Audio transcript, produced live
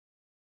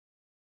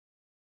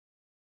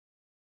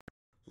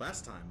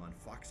Last time on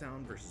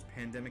Foxhound vs.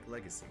 Pandemic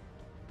Legacy.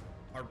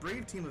 Our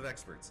brave team of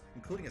experts,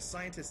 including a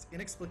scientist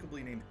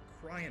inexplicably named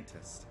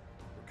Cryantist,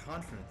 were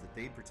confident that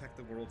they'd protect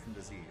the world from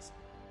disease.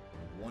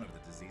 But one of the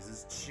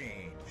diseases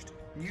changed,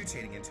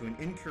 mutating into an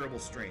incurable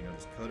strain known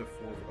as Coda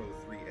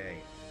 403A,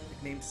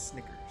 nicknamed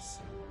Snickers.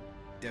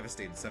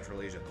 Devastated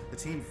Central Asia, the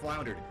team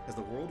floundered as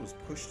the world was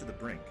pushed to the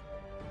brink,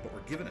 but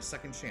were given a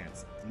second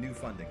chance with new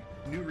funding,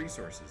 new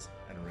resources,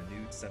 and a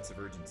renewed sense of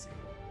urgency.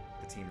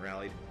 The team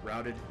rallied,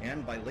 routed,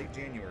 and by late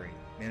January,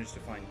 managed to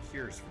find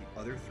cures for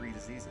the other three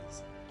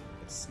diseases.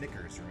 But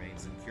Snickers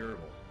remains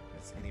incurable, and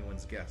it's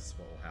anyone's guess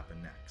what will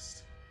happen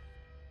next.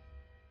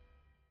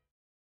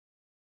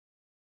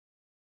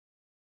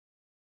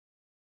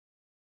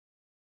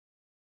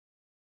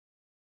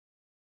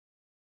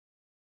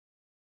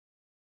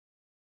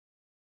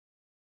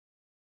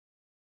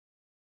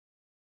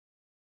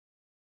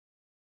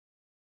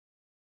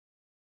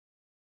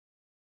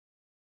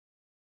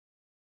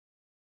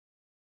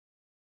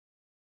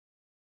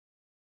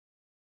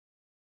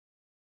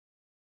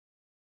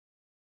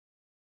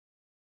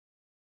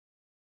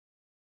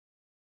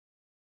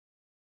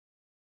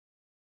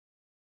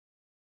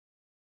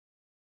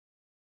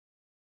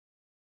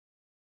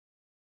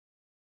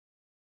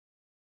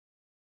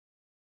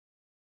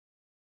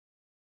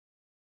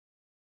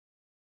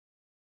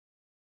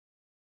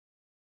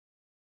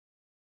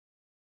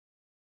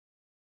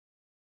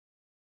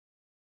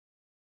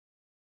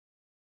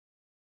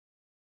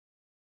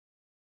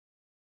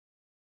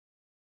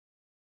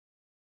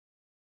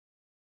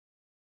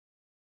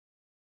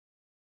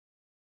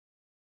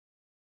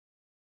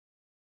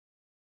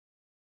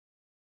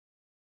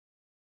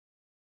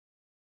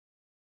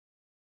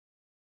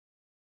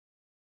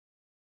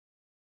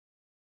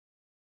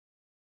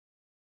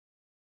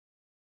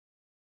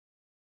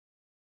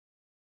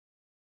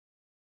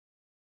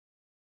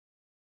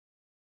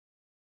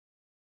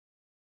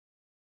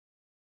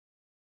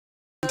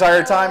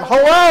 Entire time.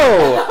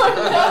 Hello!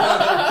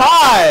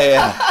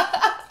 Hi!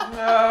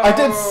 No. I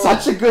did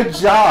such a good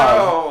job.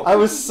 No. I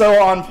was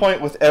so on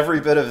point with every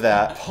bit of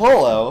that.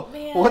 Polo,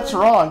 Man. what's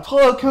wrong?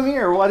 Polo, come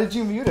here. Why did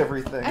you mute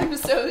everything? I'm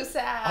so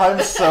sad.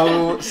 I'm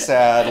so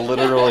sad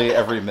literally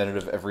every minute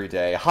of every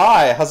day.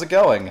 Hi, how's it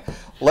going?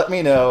 Let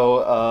me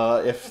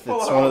know if it's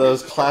one of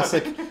those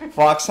classic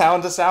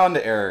Foxhound to sound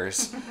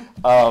errors.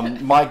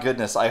 My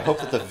goodness, I hope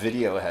that the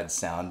video had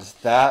sound.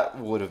 That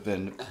would have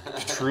been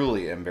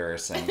truly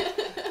embarrassing.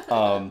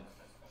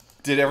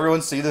 Did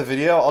everyone see the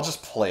video? I'll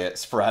just play it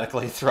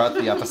sporadically throughout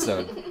the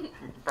episode.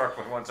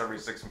 Probably once every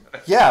 6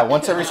 minutes. Yeah,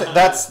 once every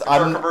that's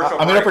I'm commercial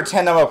going to break.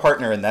 pretend I'm a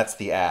partner and that's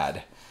the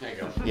ad. There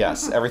you go.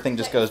 Yes, everything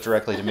just goes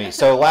directly to me.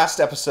 So last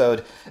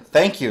episode,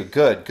 thank you,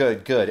 good.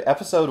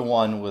 Episode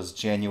 1 was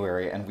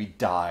January and we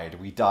died.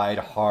 We died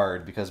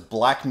hard because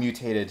Black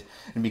mutated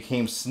and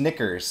became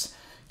Snickers.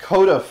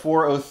 Coda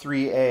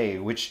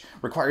 403A, which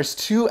requires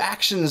 2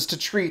 actions to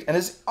treat and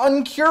is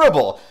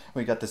uncurable.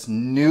 We got this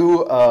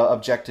new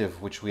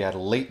objective, which we had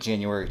late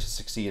January to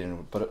succeed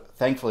in, but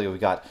thankfully we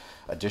got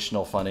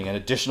additional funding and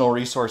additional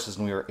resources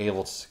and we were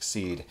able to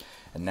succeed.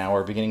 And now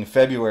we're beginning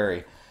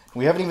February.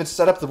 We haven't even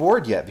set up the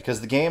board yet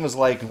because the game is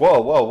like,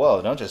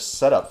 whoa, don't just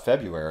set up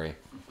February.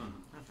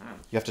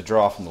 You have to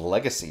draw from the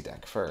legacy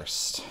deck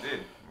first.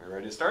 Indeed. We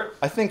ready to start?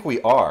 I think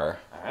we are.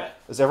 All right.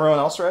 Is everyone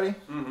else ready?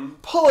 Mm-hmm.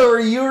 Polo, are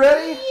you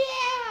ready? Yeah.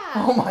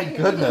 Oh my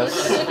goodness.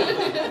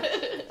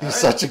 He's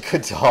such a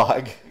good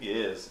dog. He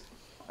is.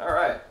 All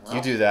right. Well,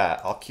 You do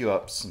that. I'll cue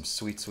up some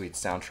sweet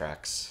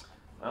soundtracks.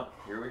 Well,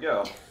 here we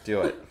go.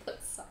 Do it.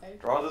 Let's side.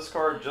 Draw this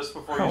card just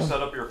before you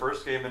set up your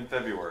first game in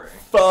February.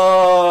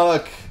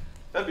 Fuck!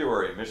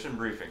 February, mission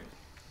briefing.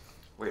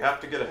 We have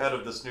to get ahead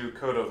of this new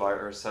Coda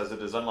virus as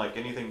it is unlike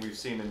anything we've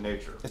seen in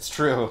nature. It's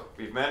true.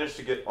 We've managed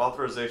to get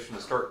authorization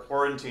to start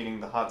quarantining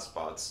the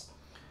hotspots.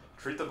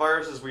 Treat the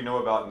viruses we know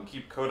about and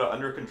keep Coda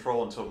under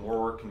control until more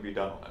work can be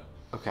done on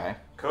it. Okay.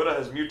 Coda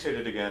has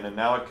mutated again, and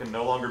now it can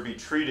no longer be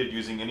treated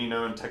using any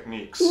known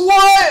techniques.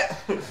 What?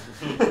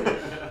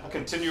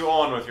 Continue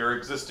on with your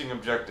existing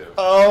objective.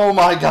 Oh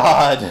my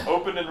god.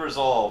 Open and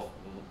resolve,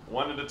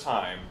 one at a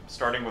time,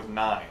 starting with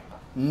 9.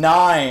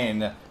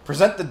 9.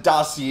 Present the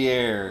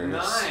dossiers.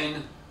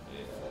 9.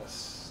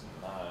 Yes,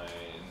 9.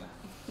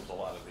 There's a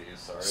lot of these,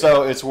 sorry.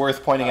 So it's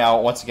worth pointing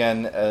out, once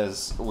again,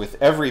 as with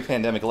every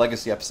Pandemic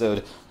Legacy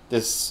episode,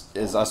 this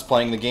is us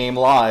playing the game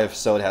live,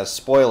 so it has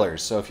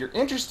spoilers. So if you're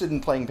interested in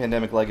playing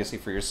Pandemic Legacy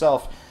for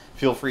yourself,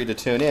 feel free to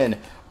tune in,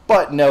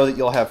 but know that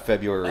you'll have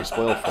February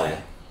spoiled for you.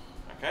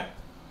 Okay.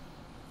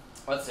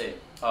 Let's see.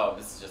 Oh,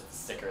 this is just a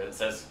sticker that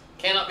says,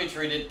 cannot be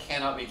treated,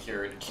 cannot be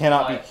cured.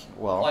 Cannot apply, be,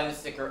 well, Apply the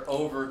sticker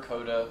over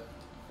Coda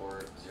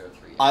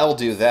 403. I'll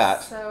do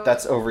that. So-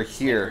 That's over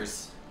here.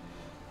 Stickers.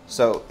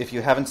 So if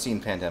you haven't seen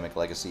Pandemic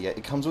Legacy yet,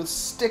 it comes with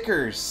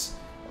stickers.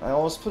 I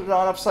almost put it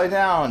on upside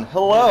down.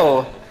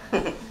 Hello.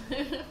 Okay.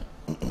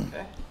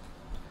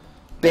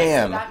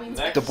 Bam. That means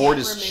Next. The board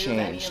can't is remove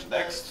any changed. of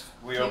Next,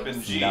 we Thanks.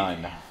 open G.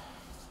 None.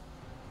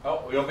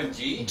 Oh, we open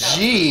G?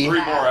 G. 3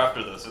 more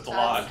after this, it's a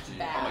lot. That's Oh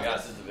bad. my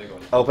gosh, this is a big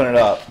one. Open it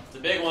up. It's a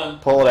big one.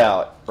 Pull it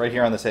out. Right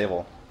here on the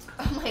table.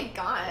 Oh my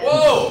god.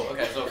 Whoa!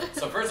 Okay,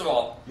 so first of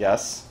all,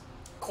 Yes.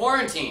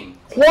 quarantine.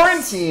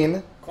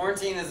 Quarantine.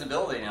 Quarantine is an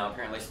ability now,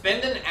 apparently.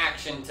 Spend an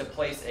action to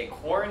place a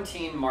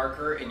quarantine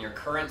marker in your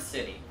current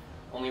city.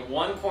 Only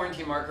one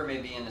quarantine marker may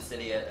be in a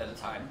city at a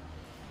time.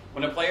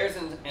 When a player is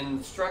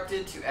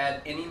instructed to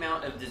add any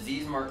amount of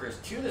disease markers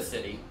to the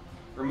city,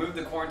 remove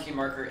the quarantine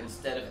marker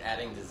instead of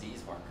adding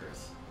disease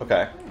markers.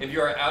 Okay. If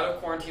you are out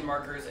of quarantine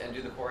markers and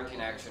do the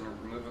quarantine action,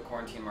 remove a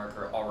quarantine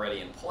marker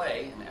already in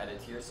play and add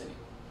it to your city.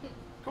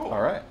 Cool.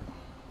 All right.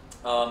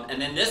 And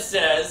then this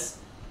says,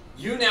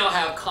 you now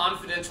have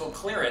confidential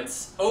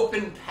clearance.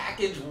 Open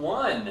package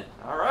 1.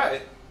 All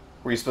right.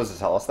 Were you supposed to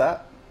tell us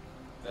that?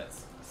 That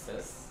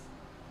says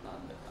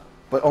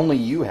But only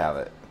you have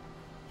it.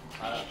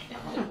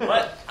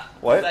 what?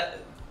 What?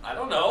 I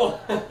don't know.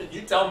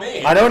 You tell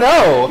me. I don't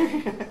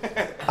know.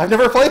 I've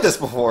never played this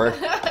before.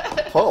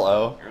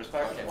 Polo. Here's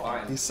package Okay, one.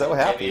 fine. He's so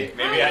happy.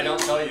 Maybe I don't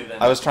tell you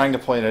then. I was trying to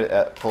point it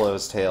at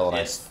Polo's tail, and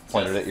It's I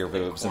pointed just at your the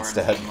boobs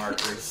quarantine instead.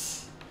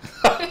 Markers.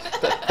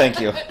 Thank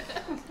you.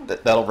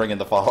 That'll bring in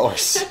the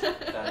followers.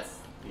 That's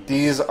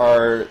These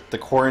are the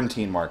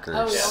quarantine markers.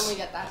 Oh, we only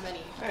get that many.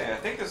 Hey, I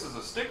think this is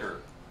a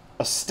sticker.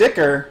 A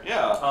sticker?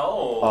 Yeah.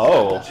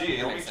 Oh. Gee,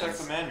 That let me makes check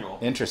sense. the manual.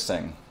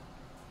 Interesting.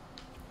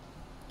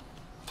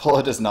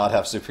 Polo does not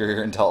have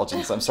superior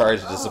intelligence. I'm sorry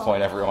to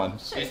disappoint everyone.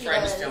 He's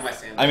trying to steal my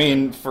sandwich. I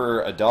mean,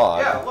 for a dog.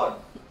 Yeah, look.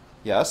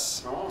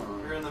 Yes?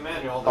 Here in the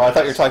manual. Oh, I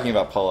thought you were talking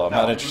about Polo. I'm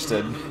No. not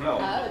interested. No.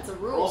 Oh, it's a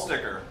Rule rule.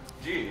 sticker.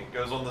 G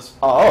goes on this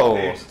Oh.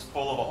 page. It's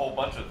full of a whole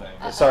bunch of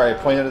things. Sorry,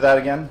 pointed at that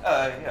again?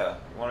 Yeah.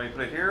 You want me to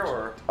put it here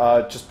or?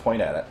 Just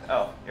point at it.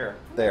 Oh, here.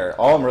 There.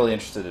 All I'm really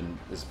interested in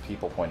is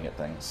people pointing at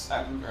things.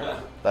 Ah, fair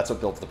enough. That's what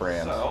builds the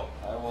brand. So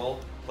I will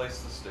place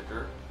the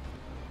sticker.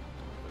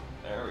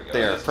 There we go.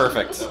 There, Yes,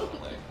 perfect.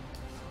 Definitely.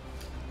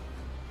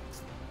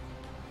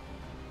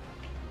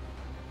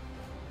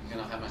 You're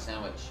gonna have my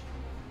sandwich.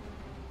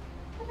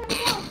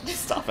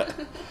 Stop it.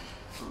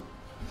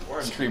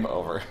 Stream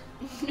over.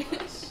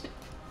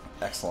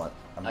 Excellent.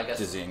 I'm I guess-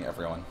 dizzying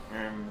everyone.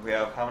 We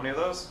have how many of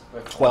those?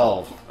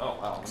 12. Oh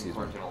wow, Excuse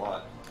we me. quarantine a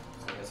lot.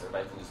 I guess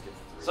everybody can just get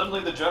 3. Suddenly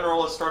the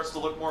generalist starts to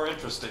look more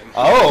interesting.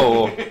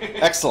 Oh,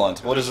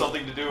 excellent. What There's is it?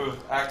 something to do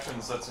with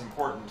actions that's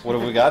important. What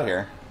have we got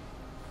here?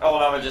 Oh,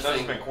 no, it Just just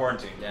saying- been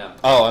quarantined. Yeah.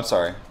 Oh, I'm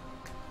sorry.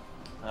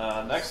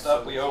 Next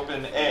up, we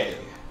open A.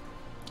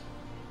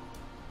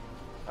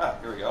 Ah,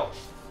 here we go.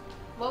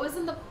 What was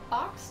in the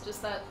box?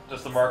 Just that.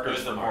 Just the markers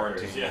There's for the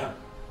markers, quarantine. yeah.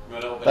 You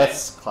want to open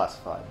That's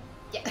classified.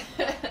 Yeah.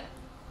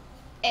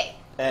 A.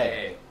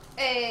 A.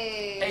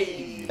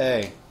 A.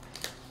 A.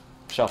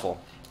 Shuffle.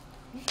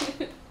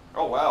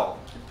 Oh wow.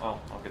 Oh,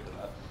 I'll get to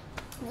that.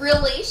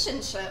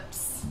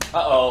 Relationships.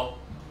 Uh-oh.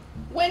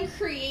 When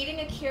creating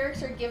a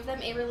character, give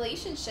them a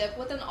relationship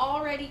with an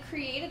already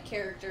created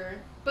character.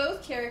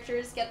 Both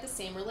characters get the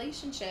same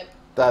relationship.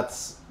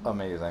 That's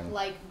amazing.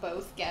 Like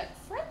both get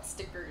friend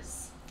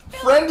stickers.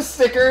 Friend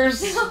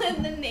stickers! Fill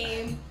in the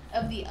name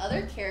of the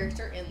other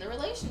character in the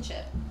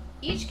relationship.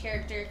 Each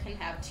character can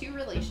have 2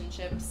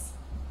 relationships.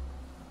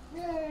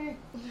 Yay.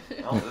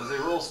 Well, it is a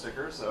rule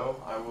sticker,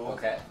 so I will.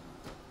 Okay.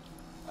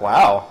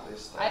 Wow.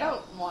 place that. I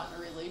don't want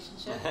a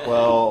relationship.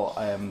 Well,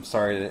 I am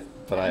sorry,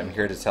 but I am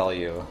here to tell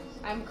you.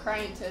 I'm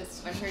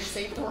Cryantist. I'm here to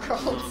save the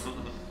world.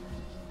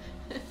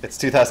 It's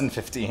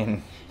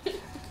 2015.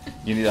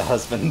 You need a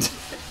husband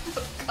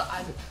Oh,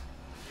 God.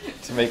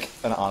 to make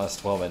an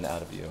honest woman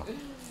out of you.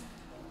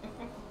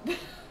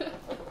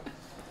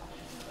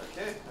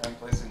 Okay, I'm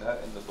placing that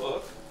in the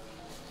book.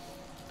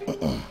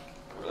 The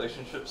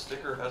relationship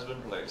sticker has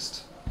been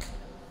placed.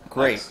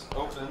 Great. Next,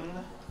 open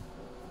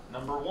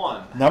number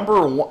 1.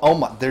 Number one. Oh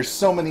my, there's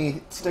so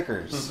many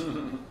stickers.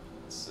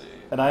 Let's see.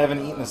 And I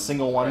haven't eaten a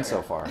single one right so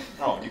here. far.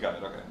 Oh, you got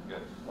it. Okay,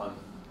 good. 1.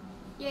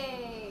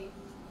 Yay.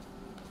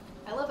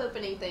 I love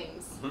opening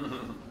things.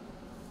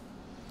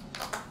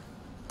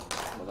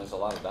 Well, there's a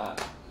lot of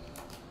that.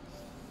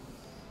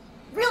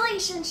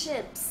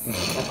 Relationships.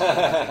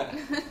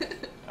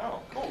 Oh,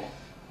 cool.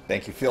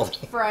 Thank you, Field.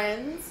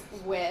 Friends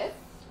with...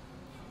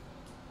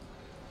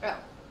 Oh,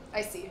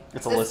 I see.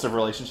 It's a This- list of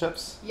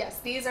relationships? Yes,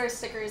 these are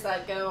stickers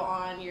that go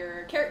on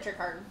your character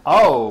card.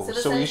 Oh,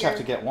 this so we says each have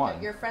you're- to get one.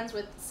 You're friends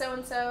with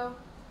so-and-so,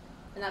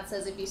 and that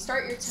says if you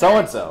start your turn...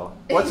 So-and-so.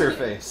 What's her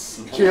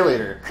face?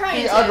 Cheerleader.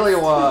 Crying The test. ugly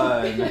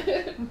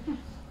one.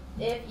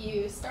 If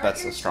you start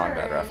That's your a strong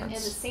bad turn reference.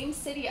 in the same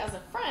city as a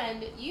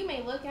friend, you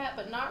may look at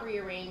but not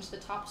rearrange the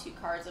top 2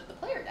 cards of the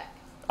player deck.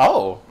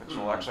 Oh. Which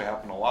will actually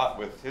happen a lot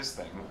with his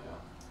thing.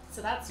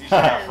 So that's You should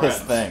have friends.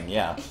 This thing,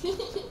 yeah.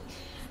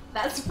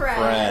 That's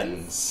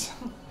friends. Friends.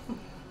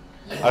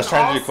 You I was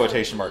trying to do also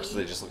quotation marks so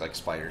need, they just look like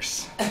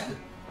spiders.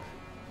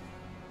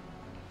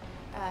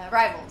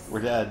 Rivals. We're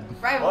dead.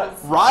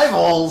 Rivals.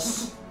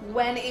 Rivals!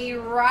 When a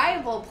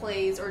rival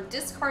plays or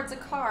discards a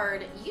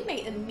card, you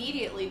may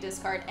immediately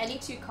discard any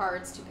 2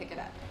 cards to pick it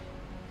up.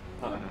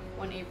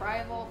 When a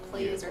rival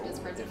plays or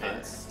discards a If card.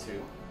 it's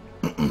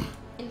 2.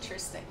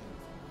 Interesting.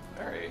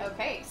 Alright.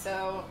 Okay,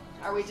 so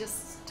are we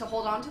just to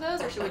hold on to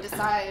those, or should we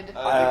decide?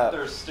 I think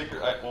there's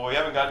stickers. Well, we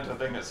haven't gotten to the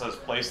thing that says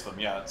place them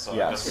yet, so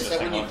Yes. I guess we Is just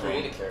that when hang you on to create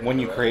a them. character? When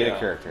you right? create Yeah. a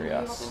character, We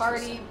yes. have a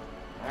party,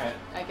 Alright.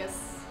 I guess.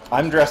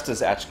 I'm dressed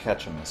as Ash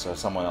Ketchum, so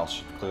someone else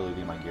should clearly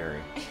be my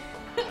Gary.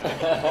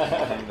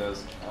 Hang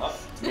those up.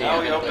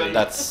 Now we open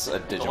That's a the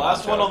Digimon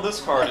last one joke. on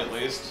this card, at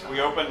least.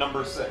 We open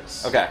number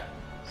 6. Okay.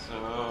 So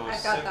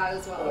I've got that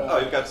as well. Oh,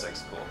 you've got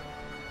 6. Cool.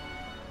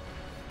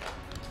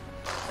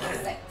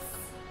 6.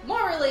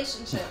 More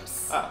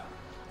relationships. Ah.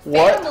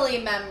 What? Family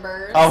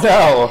members. Oh,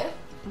 no.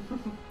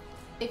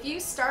 If you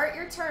start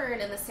your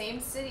turn in the same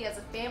city as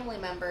a family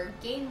member,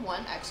 gain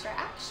 1 extra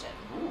action.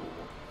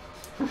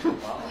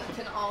 Wow. It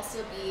can also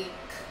be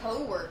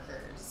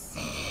co-workers.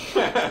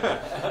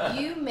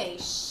 You may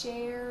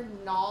share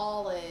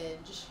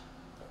knowledge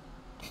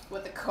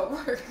with a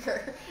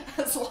coworker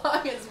as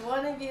long as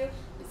one of you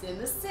is in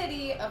the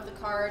city of the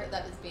card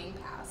that is being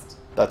passed.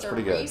 That's the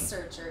pretty good.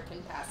 researcher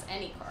can pass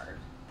any card.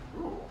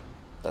 Ooh.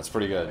 That's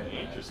pretty good.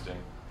 Interesting.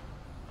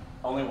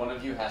 Only one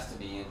of you has to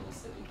be in the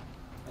city,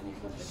 and you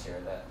can just share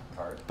that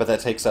card. But that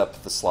takes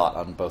up the slot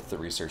on both the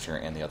researcher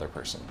and the other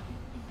person.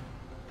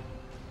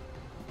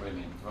 What do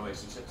you mean,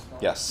 relationships?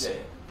 Yes. Yeah.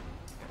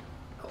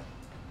 Cool.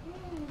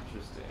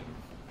 Interesting.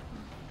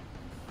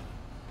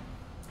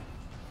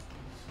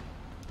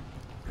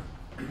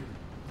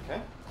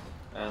 Okay.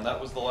 And that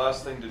was the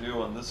last thing to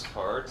do on this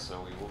card, so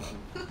we will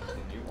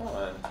continue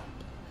on.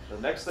 The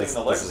next thing in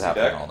the This is Legacy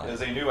happening all deck night.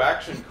 is a new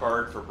action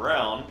card for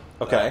Brown.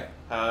 Okay.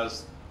 That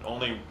has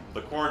only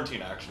the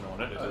quarantine action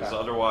on it. It is Okay.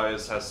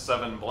 otherwise has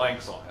 7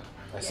 blanks on it.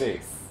 I see.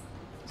 Yes.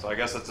 So I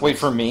guess it's Wait,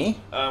 for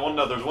me? well,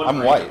 no, there's one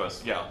I'm for white. each of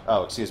us. Yeah.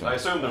 Oh, excuse me. I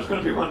assume there's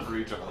going to be one for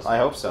each of us. I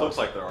hope so. Looks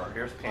like there are.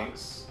 Here's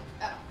pinks.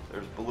 Oh.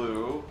 There's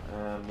blue,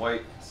 and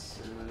white is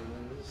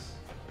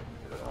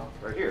get it off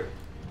right here.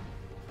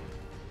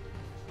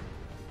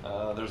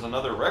 There's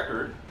another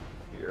record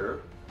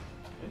here.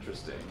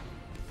 Interesting.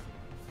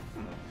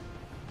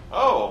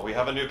 Oh, we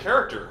have a new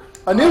character.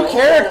 A new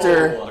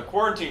character? A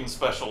quarantine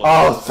specialist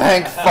Oh,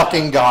 thank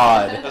fucking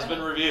God. has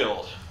been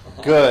revealed.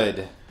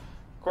 Good.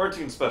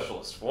 Quarantine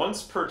specialist.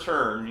 Once per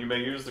turn, you may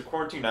use the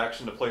quarantine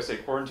action to place a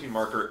quarantine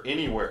marker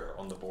anywhere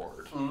on the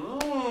board.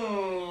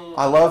 Mm.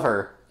 I love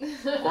her.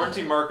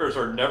 Quarantine markers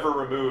are never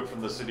removed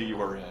from the city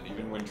you are in,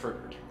 even when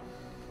triggered.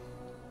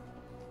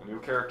 A new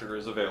character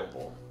is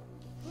available.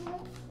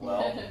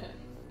 Well,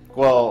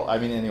 Well, I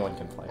mean, anyone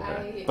can play her.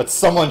 I- But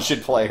someone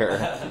should play her.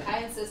 I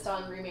insist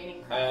on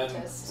remaining And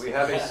practiced. we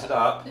have a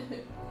stop.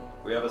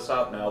 We have a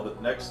stop now. The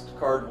next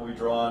card will be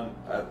drawn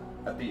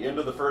at the end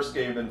of the first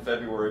game in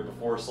February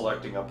before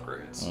selecting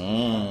upgrades.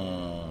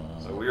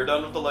 Mm. So we are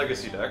done with the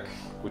Legacy deck.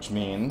 Which It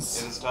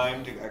means... is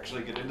time to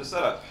actually get into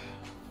setup.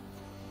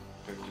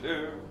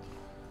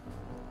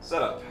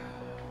 Setup.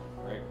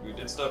 Right, we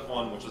did step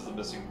 1, which is the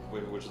mission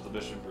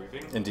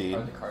briefing. Indeed.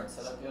 are the cards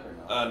set up yet or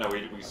not? No,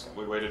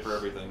 we waited for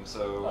everything.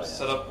 So yeah.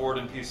 set up board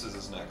and pieces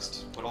is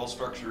next. Put all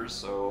structures.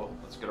 So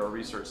let's get our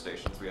research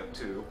stations. We have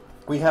 2.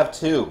 We have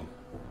 2.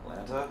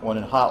 Atlanta One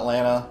in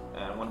Hotlanta.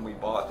 and one we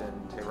bought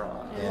in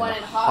Tehran. And and one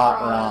in Hot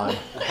Hot Rod.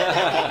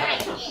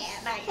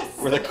 Yeah, nice.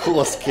 We're the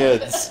coolest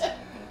kids.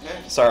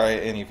 Okay. Sorry,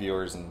 any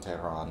viewers in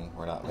Tehran.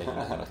 We're not making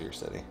fun of your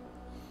city.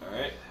 All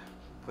right.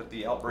 Put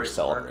the outbreak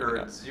celebrating marker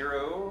it. at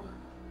 0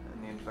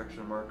 and the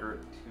infection marker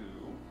at 2.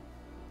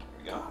 There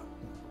we go.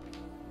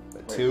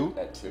 At Wait, 2?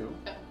 At 2?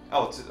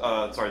 Oh,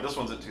 sorry. This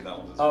one's at 2. That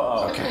one's at 0.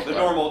 Oh, okay. The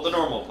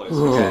normal place.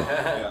 Okay.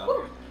 Yeah.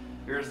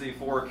 Here's the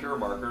 4 cure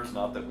markers.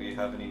 Not that we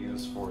have any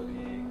use for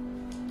the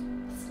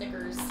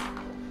Snickers.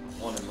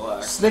 one in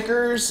black.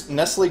 Snickers,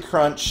 Nestle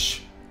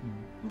Crunch,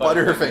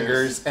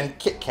 Butterfingers, and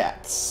Kit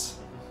Kats.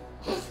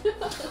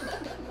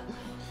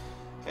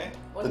 Okay.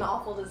 What an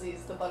awful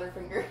disease, the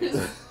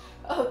Butterfingers.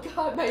 Oh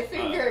god, my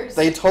fingers.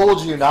 They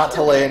told you not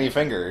to lay any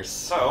fingers.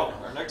 So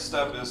our next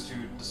step is to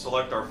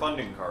select our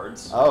funding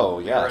cards. Oh,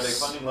 We are at a yes.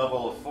 funding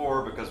level of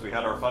 4 because we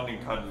had our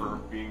funding cut for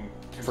being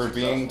too For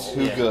being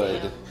successful. too Yeah.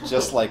 good.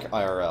 Just like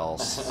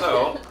IRLs.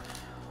 So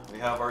we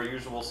have our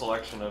usual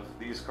selection of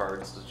these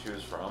cards to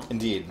choose from.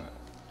 Indeed.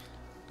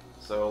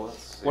 So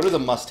let's see. What are the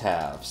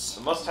must-haves?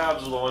 The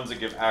must-haves are the ones that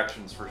give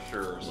actions for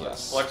sure. So that's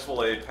Yes.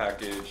 flexible aid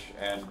package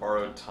and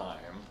borrowed time.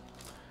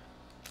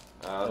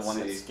 The Let's one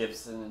that see.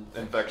 skips an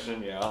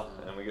Infection, yeah.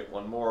 And we get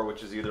one more,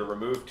 which is either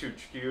remove 2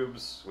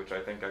 cubes, which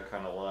I think I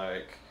kind of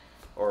like,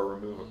 or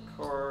remove a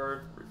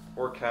card,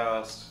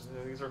 forecast.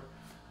 Yeah, these are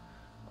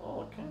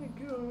all kind of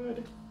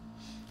good.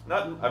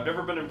 I've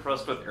never been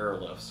impressed with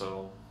airlift,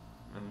 so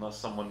unless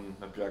someone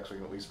objects, we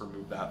can at least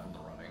remove that from the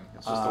running.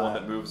 It's just the one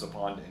that moves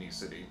upon to any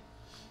city.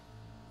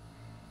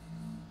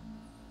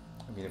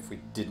 I mean, if we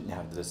didn't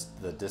have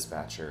the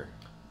dispatcher.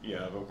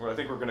 Yeah, but I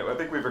think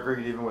we've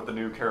agreed even with the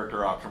new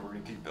character option, we're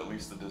gonna keep at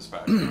least the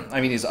dispatch.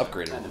 I mean, he's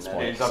upgraded at this Yeah,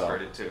 point. he's so-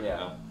 upgraded too.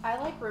 Yeah. I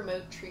like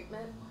remote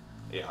treatment.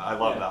 Yeah, I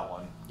love Yeah. that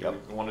one. Yep.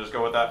 You want to just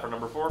go with that for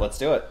number 4? Let's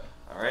do it.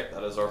 All right,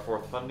 that is our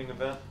 4th funding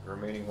event. The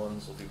remaining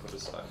ones will be put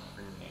aside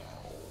for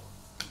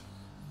now.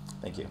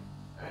 Thank you.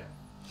 All right.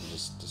 You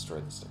just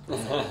destroyed the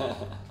sticker.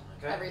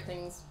 Okay.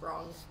 Everything's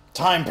wrong.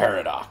 Time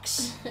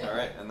paradox.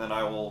 Alright, and then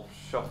I will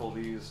shuffle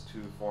these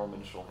to form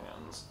initial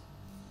hands.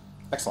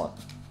 Excellent.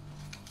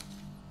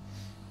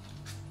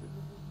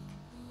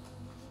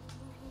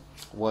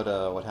 What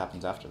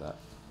happens after that?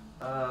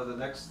 The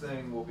next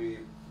thing will be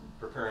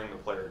preparing the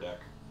player deck.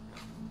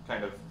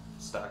 Kind of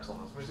stacks on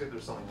this. Let me see if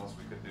there's something else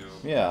we could do.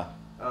 Yeah.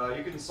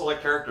 You can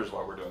select characters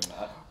while we're doing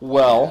that.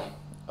 Well,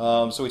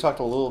 so we talked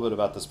a little bit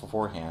about this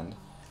beforehand.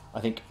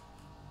 I think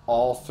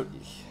all three...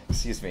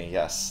 Excuse me,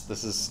 yes.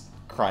 This is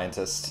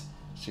Cryantist.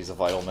 She's a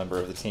vital member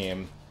of the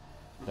team.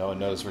 No one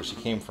knows where she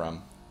came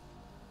from.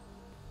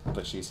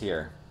 But she's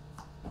here.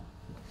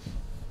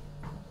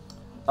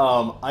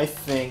 I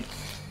think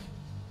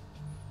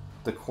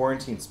the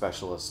quarantine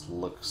specialist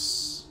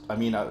looks... I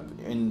mean,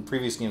 in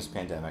previous games of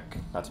Pandemic,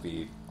 not to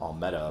be all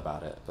meta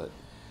about it, but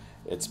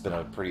it's been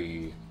a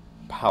pretty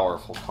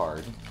powerful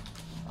card.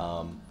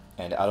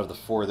 And out of the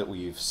four that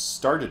we've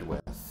started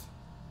with,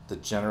 the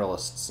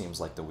Generalist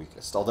seems like the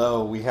weakest.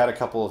 Although we had a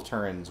couple of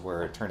turns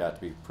where it turned out to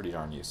be pretty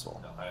darn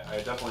useful. No, I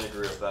definitely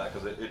agree with that,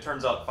 because it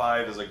turns out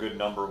 5 is a good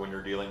number when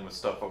you're dealing with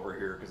stuff over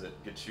here, because it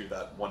gets you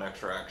that one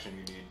extra action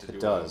you need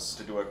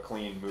to do a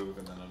clean move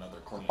and then another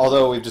clean.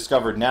 Although we've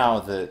discovered now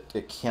that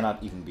it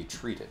cannot even be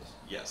treated.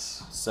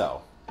 Yes.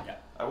 So. Yeah.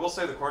 I will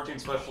say the Quarantine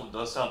Specialist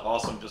does sound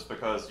awesome just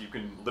because you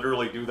can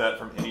literally do that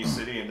from any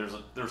city, and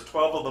there's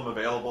 12 of them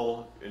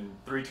available. In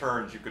 3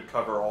 turns you could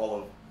cover all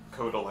of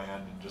Coda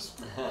Land and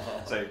just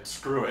say,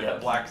 screw it, it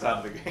blacks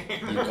out of the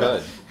game. You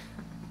could.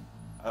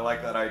 I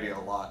like that idea a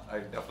lot. I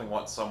definitely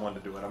want someone to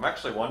do it. I'm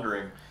actually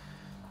wondering,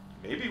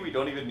 maybe we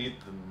don't even need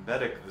the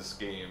medic this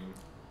game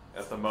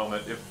at the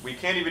moment. If we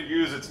can't even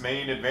use its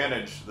main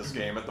advantage this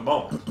game at the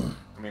moment.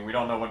 I mean, we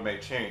don't know what may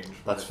change.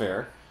 That's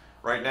fair.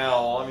 Right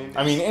now,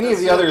 I mean, any of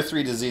the other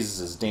 3 diseases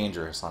is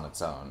dangerous on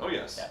its own. Oh,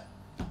 yes.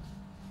 Yeah.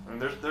 I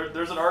mean,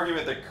 there's an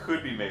argument that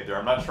could be made there.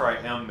 I'm not sure I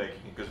am making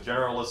it, because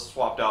Generalist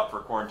swapped out for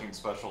Quarantine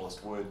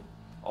Specialist would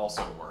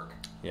also work.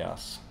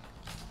 Yes.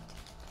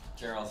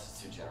 Generalist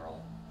is too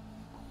general.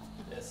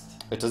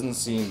 It doesn't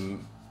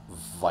seem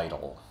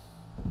vital.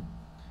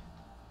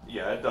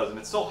 Yeah, it does, and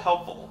it's still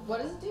helpful.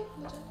 What does it do,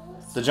 the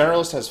Generalist? The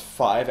Generalist has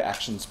 5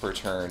 actions per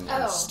turn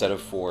instead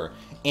of 4.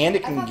 And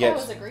it can I thought get...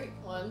 that was a great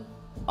one.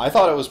 I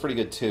thought it was pretty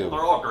good, too. Well,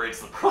 they're all great,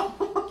 the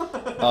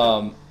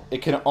problem.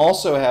 It can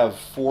also have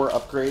 4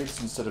 upgrades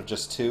instead of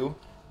just 2,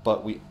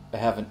 but we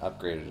haven't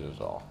upgraded it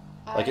at all.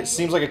 Like, it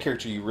seems like a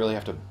character you really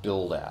have to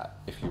build at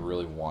if you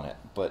really want it.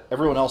 But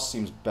everyone else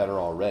seems better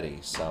already,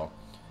 so...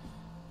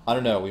 I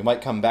don't know, we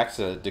might come back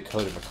to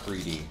Dakota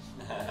McCready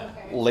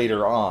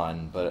later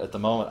on, but at the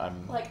moment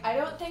I'm... Like, I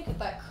don't think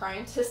that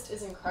Cryantist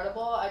is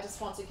incredible. I just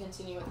want to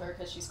continue with her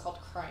because she's called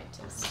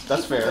Cryantist.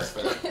 That's fair.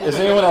 Is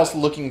anyone else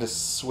looking to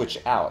switch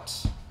out?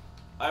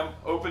 I'm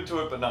open to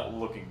it, but not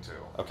looking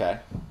to. Okay.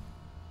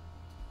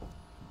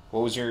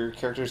 What was your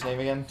character's name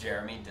again?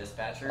 Jeremy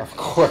Dispatcher. Of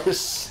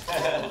course.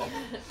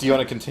 Do you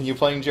want to continue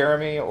playing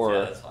Jeremy, or...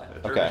 Yeah, that's fine.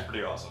 Jeremy's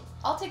pretty awesome.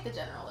 I'll take the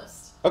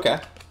Generalist. Okay.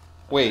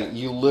 Wait,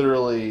 you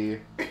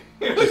literally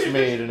just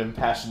made an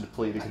impassioned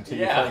plea to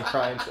continue playing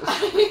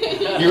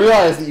Cryantist. You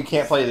realize that you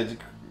can't play the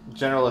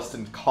Generalist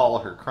and call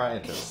her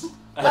Cryantist.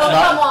 Come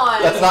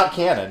on! That's not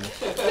canon.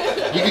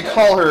 You could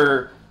call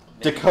her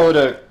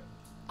Dakota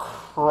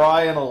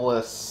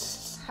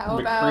Cryanalyst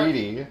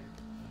McCready,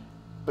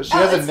 but she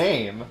has a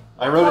name.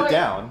 I wrote it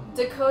down.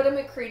 Dakota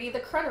McCready,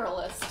 the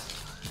Crunneralist.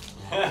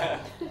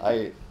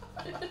 I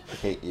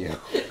hate you.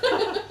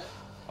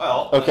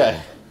 Well...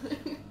 Okay.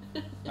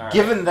 Right.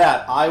 Given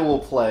that, I will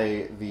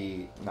play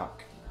the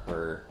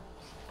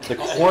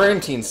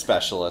quarantine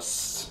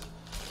specialist.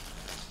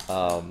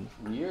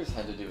 Yours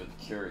had to do with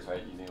cures,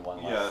 right? You need one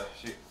Yeah,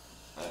 less.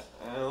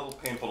 a little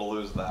painful to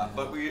lose that,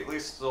 but we at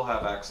least still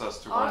have access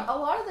to one. A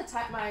lot of the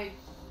time,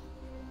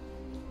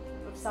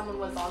 if someone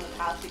was on the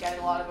path to getting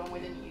a lot of them, we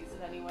didn't use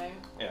it anyway.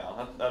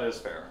 Yeah, that is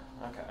fair.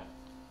 Okay.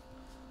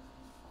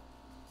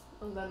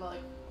 And then, like,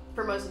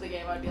 for most of the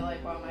game, I'd be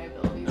like, wow, my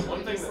ability is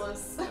really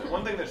useless.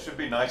 One thing that should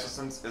be nice is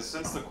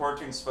since the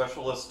quarantine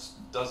specialist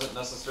doesn't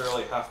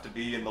necessarily have to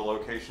be in the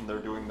location they're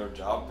doing their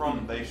job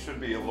from, they should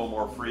be a little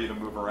more free to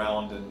move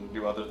around and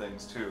do other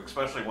things too,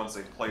 especially once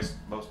they've placed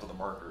most of the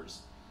markers.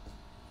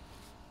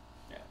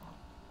 Yeah.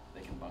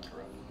 They can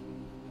bunker up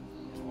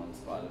in one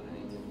spot if they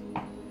need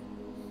to.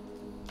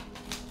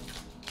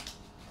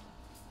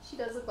 She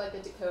does look like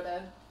a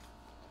Dakota.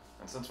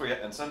 And since we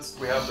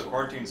have the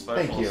quarantine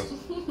specialist,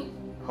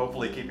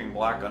 hopefully keeping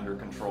black under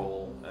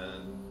control,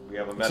 and we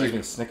have a medic. Excuse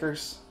me,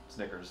 Snickers?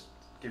 Snickers.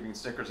 Keeping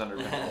Snickers under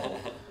control.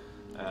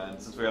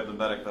 And since we have the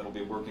medic that'll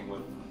be working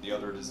with the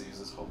other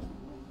diseases,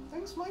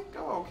 things might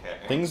go okay.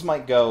 Things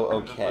might go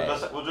okay.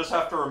 We'll just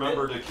have to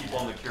remember to keep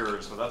on the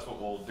cures, so that's what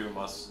will doom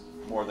us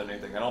more than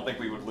anything. I don't think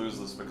we would lose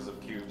this because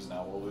of cubes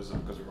now. We'll lose it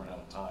because we run out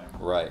of time.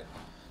 Right.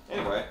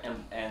 Anyway.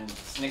 And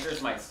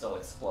Snickers might still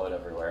explode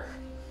everywhere.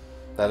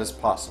 That is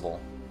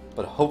possible.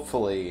 But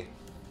hopefully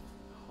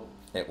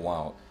it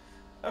won't.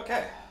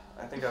 Okay.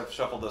 I think I've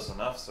shuffled this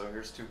enough, so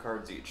here's 2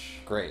 cards each.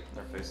 Great.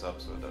 They're face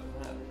up, so it doesn't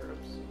matter.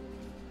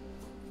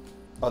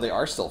 Oh, they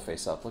are still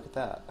face up. Look at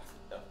that.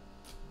 Yep.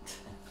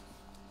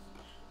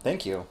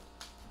 Thank you.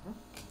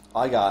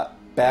 I got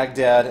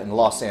Baghdad and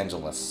Los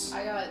Angeles.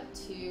 I got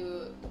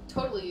 2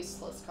 totally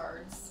useless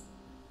cards.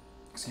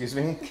 Excuse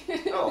me?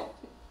 Oh.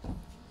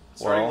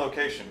 Starting Well.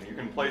 location. You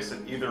can place at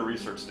either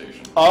research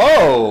station.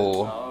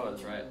 Oh! Oh,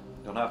 that's right.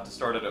 You don't have to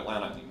start at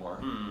Atlanta anymore.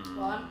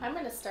 Well, I'm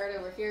going to start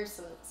over here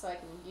so I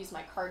can use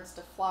my cards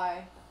to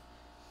fly.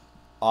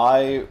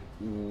 I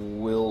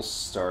will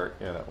start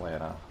in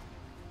Atlanta.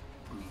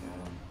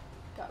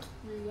 Got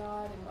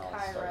Riyadh and I'll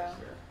start Cairo.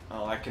 here.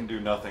 Well, I can do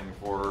nothing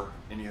for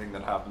anything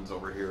that happens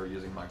over here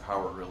using my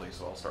power, really,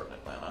 so I'll start in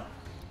Atlanta.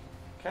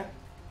 Okay.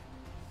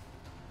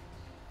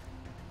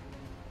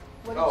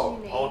 What did Oh,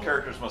 you name? all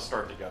characters must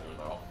start together,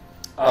 though.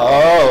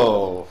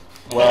 Oh!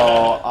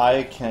 Well,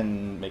 I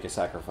can make a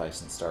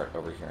sacrifice and start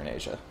over here in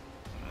Asia.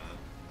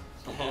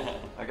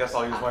 I guess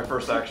I'll use my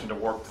first action to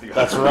warp to the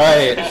That's other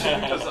right.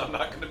 because I'm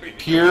not going to be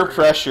Peer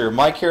pressure.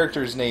 My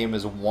character's name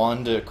is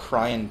Wanda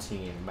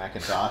Cryantine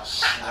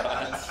McIntosh.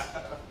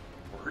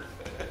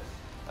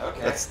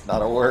 Okay. That's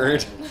not a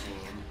word.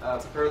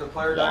 Prepare the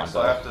player deck,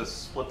 so I Wanda. have to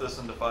split this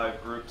into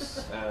 5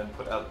 groups and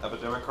put out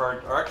epidemic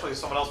card. Or actually,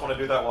 someone else want to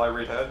do that while I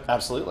read ahead?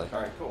 Absolutely.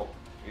 Alright, cool.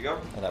 Here you go.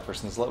 And that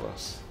person is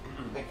Lobos.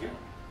 Thank you.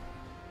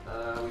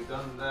 We've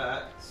done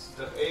that.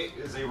 Step 8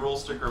 is a rule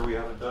sticker we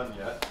haven't done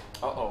yet.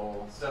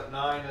 Uh-oh. Step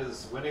 9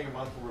 is winning a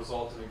month will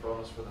result in a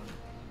bonus for the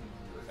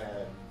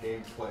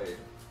game played.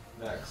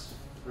 Next.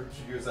 We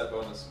should use that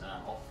bonus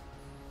now.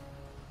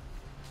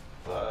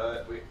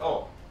 But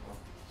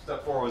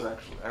step 4 was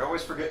actually, I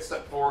always forget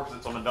step 4 because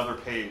it's on another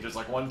page. It's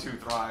like 1, 2,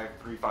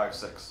 3, 5,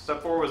 6.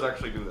 Step 4 was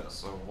actually do this,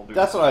 so we'll do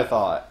That's this. what I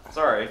thought.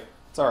 Sorry.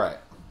 It's alright.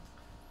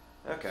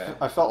 Okay.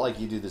 I felt like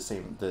you do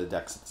the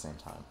decks at the same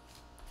time.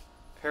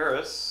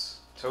 Paris,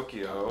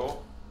 Tokyo,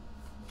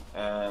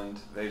 and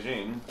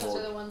Beijing. Those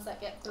are the ones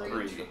that get 3.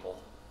 3. Triple.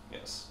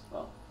 Yes.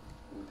 Well,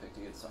 we picked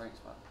a good starting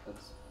spot.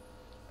 That's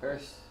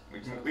Paris.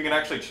 We can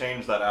actually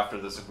change that after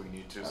this if we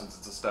need to, since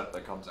it's a step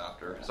that comes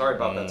after. Sorry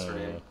about that,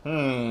 stream.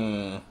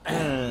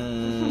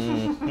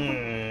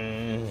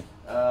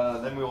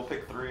 Then we will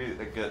pick 3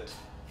 that get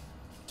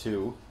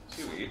 2.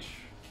 2 each.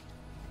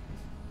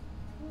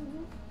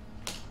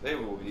 They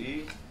will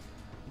be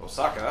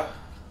Osaka,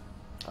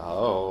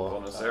 Oh.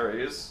 Buenos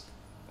Aires,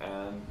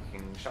 and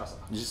Kinshasa.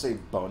 Did you say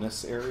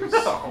bonus areas?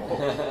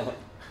 No.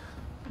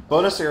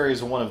 Bonus area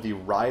is one of the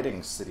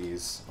riding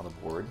cities on the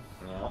board.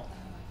 No.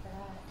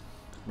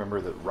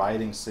 Remember that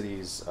riding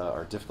cities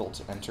are difficult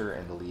to enter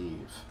and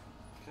leave.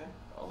 Okay.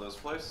 All those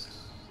placed.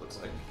 Looks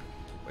like.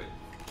 Wait.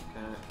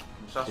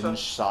 Kinshasa?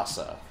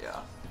 Kinshasa. Yeah.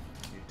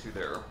 You 2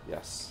 there.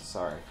 Yes,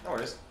 sorry. No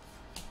worries.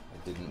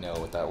 I didn't know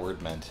what that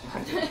word meant.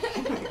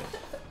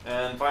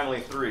 And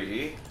finally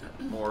 3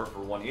 more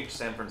for 1 each.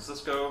 San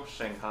Francisco,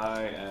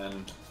 Shanghai,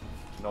 and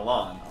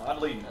Milan.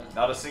 Oddly,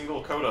 not a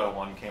single Coda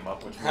one came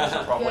up, which means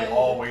they're probably Good.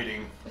 all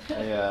waiting.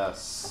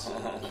 Yes.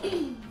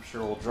 I'm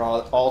sure we'll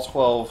draw all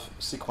 12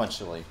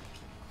 sequentially.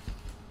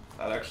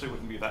 That actually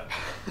wouldn't be that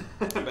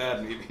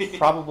bad, maybe.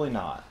 Probably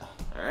not.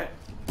 Alright.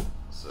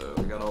 So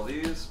we got all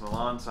these.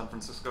 Milan, San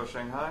Francisco,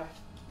 Shanghai.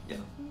 Yeah.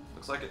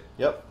 Looks like it.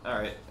 Yep.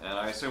 Alright. And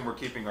I assume we're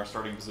keeping our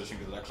starting position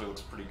because it actually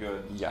looks pretty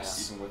good.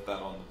 Yes. Even with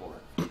that on the board.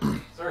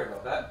 Sorry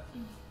about that.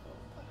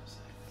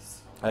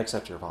 I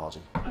accept your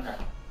apology. Okay.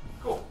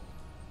 Cool.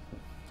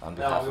 On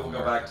behalf Now we will of go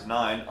America. back to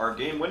 9. Our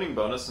game winning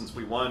bonus, since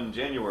we won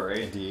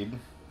January. Indeed.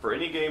 For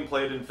any game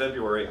played in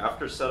February,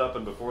 after setup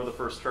and before the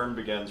first turn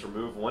begins,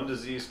 remove 1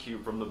 disease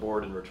cube from the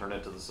board and return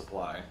it to the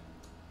supply.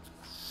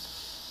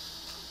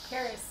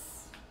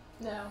 Paris.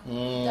 No.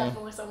 Mm.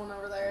 Definitely someone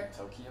over there.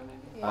 Tokyo,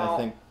 maybe? Yeah. I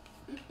think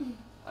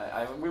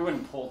We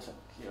wouldn't pull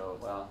Tokyo,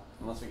 well,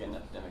 unless we get an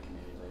epidemic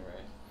immediately,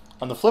 right?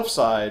 on the flip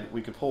side,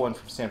 we could pull one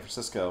from San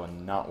Francisco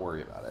and not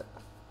worry about it.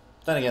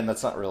 Then again,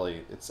 that's not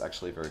really. It's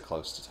actually very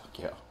close to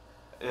Tokyo.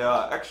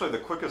 Yeah, actually the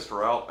quickest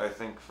route, I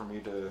think, for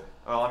me to...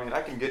 Well, I mean,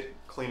 I can get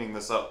cleaning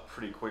this up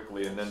pretty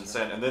quickly, and then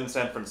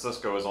San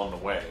Francisco is on the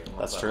way once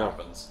That's that true.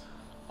 happens.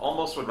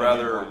 Almost would Maybe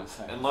rather, Buenos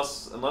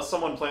Aires. unless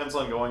someone plans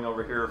on going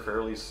over here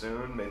fairly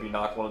soon, maybe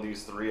knock one of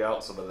these 3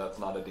 out so that that's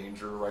not a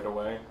danger right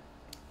away.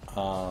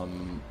 I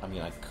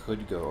mean, I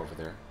could go over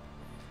there.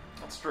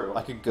 That's true.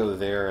 I could go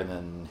there and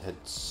then head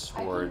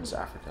towards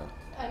Africa.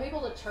 I'm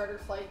able to charter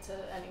flight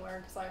to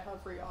anywhere because I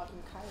have Riyadh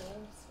and Cairo.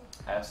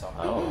 So. I have some.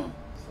 Oh.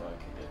 So I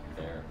can get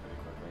there pretty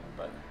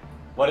quickly.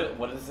 But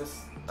what is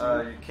this?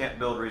 You can't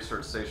build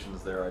research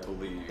stations there, I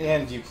believe.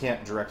 And you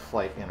can't direct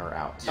flight in or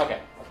out. Okay.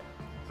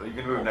 So you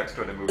can move next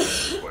to it and move it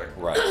pretty quick.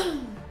 Right.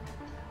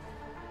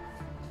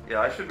 Yeah,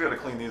 I should be able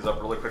to clean these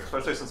up really quick,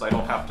 especially since I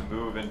don't have to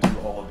move into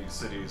all of these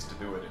cities to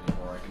do it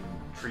anymore. I can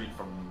treat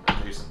from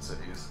adjacent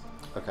cities.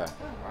 Okay.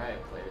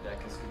 Alright, player deck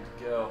is good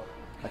to go.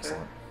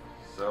 Excellent.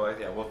 So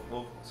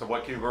so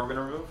what cube are we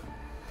gonna remove?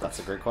 That's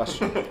a great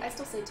question. I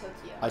still say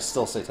Tokyo. I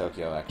still say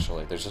Tokyo,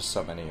 actually. There's just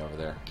so many over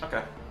there.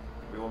 Okay,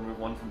 we will remove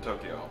 1 from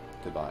Tokyo.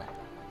 Goodbye.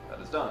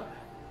 That is done.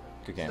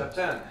 Good game. Step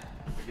 10.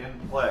 Begin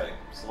play.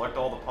 Select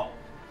all the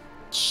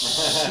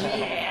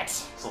Shit!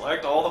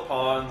 select all the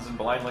pawns and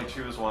blindly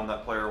choose one.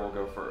 That player will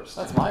go first.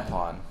 That's my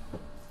pawn.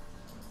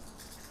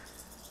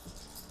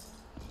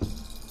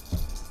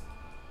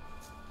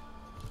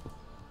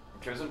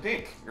 chosen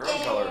pink. Your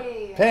own color.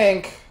 Yay!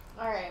 Pink.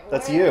 All right.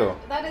 That's where- you.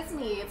 That is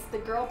me. It's the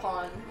girl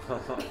pawn.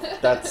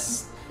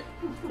 That's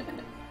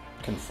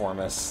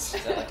conformist.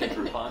 Is that like a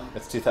Groupon?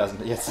 It's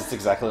 2000. Yes, it's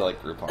exactly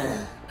like Groupon.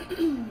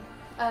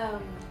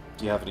 Um.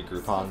 Do you have any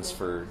Groupons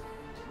for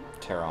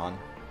Tehran?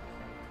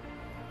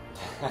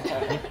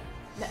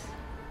 No.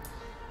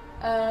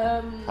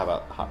 How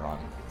about Hot Ron?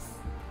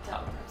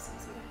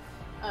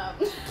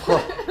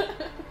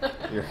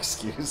 You're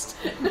excused.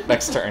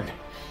 Next turn.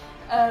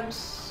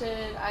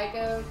 Should I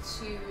go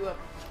to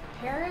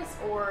Paris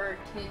or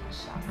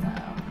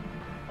Kinshasa?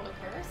 Probably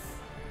Paris.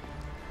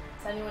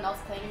 Is anyone else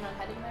planning on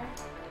heading there?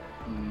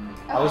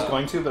 I was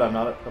going to, but I'm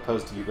not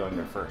opposed to you going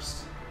there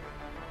first.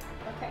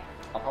 Okay.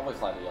 I'll probably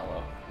fly to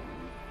yellow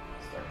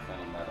and start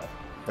cleaning that up.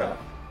 Yeah.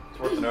 It's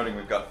worth noting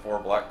we've got 4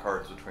 black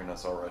cards between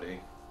us already.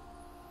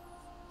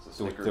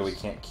 So That we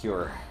can't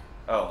cure.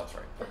 Oh, that's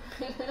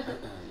right.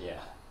 Yeah.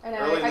 I know.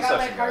 Early in I the got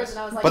my session, cards guys. and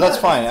I was like, But that's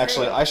 "Oh, fine. this is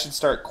Actually, great." I should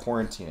start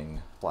quarantining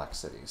black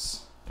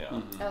cities. Yeah.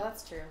 Oh,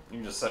 that's true. You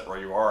can just sit where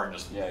you are and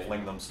just Yeah,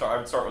 fling them. I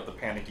would start with the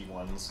panicky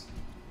ones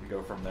and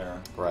go from there.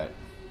 Right.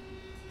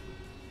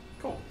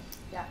 Cool.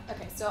 Yeah.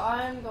 Okay. So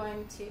I'm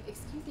going to.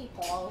 Excuse me,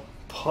 Paul.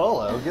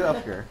 Polo, get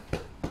up here.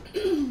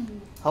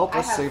 Help I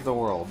us have- save the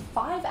world.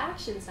 5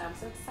 actions now. I'm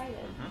so excited.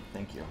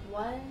 Thank you.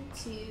 1,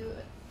 2,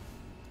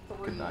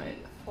 3, Good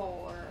night.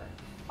 4,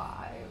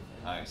 5.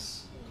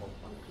 Nice. One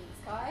of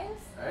these guys.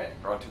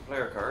 Alright, draw 2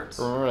 player cards.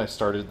 Remember when I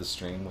started the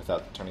stream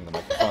without turning the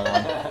microphone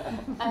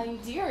on? I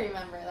do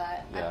remember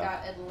that. Yeah. I've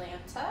got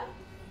Atlanta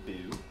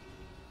Boo.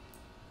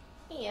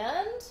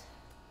 and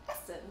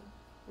Essen.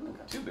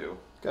 2 boo.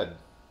 Good.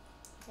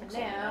 And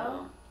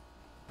now,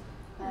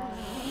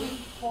 we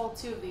pull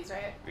 2 of these,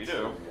 right? We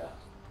do. Yeah.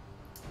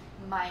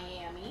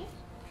 Miami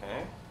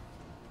Okay.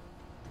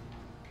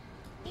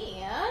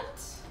 and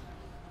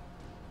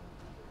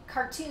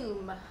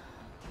Khartoum.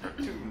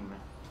 Cartoon.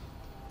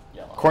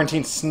 Yellow.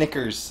 Quarantine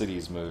Snickers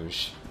cities,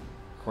 Moosh.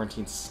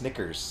 Quarantine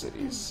Snickers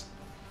cities.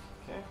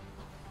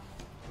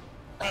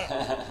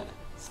 Okay.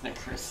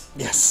 Snickers.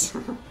 Yes.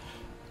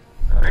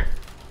 Alright.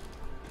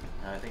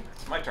 I think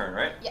it's my turn,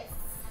 right? Yes.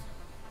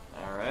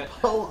 Alright.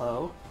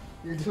 Hello.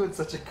 You're doing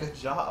such a good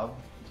job.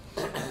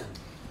 Alright,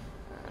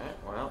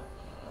 well,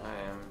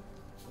 I am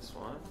this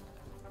one.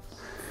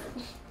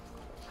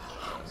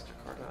 Mr.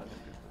 card out in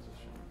good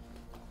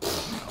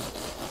position.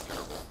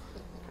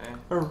 Okay.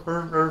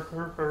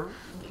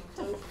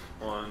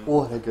 1.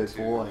 What a good 2,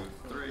 boy.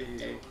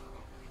 3.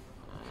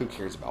 Who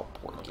cares about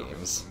board I'll go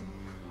games?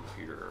 move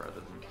here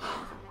rather than from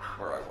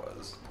where I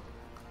was.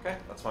 Okay,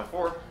 that's my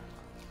 4.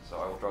 So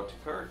I will draw 2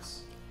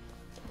 cards.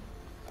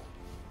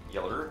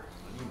 Yeller,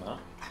 Lima.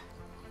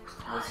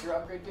 What's your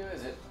upgrade do?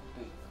 Is it?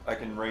 I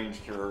can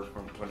range cure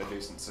to an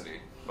adjacent city.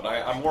 But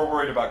I'm more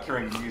worried about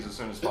curing these as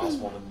soon as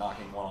possible than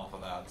knocking one off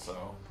of that,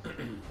 so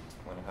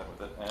went ahead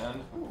with it.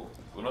 And, ooh,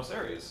 Buenos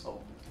Aires. Oh.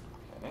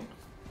 Okay.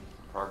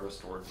 Progress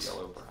towards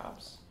yellow,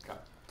 perhaps. Okay.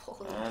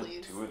 Pull And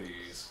please. 2 of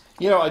these.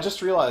 You know, I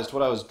just realized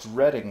what I was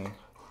dreading.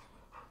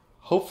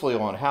 Hopefully, it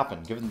won't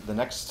happen, given the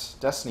next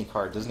Destiny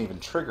card doesn't even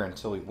trigger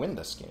until we win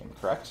this game,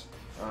 correct?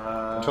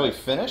 Until we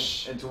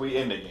finish? Until we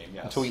end a game,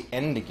 yes. Until we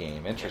end a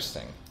game.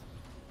 Interesting.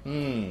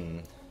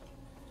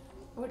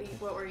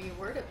 What were you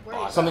worried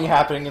Something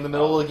happening in the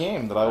middle of the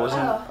game that I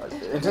wasn't Oh.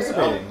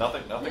 anticipating. No,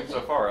 nothing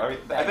so far. I mean,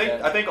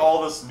 I think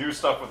all this new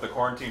stuff with the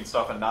quarantine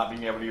stuff and not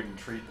being able to even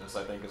treat this,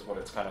 I think, is what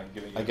it's kind of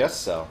giving you. I guess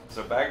so.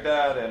 So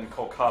Baghdad and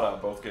Kolkata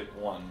both get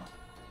 1.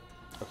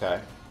 Okay.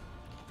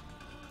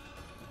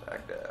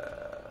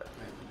 Baghdad.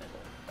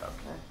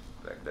 Okay.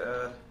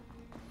 Baghdad.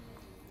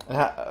 And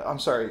I'm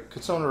sorry,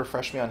 could someone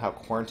refresh me on how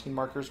quarantine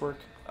markers work?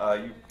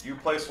 You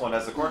place one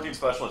as a quarantine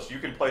specialist. You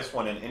can place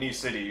one in any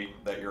city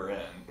that you're in.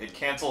 It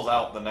cancels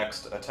out the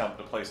next attempt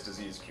to place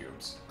disease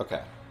cubes.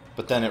 Okay.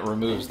 But then it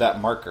removes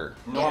that marker.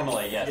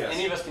 Normally, yes. Yes.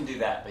 Any of us can do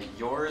that, but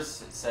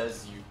yours it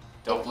says you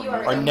don't If you remove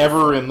are Are them.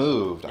 never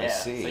removed. I Yeah,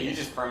 see. so you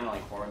just permanently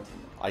quarantine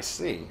them. I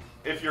see.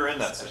 If you're in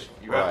that city,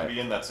 you have Right. to be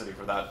in that city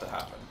for that to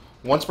happen.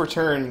 Once per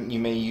turn, you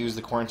may use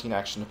the quarantine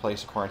action to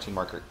place a quarantine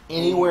marker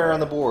anywhere on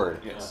the board,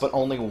 Yes. but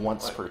only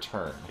once Right. per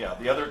turn. Yeah.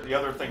 The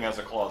other thing has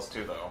a clause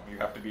too, though. You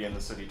have to be in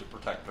the city to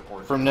protect the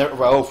quarantine.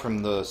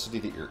 From the city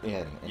that you're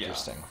in. Yeah.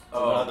 Interesting.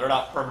 So they're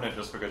not permanent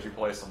just because you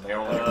place them. They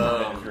only are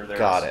permanent if you're there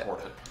Got to it.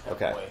 support it.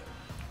 Okay. Boy.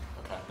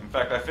 Okay. In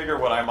fact, I figure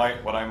what I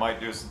might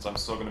do, since I'm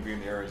still going to be in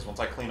the area, is once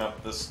I clean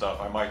up this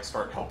stuff, I might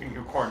start helping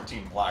you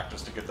quarantine black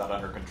just to get that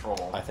under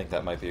control I think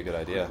that might be a good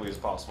idea. quickly as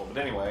possible. But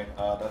anyway,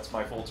 that's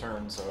my full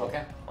turn. So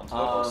Okay. on to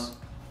levels.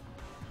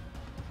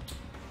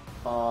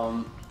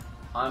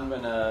 I'm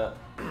gonna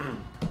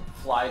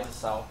fly to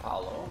Sao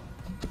Paulo.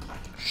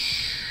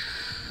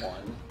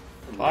 1.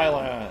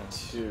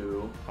 Thailand.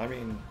 2, I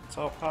mean,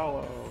 Sao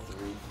Paulo. 3,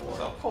 4.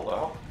 So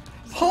Polo.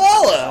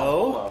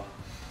 Paulo?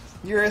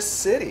 You're a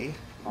city.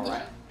 All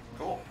right.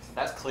 Cool. So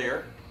that's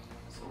clear.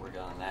 So we're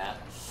done that.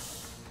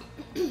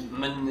 Oh, yeah.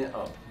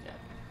 Manila.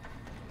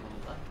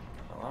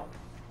 Hello.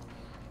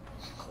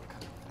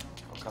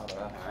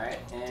 Kolkata. All right,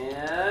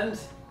 and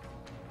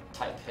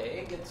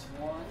Taipei gets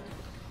 1.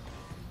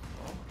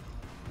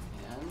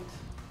 And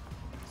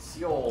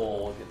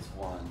Seoul gets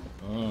one.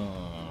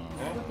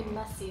 It's looking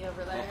messy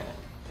over there.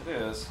 It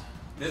is.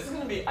 This is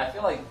gonna be. I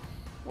feel like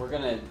we're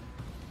gonna.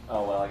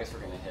 Oh well, I guess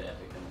we're gonna hit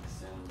epidemic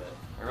soon, but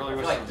I really I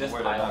wish feel like there was a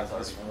way to pile knock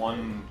is this already-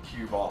 one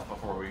cube off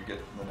before we get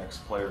the next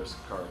player's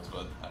cards,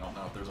 but I don't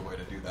know if there's a way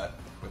to do that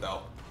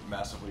without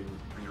massively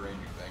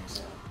rearranging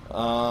things.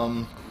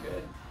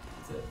 Good.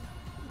 That's it.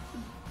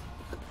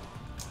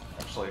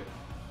 Actually,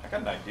 I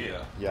got an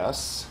idea.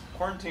 Yes.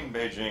 Quarantine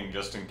Beijing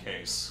just in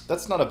case.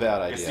 That's not a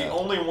bad idea. It's the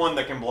only one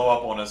that can blow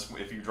up on us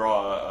if you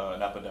draw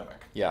an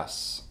epidemic.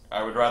 Yes.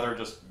 I would rather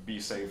just be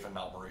safe and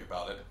not worry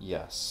about it.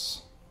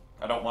 Yes.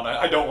 I don't want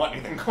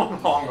anything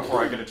going wrong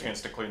before I get a chance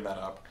to clean that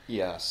up.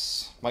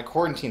 Yes. My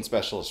quarantine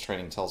specialist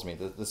training tells me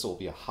that this will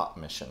be a hot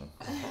mission.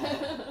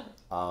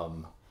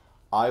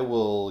 I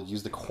will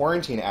use the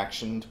quarantine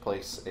action to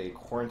place a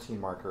quarantine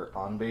marker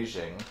on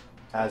Beijing,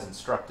 as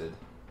instructed.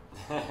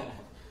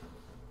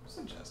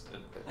 Suggested.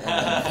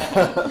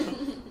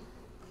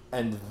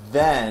 And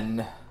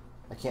then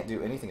I can't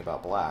do anything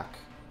about black.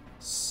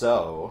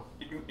 So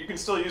You can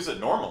still use it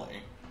normally.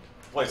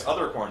 Place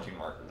other quarantine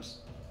markers.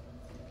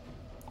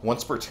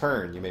 once per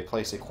turn, you may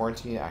place a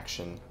quarantine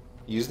action.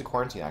 Use the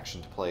quarantine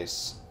action to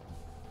place.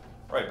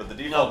 Right, but the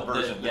default No,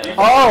 version. yeah. The Oh,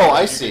 default version,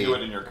 I you see. can do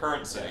it in your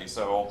current city,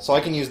 so So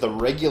I can use the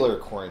regular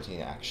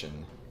quarantine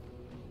action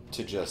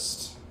to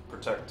just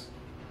protect.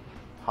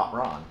 hot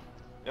Ron.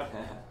 Yeah.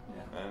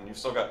 Yeah. And you've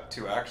still got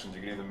two actions.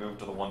 You can either move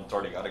to the one that's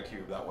already got a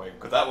cube that way,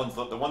 because that one's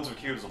the ones with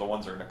cubes are the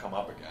ones that are going to come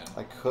up again.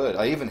 I could.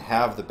 I even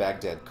have the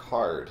Baghdad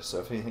card, so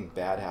if anything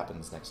bad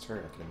happens next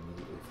turn, I can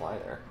immediately fly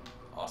there.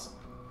 Awesome.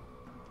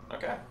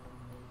 Okay.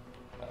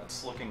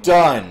 That's looking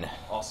Done!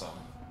 awesome.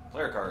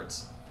 Player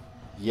cards.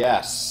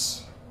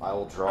 Yes. I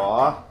will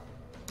draw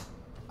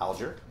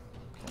Alger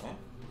Okay.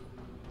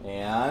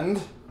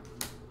 and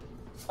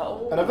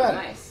Oh, an event.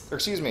 Nice. Or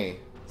excuse me.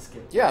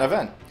 Skip. Yeah, an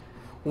event.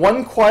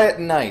 One quiet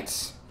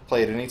night.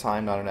 Play at any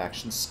time, not an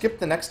action. Skip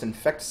the next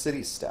infect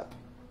city step.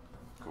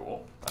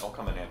 Cool. That'll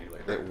come in handy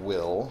later. It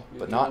will, You're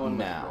but the not one with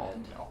now.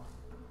 red. No.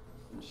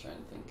 I'm just trying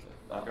to think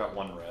of. I've got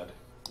one red.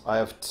 I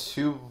have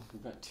two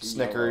We've got two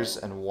Snickers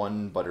yellow. and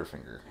one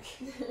Butterfinger.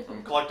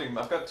 I'm collecting.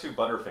 I've got two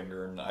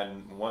Butterfinger,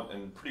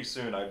 and pretty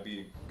soon I'd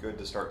be good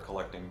to start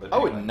collecting. But I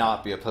would anyway.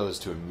 not be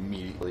opposed to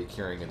immediately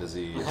curing a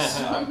disease.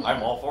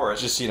 I'm all for it.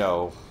 Just,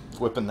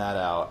 whipping that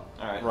out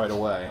All right. right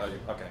away.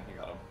 Oh, okay, you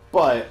got him.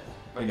 But,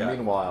 But in yeah. the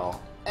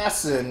meanwhile,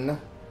 Essen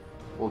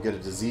will get a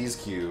disease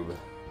cube.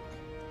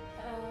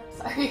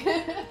 Sorry.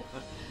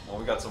 Well,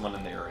 we got someone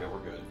in the area. We're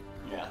good.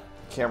 Yeah.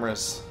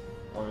 Cameras.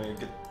 Let me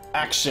get.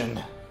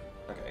 Action.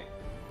 Okay.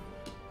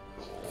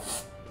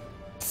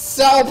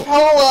 Sao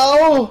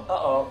Paulo!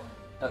 Uh-oh.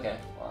 Okay.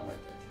 Well, I'm right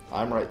there.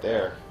 I'm right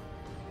there.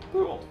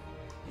 Cool.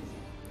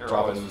 You're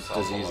Dropping always so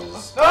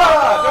diseases.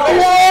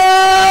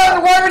 Ah!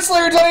 What? Wyvern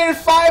Slayer donated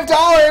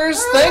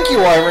 $5! Thank you,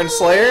 Wyvern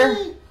Slayer!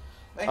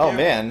 Thank Oh you.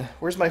 man,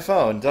 where's my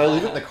phone? Did I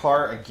leave it in the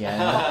car again?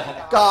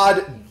 God.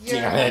 God You're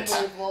damn it.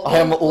 unbelievable. I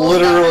am We'll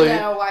literally...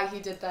 never know why he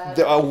did that.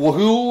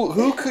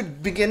 Who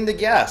could begin to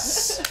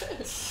guess?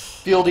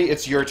 Fieldy,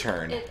 it's your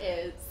turn. It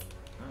is.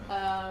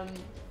 I'm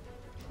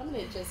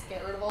gonna just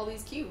get rid of all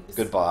these cubes.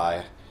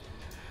 Goodbye.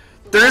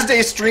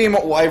 Thursday stream,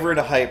 Wyvern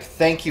Hype.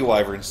 Thank you,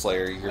 Wyvern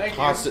Slayer. Your Thank you.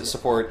 constant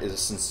support is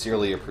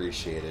sincerely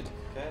appreciated.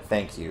 Okay.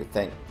 Thank you.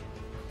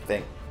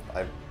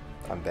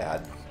 I'm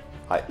bad.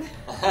 Hi.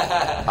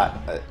 Hi.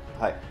 Hi.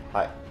 Hi.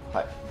 Hi.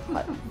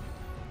 Hi.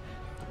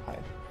 Hi.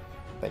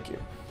 Thank you.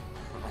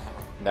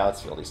 Now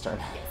it's Fieldy's turn.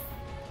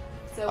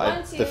 So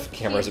one, two. The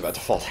camera's cubes. about to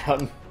fall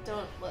down.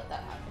 Don't let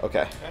that happen.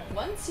 Okay.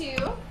 1, 2,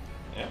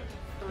 Yeah.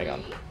 3, Hang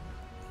on.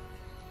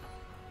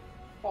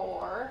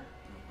 4,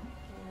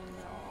 and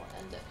then I'll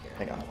end up here.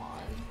 Hang on.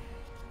 Hold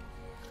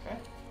Okay.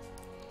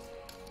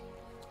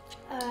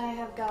 I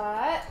have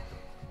got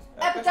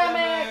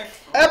epidemic.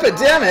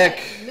 Epidemic!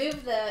 Alright,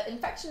 move the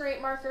infection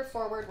rate marker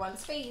forward 1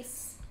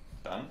 space.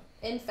 Done.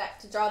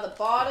 Infect. Draw the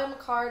bottom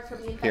card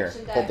from the Here,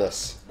 infection deck. hold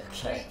this. Put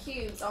 3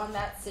 cubes on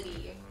that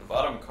city. The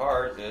bottom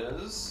card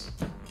is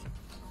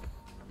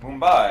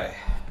Mumbai.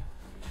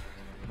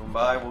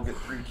 Mumbai will get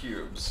 3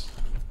 cubes.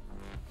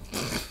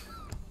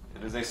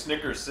 It is a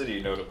Snickers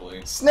city,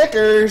 notably.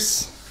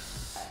 Snickers!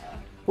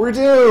 We're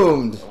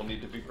doomed! It will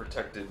need to be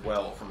protected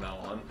well from now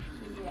on.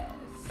 Yes.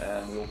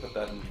 And we'll put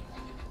that in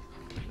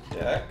the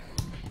deck.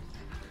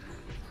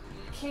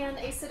 Can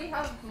a city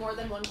have more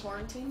than 1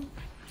 quarantine?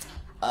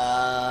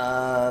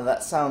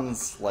 That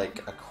sounds like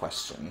a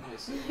question.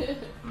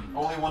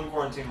 Only 1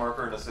 quarantine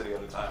marker in a city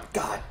at a time.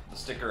 God The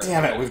sticker.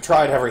 damn it, we've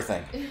tried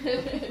everything.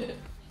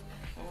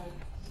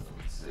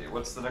 Let's see,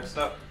 what's the next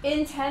step?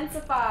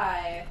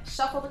 Intensify.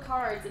 Shuffle the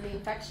cards in the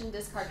infection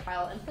discard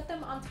pile and put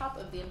them on top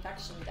of the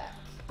infection deck.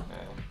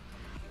 Okay.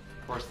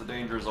 Of course, the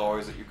danger is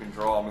always that you can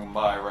draw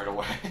Mumbai right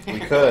away. We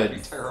That'd could. be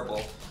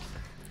terrible.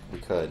 We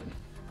could.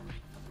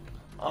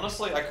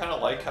 Honestly, I kind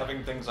of like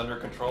having things under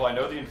control. I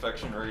know the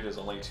infection rate is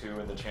only 2,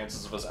 and the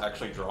chances of us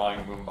actually drawing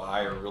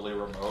Mumbai are really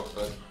remote,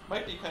 but it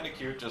might be kind of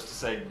cute just to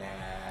say,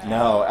 nah.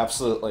 No,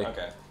 absolutely.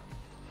 Okay.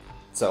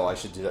 So I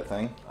should do that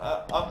thing.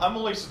 I'm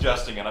only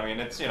suggesting it. I mean,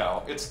 it's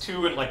it's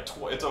 2 in like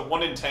it's a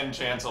 1 in 10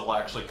 chance it'll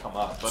actually come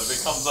up. But if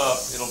it comes up,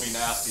 it'll be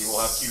nasty.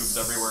 We'll have cubes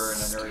everywhere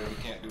in an area we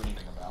can't do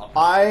anything about.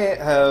 I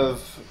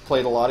have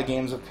played a lot of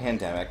games of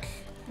Pandemic.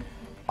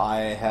 I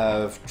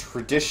have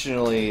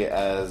traditionally,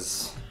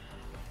 as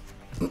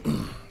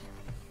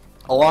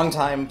a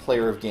long-time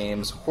player of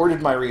games,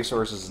 hoarded my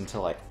resources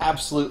until I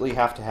absolutely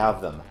have to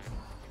have them.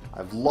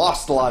 I've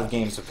lost a lot of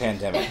games of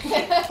Pandemic.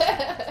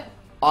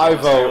 I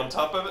vote on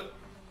top of it.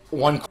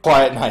 One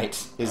Quiet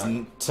Night is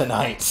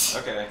tonight.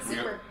 Okay.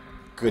 Super.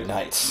 Good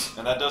night.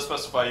 And that does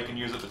specify you can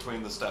use it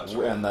between the steps,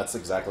 right? And that's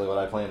exactly what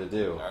I plan to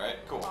do. Alright,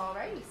 cool.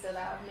 Alrighty, so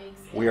that makes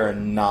We are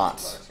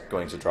not your turn.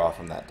 going to draw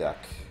from that deck.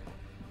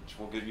 Which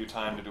will give you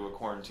time to do a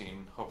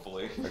quarantine,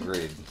 hopefully.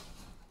 Agreed.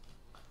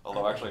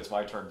 Although actually it's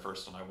my turn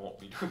first and I won't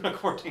be doing a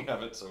quarantine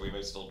of it, so we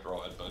may still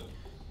draw it, but...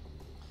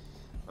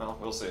 Well,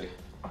 we'll see.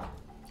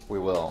 We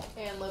will.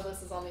 And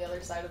Lobos is on the other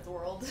side of the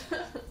world.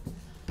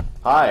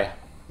 Hi.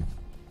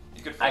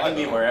 You could fly, I can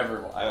be though.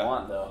 wherever I Yeah.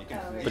 want, though. You can,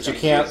 Oh, But you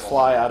can't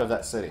fly out of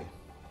that city.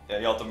 Yeah,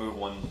 you'll have to move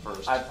one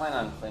first. I plan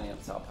on cleaning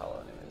up Sao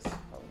Paulo anyways,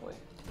 probably.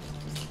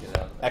 Just to get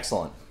out of there.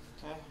 Excellent.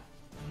 Okay.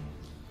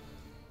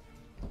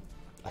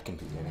 I can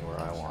be anywhere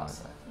I want.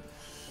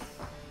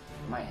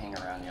 Might hang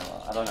around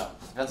yellow. I don't know.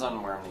 Depends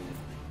on where I'm needed.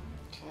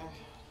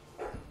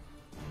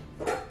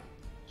 Okay.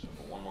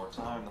 Shuffle one more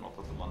time, then I'll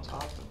put them on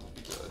top, and we'll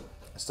be good.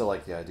 I still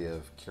like the idea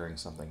of curing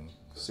something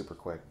super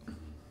quick.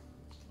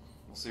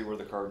 We'll see where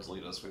the cards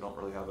lead us. We don't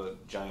really have a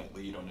giant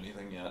lead on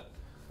anything yet.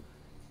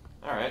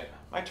 Alright,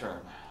 my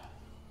turn.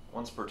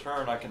 Once per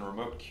turn, I can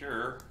remote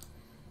cure.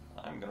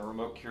 I'm gonna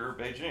remote cure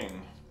Beijing.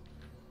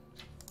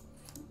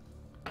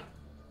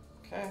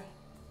 Okay,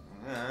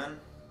 and then...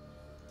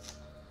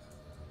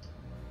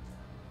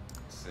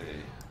 Let's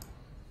see.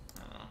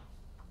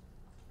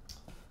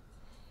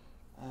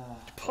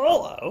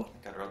 Polo?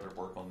 I think I'd rather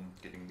work on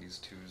getting these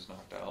 2s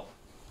knocked out.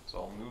 So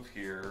I'll move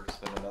here,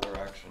 spend another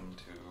action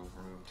to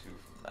remove 2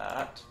 from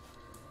that.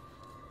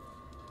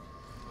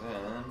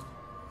 Then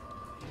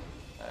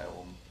I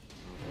will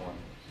move 1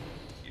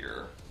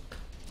 here.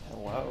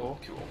 Hello.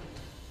 Cool.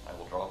 I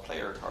will draw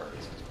player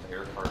cards, because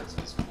player cards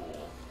is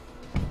cool.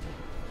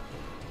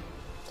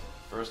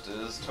 First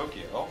is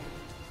Tokyo.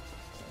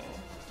 Okay.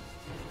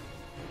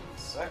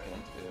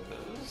 Second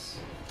is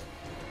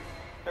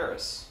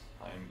Paris.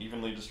 I'm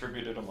evenly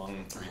distributed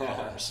among 3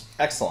 colors.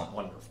 Excellent.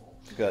 Wonderful.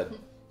 Good.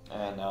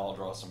 And now I'll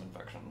draw some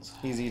infections.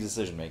 Easy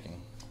decision making.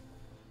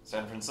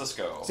 San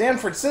Francisco. San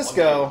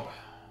Francisco.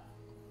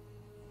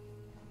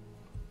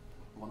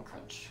 One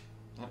crunch.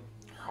 Yep.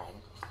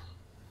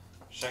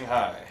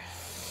 Shanghai.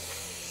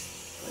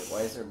 Wait, why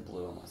is there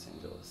blue in Los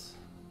Angeles?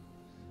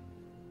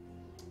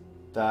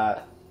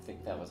 That I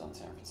think that was on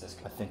San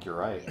Francisco. I think you're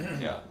right.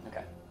 Yeah.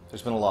 Okay.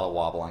 There's been a lot of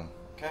wobbling.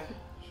 Okay.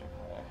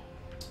 Shanghai.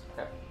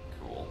 Okay.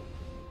 Cool.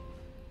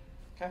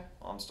 Okay.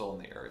 Well, I'm still in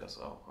the area,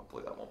 so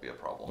hopefully that won't be a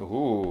problem.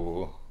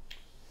 Ooh.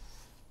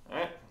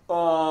 Alright.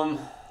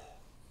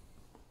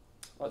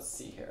 Let's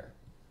see here.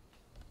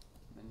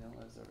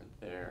 Manila's over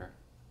there.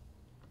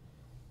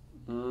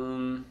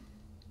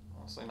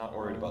 Honestly, not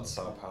worried about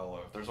Sao Paulo.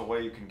 If there's a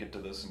way you can get to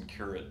this and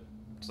cure it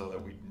so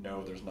that we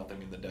know there's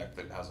nothing in the deck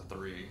that has a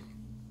 3.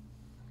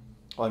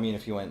 Well, I mean,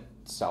 if you went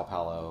Sao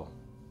Paulo,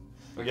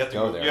 But you have to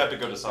Go go, there. you have to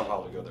go to Sao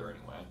Paulo to go there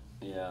anyway.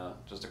 Yeah.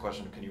 Just a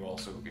question, can you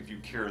also, if you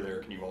cure there,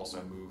 can you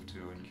also move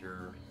to and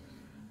cure?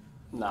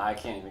 Nah, I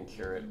can't even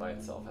cure it by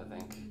itself, I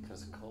think,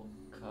 because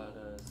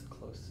Kolkata is the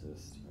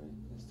closest, right?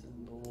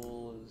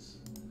 Istanbul is...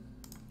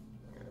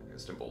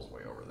 Istanbul's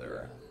way over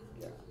there.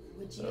 Yeah.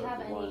 Would you So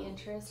have any 1,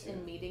 interest 2.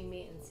 in meeting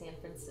me in San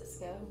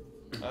Francisco?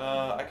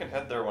 I can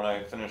head there when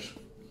I finish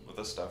with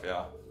this stuff,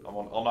 yeah.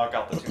 I'll knock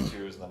out the 2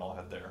 2s and then I'll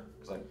head there.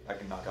 Because I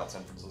can knock out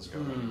San Francisco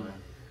anyway.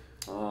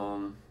 I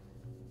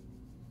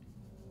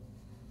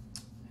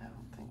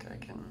don't think I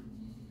can...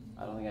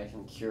 I don't think I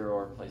can cure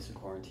or place a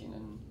quarantine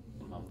in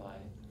Mumbai.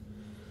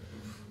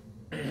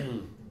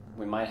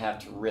 We might have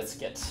to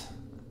risk it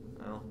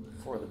Well,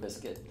 for the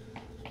biscuit.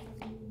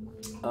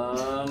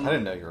 I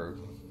didn't know you were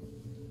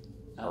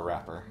a Oh.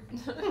 rapper.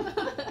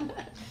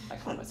 I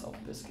call myself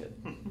Biscuit.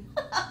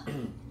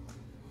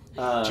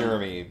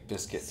 Jeremy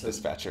Biscuit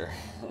Dispatcher.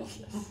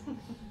 Yes.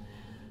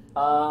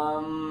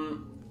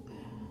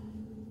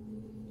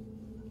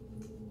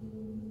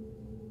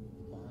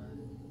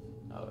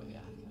 Oh yeah,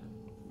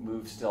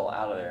 move still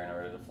out of there in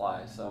order to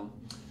fly. So,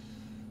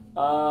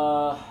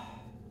 I'm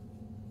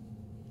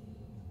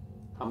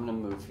gonna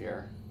move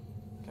here.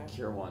 Okay.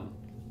 Cure 1.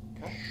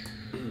 Okay.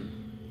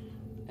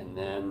 And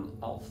then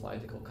I'll fly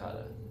to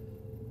Kolkata.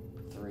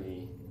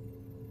 3.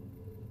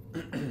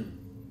 And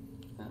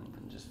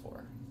then just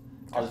 4.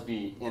 I'll just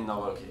be in the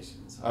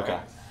locations. Okay.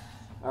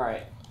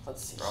 Alright,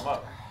 let's see. Draw 'em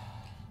up.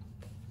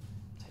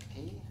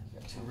 Taipei,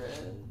 got 2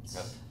 reds.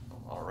 Got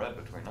a lot of red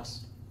between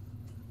us.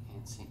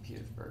 And St.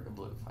 Petersburg, a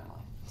blue,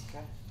 finally.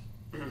 Okay.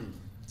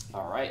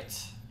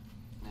 Alright,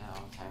 now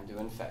time to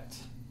infect.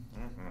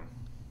 Mm-hmm.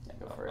 Yeah,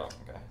 go for it.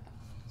 Okay.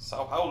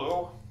 Sao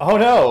Paulo. Oh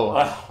no!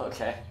 Well,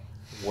 okay.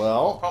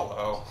 Well,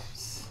 Paulo.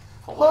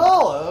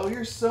 Paulo,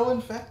 you're so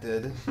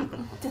infected.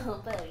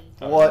 Don't worry.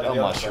 What a Maybe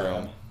I'll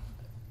mushroom.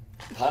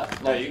 Huh?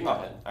 No, you can go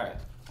ahead. Alright.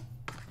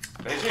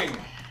 Beijing.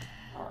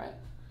 All right.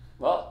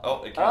 Well.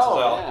 Oh, it cancels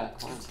out. Yeah,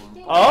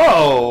 quarantine.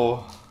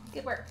 Oh!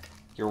 Good work.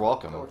 You're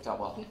welcome. That worked out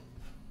well.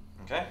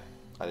 Okay.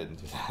 I didn't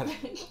do that.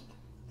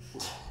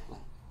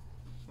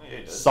 Yeah, you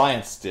did.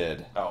 Science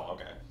did. Oh,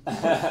 okay.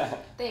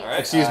 Thanks. Alright.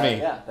 Excuse me.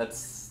 Yeah,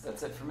 that's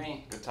it for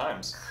me. Good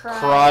times.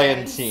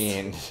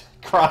 Cryantine.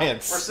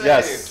 Cryants. We're saved.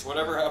 Yes.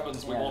 Whatever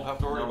happens, we Yeah. won't have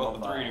to worry No about the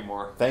more 3 fire.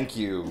 anymore. Thank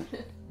you,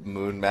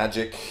 Moon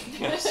Magic.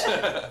 Yes.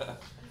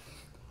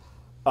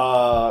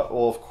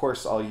 Well, of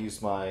course, I'll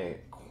use my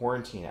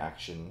quarantine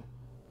action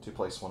to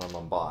place one on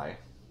Mumbai.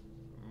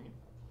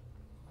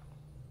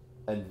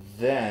 And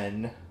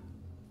then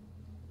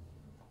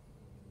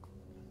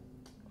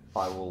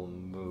I will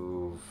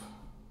move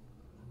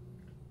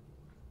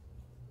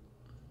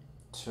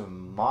to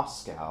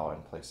Moscow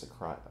and place a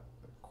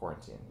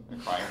quarantine.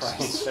 Crying.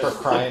 For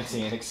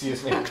quarantine,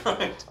 excuse me.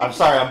 Crying. I'm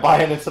sorry, I'm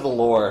buying into the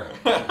lore.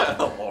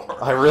 The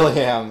lore. I really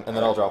am. And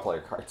then I'll draw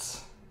player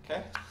cards.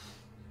 Okay.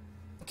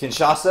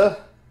 Kinshasa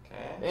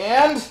Okay.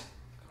 and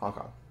Hong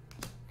Kong.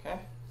 Okay.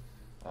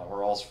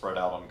 We're all spread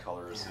out on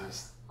colors.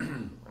 We're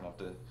gonna have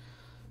to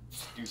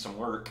do some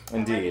work. I'm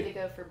ready to Indeed.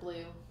 go for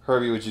blue.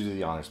 Herbie, would you do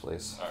the honors,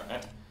 please? All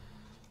right.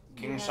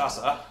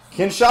 Kinshasa.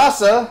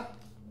 Kinshasa!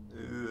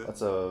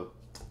 That's a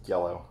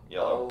yellow.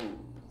 Yellow. Oh.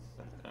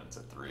 And it's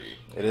a 3.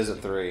 It is a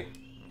 3.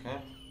 Okay.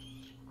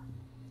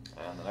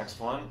 And the next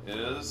one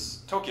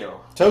is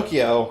Tokyo.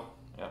 Tokyo.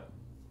 Yep.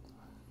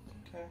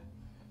 Okay.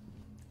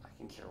 I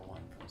can cure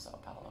one from Sao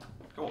Paulo.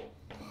 Cool.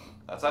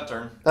 That's that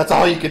turn. That's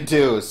all you can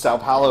do is Sao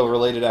Paulo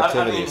related I mean,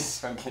 activities.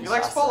 from He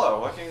likes Kinshasa. polo.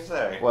 What can you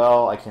say?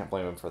 Well, I can't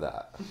blame him for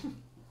that.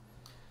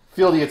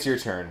 Fieldy, it's your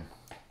turn.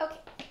 Okay.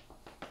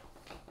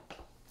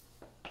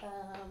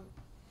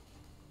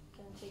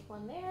 Gonna take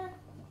one there.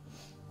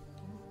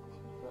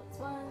 That's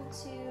 1,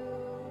 2,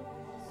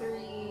 3.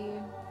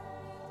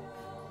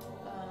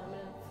 I'm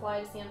gonna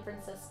fly to San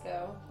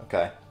Francisco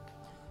Okay.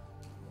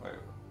 Wait.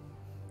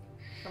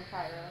 from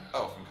Cairo.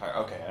 Oh, from Cairo.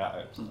 Okay.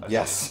 I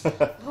Yes. 4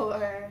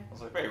 I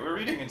was like, wait, we're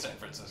reading in San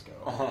Francisco.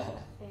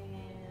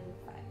 and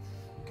 5.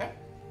 Okay.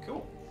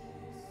 Cool.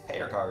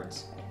 Payer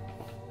cards.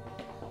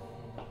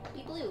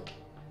 Be blue.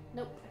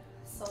 Nope.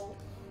 Sold.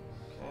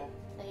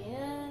 Okay.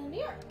 And New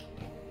York.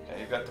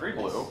 Okay, you've got 3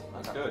 blue.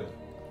 That's Okay. good.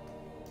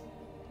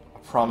 A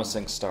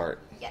promising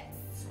start. Yes.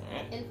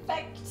 Alright. In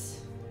fact,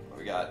 What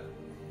we got?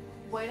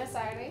 Buenos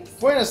Aires.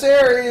 Buenos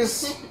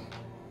Aires!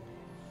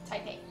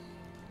 Taipei.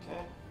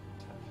 Okay.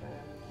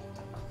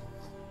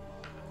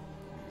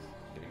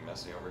 Getting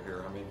messy over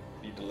here. I may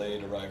be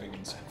delayed arriving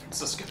in San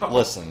Francisco.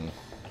 Listen,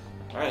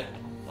 Alright.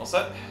 All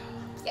set?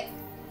 Yes.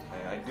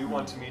 Okay, I do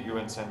want to meet you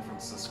in San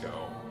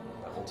Francisco.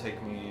 That will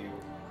take me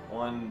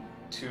 1,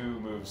 2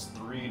 moves,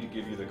 3 to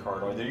give you the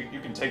card. Or you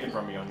can take it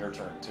from me on your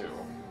turn too.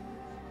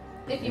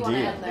 If you want to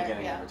Indeed. end there,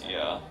 Beginning yeah. of return.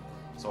 Yeah.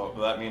 So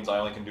that means I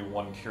only can do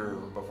 1 cure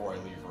before I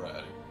leave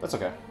red. that's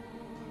okay.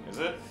 Is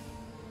it?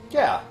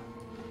 Yeah.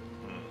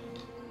 Hmm.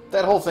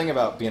 That whole thing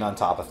about being on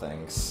top of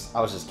things.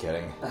 I was just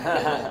kidding.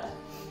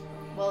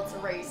 Well, it's a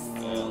race.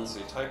 Let's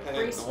see. Taipei.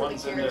 Race The for the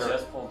ones in cure. there.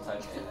 Just pulled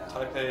Taipei now.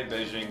 Taipei,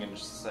 Beijing, and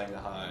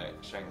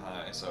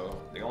Shanghai.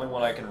 So the only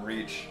one I can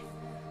reach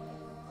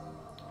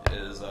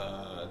is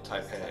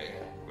Taipei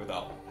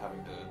without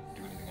having to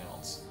do anything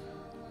else.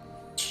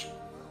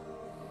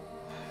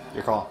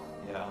 Your call.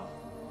 Yeah,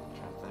 I'm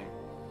trying to think.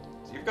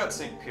 So you've got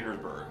St.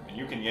 Petersburg, and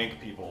you can yank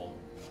people.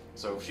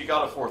 So if she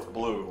got a 4th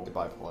blue,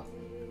 Goodbye, Paula.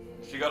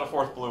 if she got a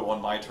 4th blue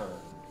on my turn,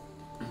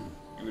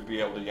 you would be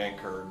able to yank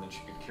her, and then she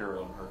could cure it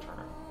on her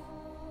turn.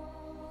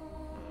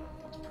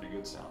 That's pretty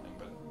good sounding,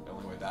 but the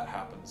only way that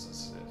happens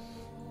is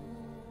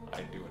if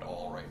I do it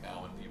all right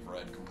now and leave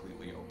red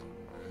completely open.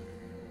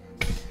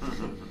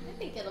 I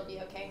think it'll be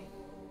okay.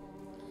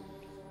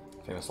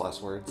 Famous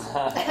last words.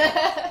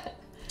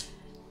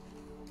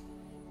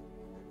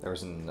 There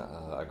was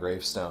a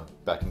gravestone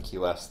back in Key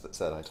West that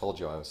said, "I told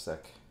you I was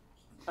sick."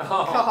 Oh.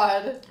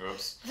 God,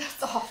 Oops.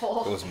 that's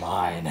awful. It was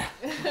mine.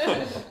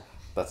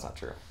 That's not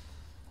true.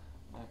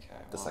 Okay.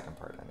 The well, second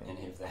part, I mean.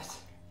 Any of that.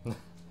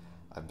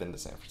 I've been to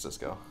San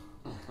Francisco.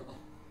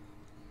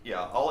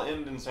 Yeah, I'll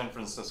end in San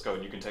Francisco,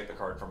 and you can take the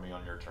card from me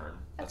on your turn.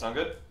 That sound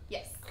good?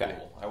 Yes. Okay.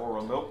 Cool. I will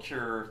remote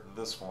cure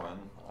this one.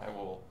 I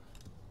will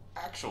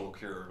actual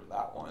cure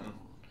that one.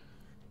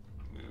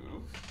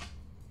 Move.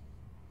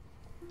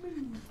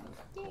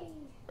 Yay.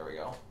 There we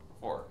go.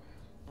 4.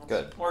 That's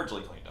Good.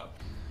 Largely cleaned up.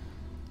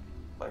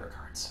 Player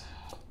cards.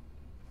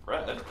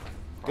 Red.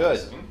 Good.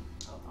 Promising.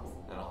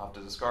 And I'll have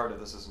to discard if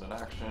this isn't an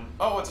action.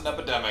 Oh, it's an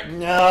epidemic.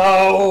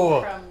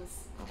 No! Crumbs.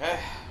 Okay,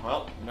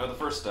 well, you know the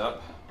first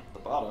step. The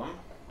bottom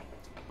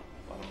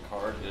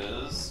card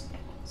is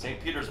St.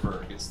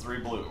 Petersburg. It's 3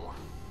 blue.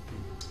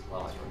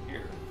 Well, It's right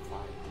here.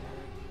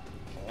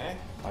 Okay.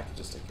 I could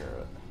just take care of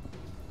it.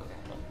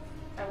 Okay.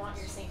 I want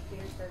your St.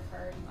 Petersburg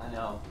card. I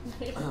know.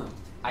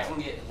 I can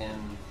get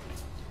him.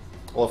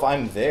 Well, if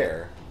I'm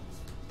there,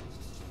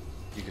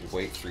 you could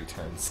wait 3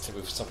 turns to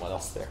move someone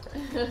else there.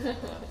 Yeah.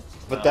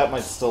 But No. that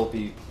might still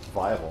be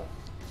viable.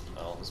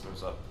 Oh, this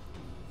moves up.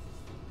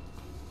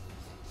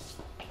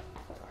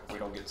 We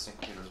don't get St.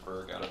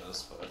 Petersburg out of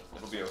this, but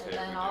it'll be okay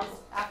And then if we do.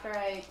 after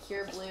I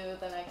cure blue,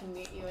 then I can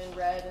meet you in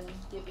red and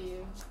give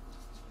you.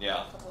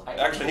 Yeah. I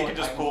Actually, he can can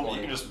just pull- pull.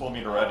 You can just pull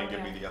me to red and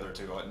give me the other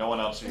 2. No one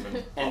else even.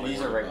 And probably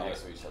these are worry right about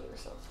next it. to each other,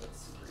 so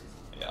that's super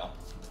easy. Yeah.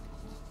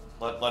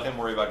 Let him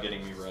worry about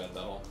getting me red.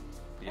 That'll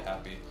be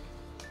happy.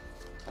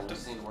 I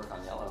just need to work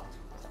on yellow.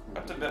 I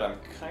have to admit, I'm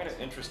kind of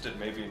interested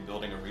maybe in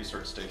building a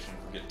research station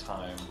if we get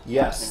time.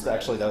 Yes, In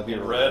actually, that would be In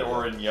a red really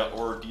or good- in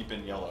or deep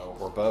in yellow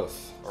or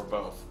both. or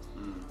both.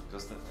 Mm,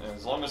 Because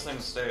as long as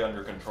things stay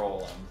under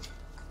control,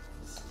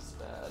 this is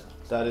bad.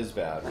 That is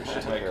bad. We It should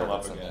might take care come of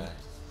up it someday.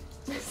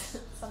 again.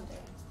 Someday.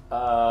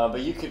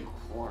 But you could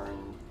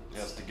warn. He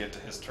has to get to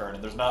his turn,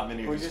 and there's not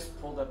many We of these.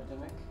 just pulled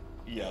Epidemic?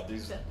 Yeah,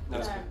 these. No,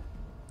 these-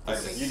 I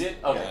Kirby. did. You did?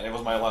 Yeah, Okay. and it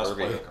was my last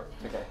Kirby. player card.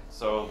 Okay.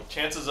 So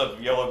chances of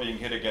yellow being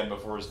hit again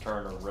before his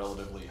turn are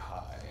relatively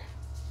high.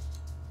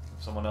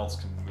 If someone else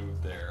can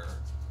move there.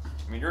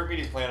 I mean, your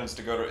immediate plan is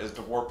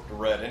to warp to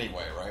red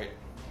anyway, right?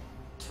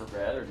 To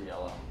red or to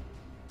yellow?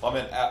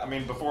 I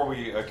mean, before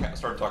we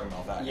start talking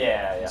about that,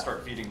 Yeah, you yeah.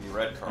 start feeding the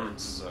red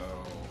cards. Mhm. So,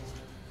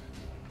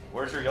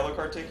 where's your yellow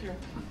card take you?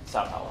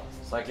 Sao Paulo.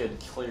 So I could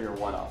clear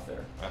 1 off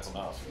there. That's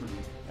enough.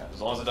 Yeah.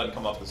 As long as it doesn't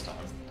come up this time.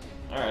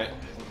 All right,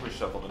 I think we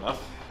shuffled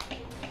enough.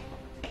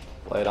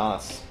 Lay it on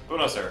us.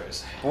 Buenos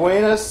Aires.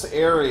 Buenos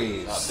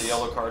Aires. Not the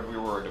yellow card we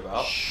were worried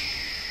about.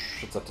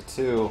 It's up to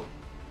 2.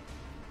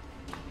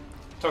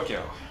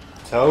 Tokyo.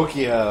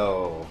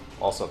 Tokyo.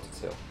 Also up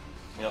to 2.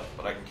 Yep,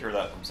 but I can cure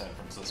that from San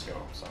Francisco,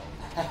 so.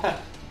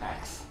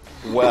 Max.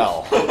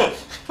 Well,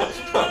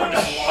 I'm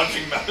just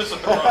launching Madison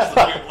across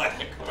the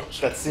Atlantic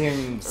Ocean. that Or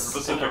seems.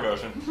 Pacific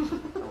Ocean.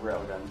 A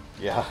railgun.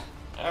 Yeah.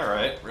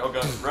 Alright,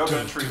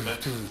 railgun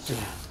treatment.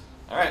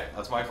 Alright,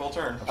 that's my full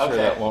turn. I'm sure Okay.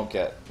 that won't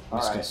get All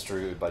right.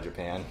 misconstrued by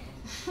Japan.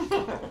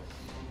 Okay.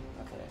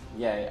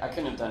 Yeah, I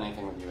couldn't have done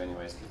anything with you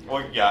anyways. 'Cause you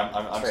Well, yeah,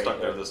 I'm Trade stuck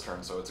there there. this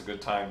turn, so it's a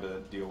good time to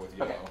deal with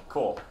yellow. Okay,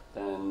 cool.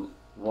 Then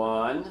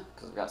 1,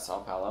 because we've got Sao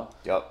Paulo.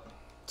 Yup.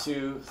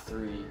 2,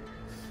 3,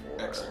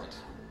 4. Excellent.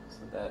 So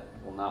that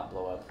will not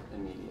blow up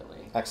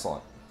immediately.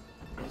 Excellent.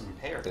 Some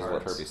pair Is what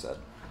cards. Herbie said.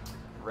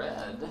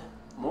 Red.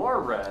 More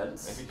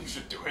reds. Maybe you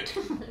should do it.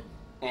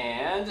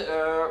 And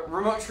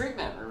remote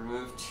treatment.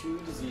 Remove 2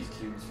 disease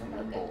cubes from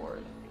your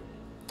board.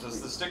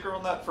 Does the sticker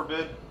on that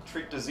forbid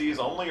treat disease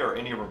only or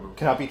any removal?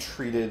 Cannot be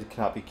treated,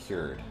 cannot be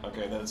cured.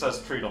 Okay, then it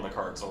says treat on the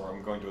card, so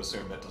I'm going to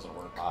assume that doesn't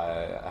work.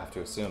 I have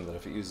to assume that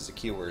if it uses a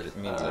keyword, it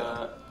means it.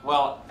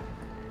 Well,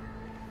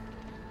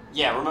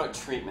 yeah, remote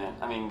treatment.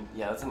 I mean,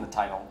 yeah, that's in the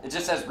title. It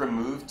just says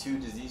remove 2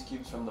 disease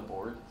cubes from the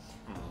board.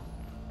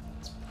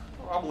 It's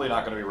probably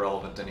not going to be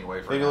relevant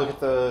anyway for Maybe now. look at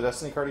the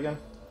Destiny card again.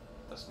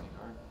 Destiny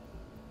card.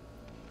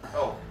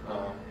 Oh,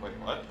 wait,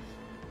 what?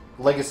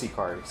 Legacy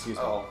card, excuse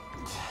me. Oh.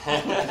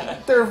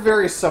 They're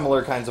very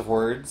similar kinds of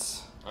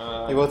words.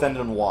 Uh, They both end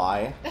in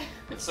Y.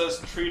 It says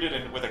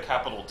treated with a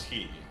capital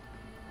T,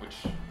 which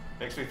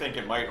makes me think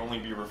it might only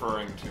be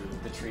referring to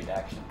The treat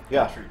action.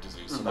 Yeah. treat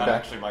disease, so that Okay.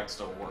 actually might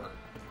still work.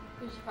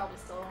 We should probably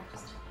still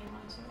just hang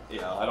on to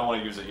it. Yeah, I don't want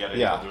to use it yet.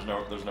 Yeah. Either.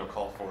 There's no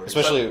call for it.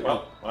 Especially-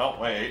 Except- well,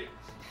 wait.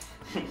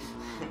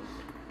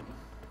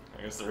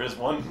 I guess there is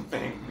one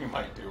thing we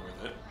might do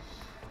with it.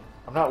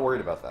 I'm not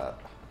worried about that.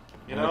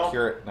 You I'm gonna know,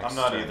 cure it next I'm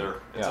not turn.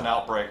 either. It's Yeah. an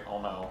outbreak. Oh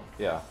no.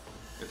 Yeah.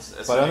 It's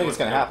But I don't think it's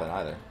going to happen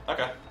either.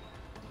 Okay.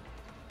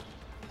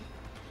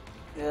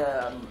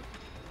 Yeah.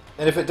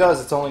 And if it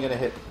does, it's only going to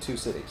hit 2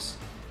 cities.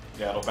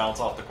 Yeah, it'll bounce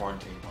off the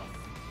quarantine one.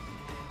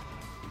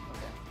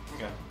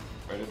 Okay. Okay.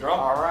 Ready to draw?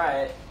 All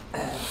right.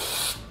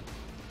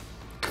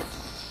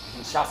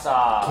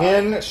 Kinshasa.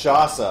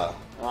 Kinshasa.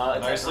 It's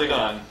Nicely Korea.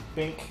 done.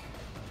 Pink.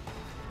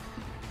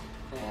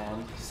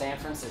 And San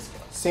Francisco.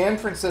 San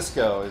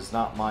Francisco is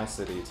not my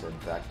city to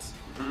infect.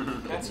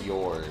 It's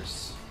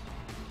yours.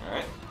 All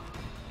right.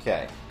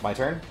 Okay, my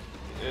turn?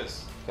 It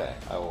is. Okay,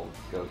 I will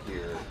go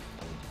here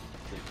and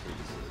treat 3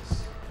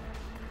 diseases.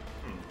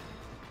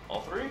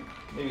 All 3?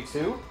 Maybe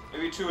 2?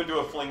 Maybe 2 into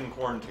a fling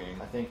quarantine.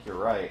 I think you're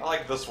right. I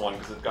like this one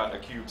because it's got a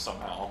cube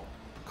somehow.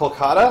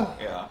 Kolkata?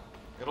 Yeah.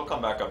 It'll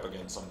come back up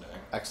again someday.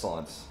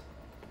 Excellent.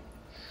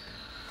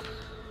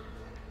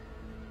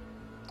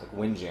 Like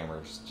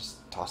windjammers,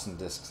 just tossing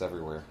discs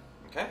everywhere.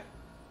 Okay.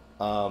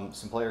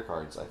 Some player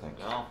cards, I think.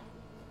 Well,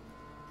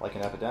 Like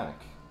an epidemic.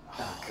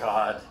 Oh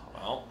God.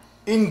 well.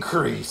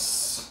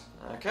 Increase!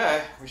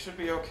 Okay. We should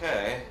be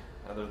okay.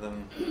 Other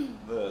than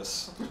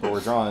this. But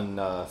we're drawing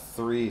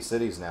 3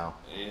 cities now.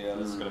 Yeah,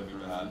 this is gonna be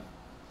bad.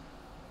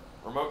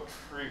 Remote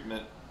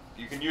treatment.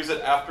 You can use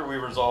it after we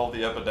resolve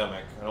the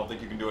epidemic. I don't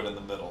think you can do it in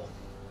the middle.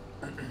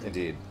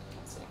 Indeed.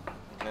 Let's see.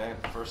 Okay,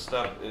 first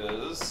step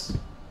is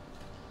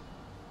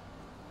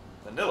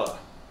vanilla.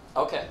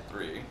 Okay.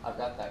 3. I've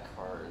got that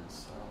card,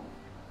 so.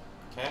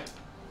 Okay.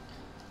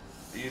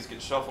 These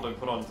get shuffled and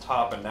put on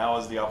top, and now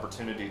is the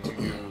opportunity to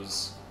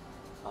use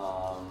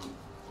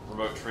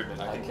remote treatment.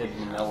 I I think could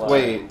we Manila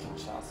Wait. and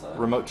Kinshasa.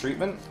 Remote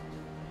treatment?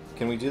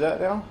 Can we do that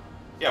now?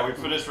 Yeah, we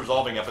finished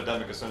resolving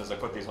Epidemic as soon as I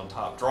put these on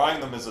top.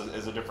 Drawing them is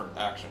a different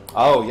action.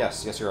 Oh,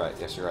 yes, you're right.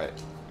 Yes, you're right.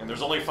 And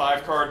there's only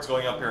 5 cards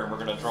going up here, and we're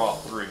going to draw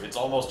 3. It's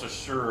almost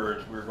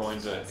assured we're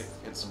going to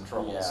hit some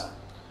troubles. Yeah.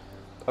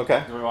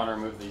 Okay, Do we want to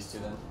remove these two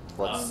then?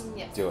 let's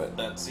Yes. do it.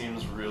 That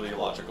seems really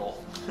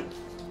logical.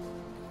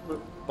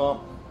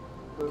 Bump,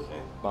 Okay,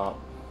 bump.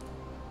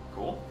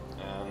 cool.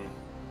 And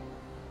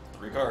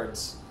 3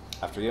 cards.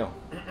 After you.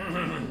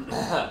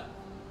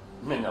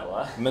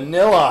 Manila.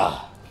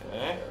 Manila!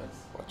 Okay.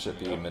 Watch it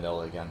be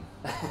Manila again.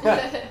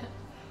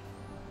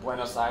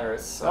 Buenos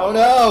Aires. Oh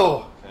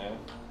no! Okay.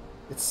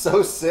 It's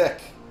so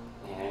sick.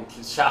 And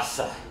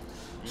Kinshasa.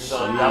 So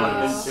Wow. that would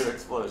have been 2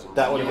 explosions.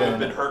 That would You have would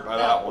have been hurt by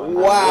that one.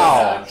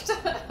 Wow!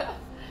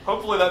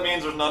 Hopefully that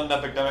means there's not an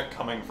epidemic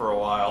coming for a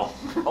while.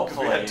 Because we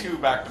Hopefully. had 2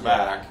 back to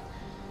back.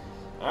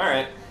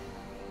 Alright.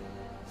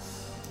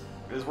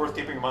 It is worth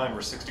keeping in mind we're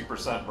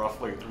 60%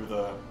 roughly through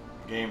the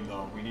game,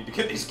 though. We need to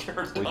get these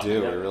cards We done.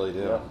 do, Yep. we really do.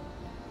 Yep.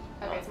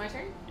 Okay, it's my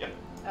turn? Yep.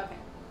 Okay.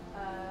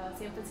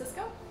 San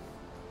Francisco?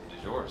 It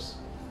is yours.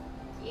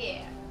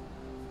 Yeah.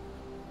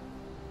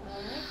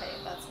 Okay,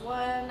 that's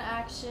 1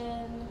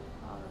 action.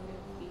 I'll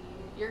remove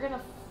the... You're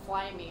gonna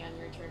fly me on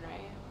your turn,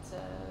 right?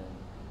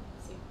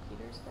 To St.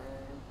 Petersburg?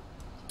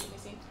 Give me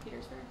St.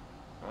 Petersburg?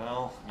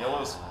 Well,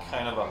 yellow's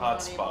kind of a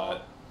hot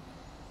spot,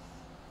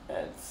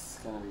 It's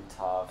gonna be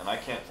tough. and I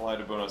can't fly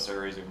to Buenos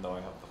Aires even though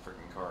I have the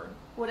freaking card.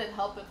 Would it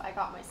help if I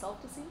got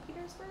myself to St.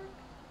 Petersburg?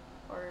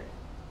 Or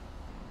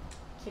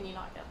can you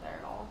not get there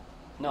at all?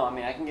 No, I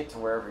mean I can get to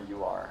wherever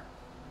you are,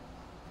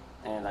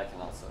 and I can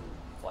also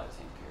fly to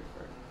St.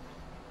 Petersburg.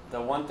 The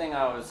one thing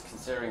I was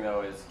considering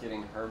though is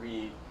getting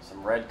Herbie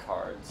some red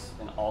cards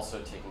and also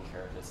taking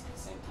care of this at the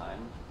same time.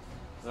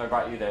 Because if I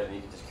brought you there, then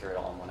you could just cure it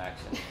all in 1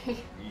 action. Yeah.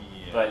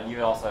 But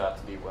you also have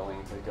to be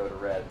willing to go to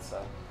red,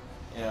 so.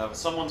 Yeah, but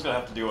someone's gonna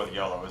have to deal with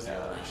yellow is the Yeah.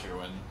 other issue,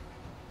 and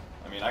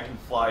I mean I can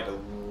fly to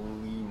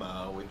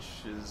Lima, which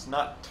is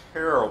not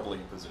terribly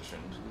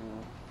positioned.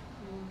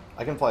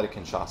 I can fly to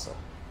Kinshasa.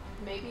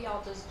 Maybe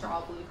I'll just draw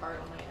a blue card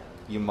on my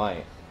own. You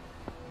might.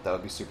 That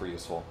would be super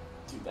useful.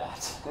 Do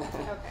that.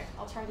 Okay,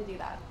 I'll try to do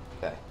that.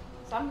 Okay.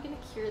 So I'm gonna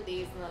cure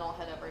these and then I'll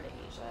head over to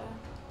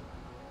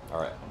Asia.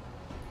 Alright.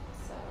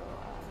 So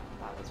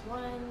that was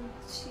 1,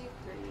 2,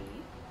 3,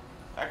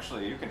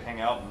 Actually, you can hang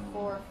out in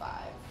 4, 5.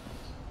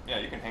 Yeah,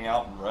 you can hang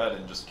out in red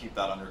and just keep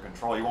that under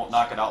control. You won't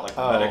knock it out like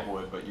the Oh. medic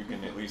would, but you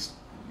can at least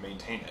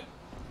maintain it.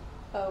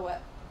 Oh,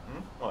 what?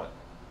 What?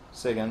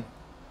 Say again.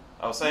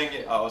 I was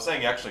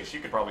saying actually she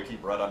could probably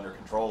keep red under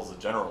control as a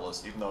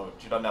generalist, even though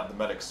she doesn't have the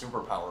medic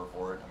superpower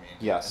for it. I mean,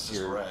 Yes, it's just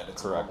you're red.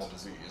 It's correct. a normal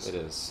disease. It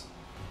is.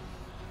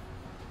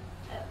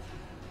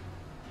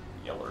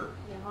 Yeller.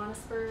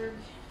 Johannesburg.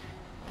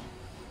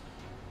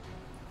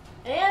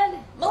 And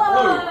Blue.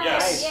 Milan!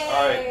 Yes. Yay!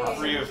 All right.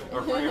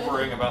 We're free of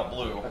worrying about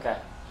blue. Okay.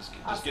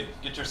 Just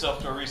get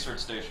yourself to a research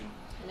station.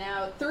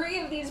 Now 3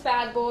 of these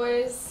bad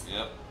boys.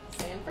 Yep.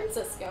 San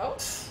Francisco.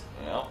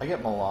 Yep. I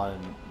get Milan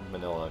and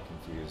Manila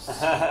confused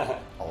a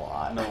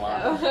lot.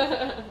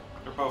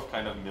 They're both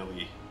kind of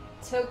milly.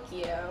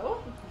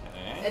 Tokyo.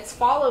 Okay. It's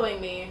following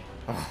me.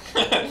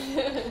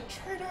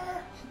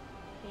 Traitor.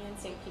 And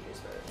St.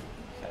 Petersburg.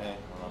 Okay.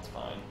 Well, that's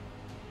fine.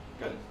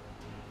 Good.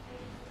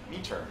 Me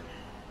turn.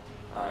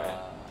 Alright.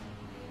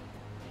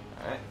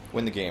 All right.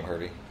 Win the game,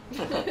 Herbie.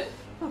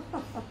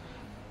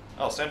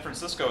 Oh, San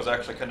Francisco is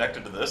actually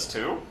connected to this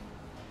too.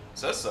 It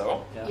says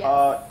so. Yeah.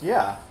 Yeah.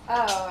 Yeah.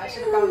 Oh, I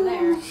should have gone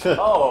there.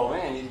 Oh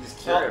man, you can just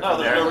cure it No,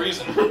 from there's there. no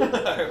reason.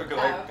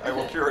 I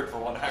will cure it for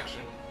 1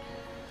 action.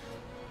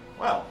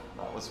 Well,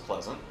 that was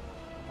pleasant.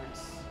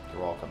 Nice.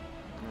 You're welcome.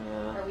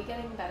 Are we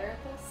getting better at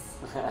this?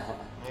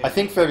 I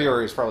think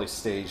February is probably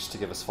staged to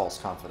give us false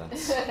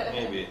confidence.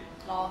 Maybe.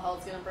 All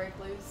hell's gonna break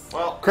loose.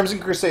 Well, Crimson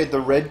Crusade, the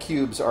red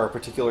cubes are a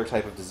particular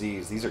type of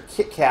disease. These are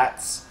Kit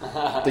Kats.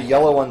 The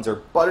yellow ones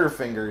are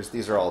Butterfingers.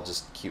 These are all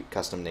just cute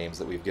custom names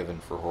that we've given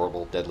for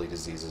horrible, deadly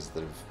diseases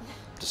that have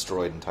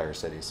destroyed entire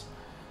cities.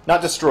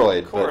 Not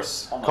destroyed, Of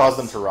course. but caused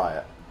them to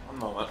riot. one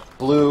moment.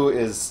 Blue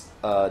is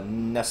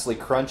Nestle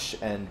Crunch,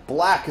 and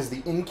black is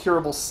the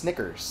incurable The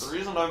Snickers.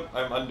 reason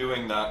I'm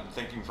undoing that and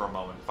thinking for a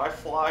moment, if I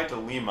fly to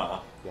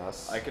Lima,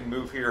 Yes. I can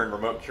move here and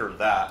remote cure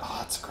that. Oh,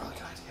 that's a really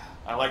good idea.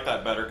 I like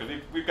that better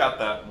because we've got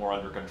that more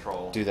under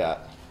control. Do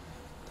that.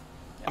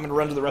 I'm gonna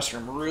run to the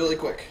restroom really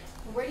quick.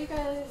 Where do you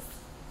guys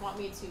want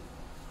me to?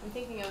 I'm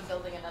thinking of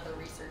building another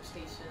research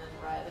station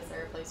in Red. Is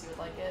there a place you would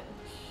like it?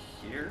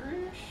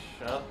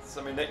 Here-ish?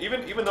 I mean,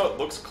 even though it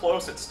looks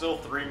close, it's still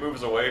 3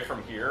 moves away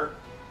from here,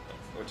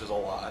 which is a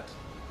lot.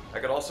 I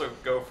could also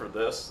go for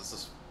this.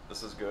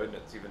 This is good.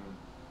 It's even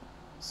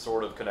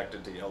sort of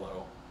connected to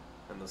yellow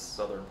in the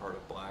southern part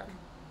of black.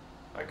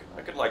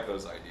 I could like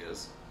those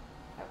ideas.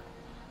 Okay.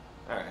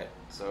 All right.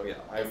 So yeah,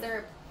 Is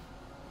there?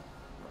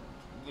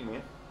 You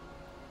mean?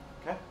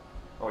 Okay.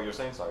 Oh, you're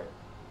saying sorry.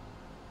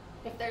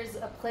 If there's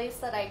a place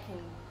that I can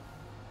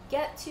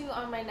get to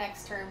on my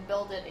next turn,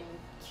 build it and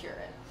cure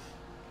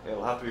it.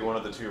 It'll have to be one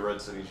of the 2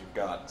 red cities you've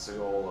got,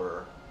 Seoul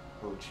or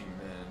Ho Chi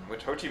Minh.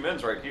 Which Ho Chi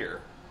Minh's right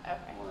here. Okay.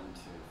 1,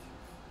 2, 3.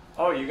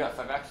 Oh, you got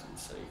 5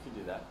 actions, so you can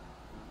do that.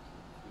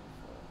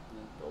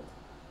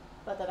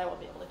 But that I won't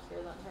be able to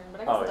cure that turn.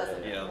 But I Oh, guess it yeah,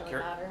 doesn't yeah, really cure-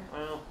 matter.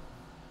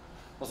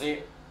 Well,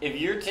 see, if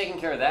you're taking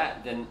care of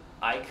that, then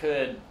I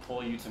could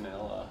pull you to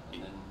Manila,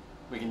 and then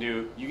you can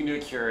do a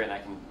cure, and we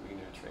can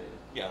do a trade.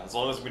 Yeah, as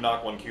long as we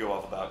knock one cube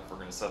off of that, we're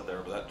gonna set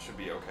there, but that should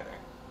be okay.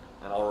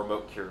 And I'll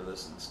remote cure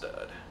this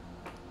instead.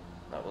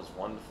 That was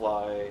 1 to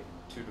fly,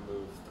 2 to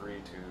move, 3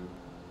 to...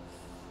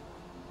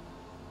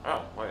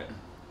 Oh, wait.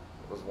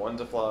 It was 1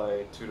 to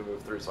fly, 2 to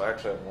move, 3, so I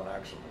actually have 1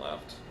 action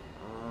left.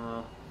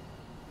 I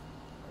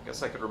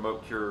guess I could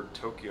remote cure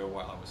Tokyo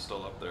while I was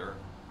still up there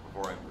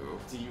before I move.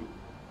 Do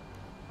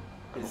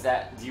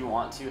you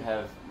want to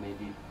have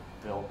maybe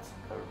built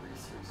a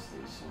research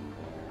station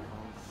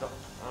there?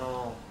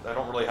 Oh, I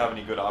don't really have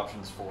any good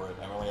options for it.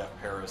 I only have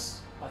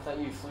Paris. I thought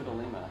you flew to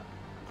Lima.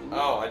 Didn't you?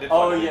 Oh, I did.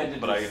 Oh, fly to yeah, Lima,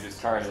 did but you I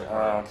just charge it?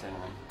 Oh, okay.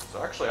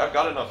 So actually, I've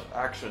got enough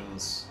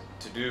actions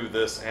to do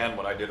this and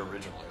what I did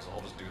originally, so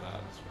I'll just do that.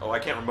 Oh, I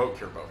can't remote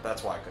cure both.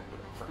 That's why I couldn't do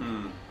it. Frick.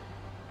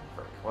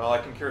 Frick. Well, I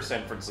can cure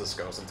San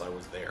Francisco since I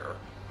was there.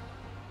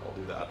 I'll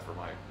do that for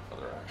my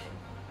other action.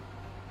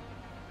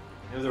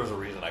 Maybe there was a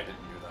reason I didn't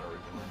do that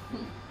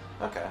originally.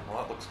 Okay,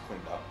 well that looks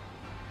cleaned up.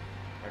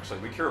 Actually,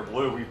 we cure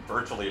blue. We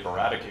virtually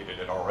eradicated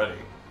it already.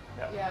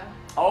 Yeah.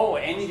 Oh,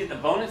 and you get the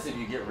bonus if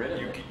you get rid of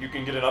You it. you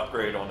can get an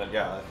upgrade on it,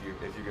 yeah,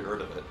 if you get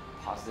rid of it.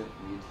 Positive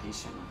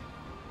mutation.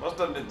 Most of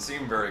them didn't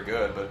seem very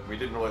good, but we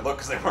didn't really look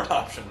because they weren't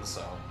options,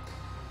 so.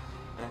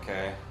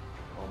 Okay.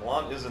 Well,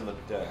 Milan is in the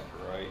deck,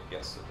 right?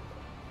 Yes.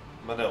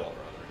 Manila,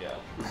 rather, yeah.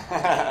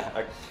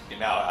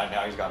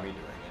 Now he's got me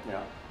doing it.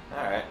 Yeah.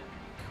 Alright.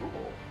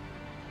 Cool.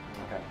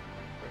 Okay.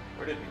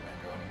 Where did B-Man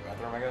go? In the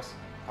bathroom, I guess?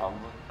 Probably.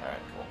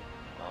 Alright, cool.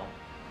 Well,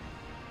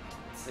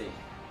 Let's see.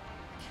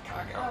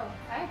 Chicago. Oh,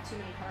 I have too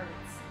many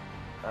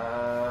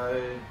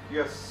cards.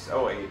 Yes.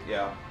 Oh, 8,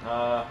 yeah.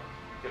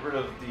 Get rid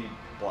of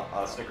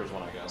the Snickers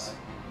one, I guess.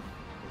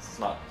 It's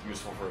not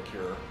useful for a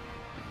cure.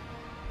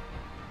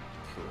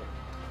 Cool.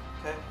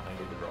 Okay, I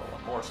need to draw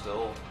one more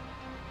still.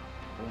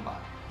 Boomba.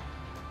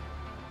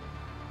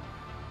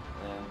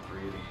 And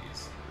 3 of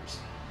these.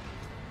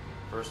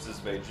 First is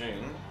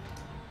Beijing,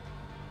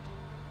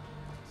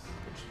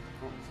 which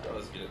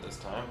does get it this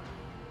time.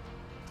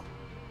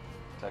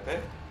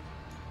 Taipei.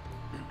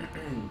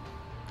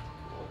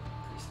 Cool.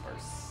 Pretty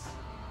sparse.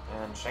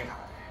 And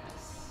Shanghai.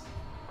 Nice.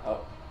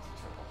 Oh, it's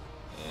a triple.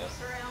 Yes.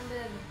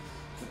 Surrounded.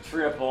 It's a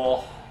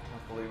triple.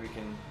 Hopefully we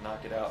can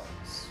knock it out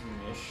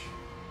soonish.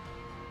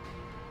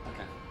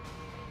 Okay.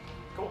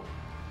 Cool.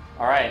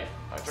 All right.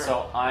 My turn.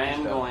 So I am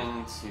Who's done?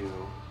 going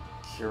to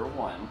cure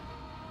 1.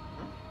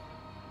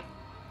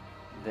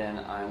 Then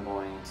I'm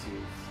going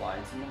to fly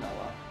to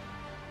Manila.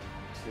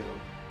 2.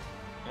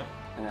 Yep.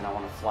 And then I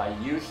want to fly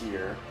you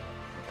here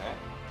Okay.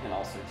 and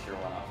also cure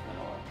 1 off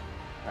Manila.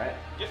 Alright?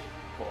 Yep.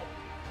 Cool.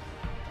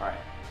 Alright.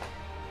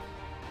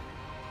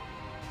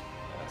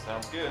 That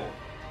sounds good.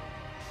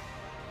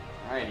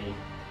 Alrighty.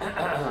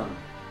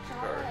 Two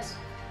cards.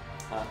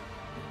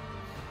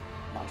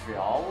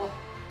 Montreal,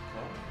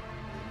 Okay.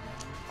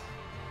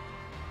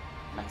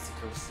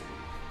 Mexico City.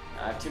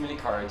 I have too many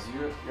cards.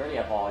 You already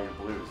have all your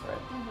blues,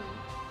 right?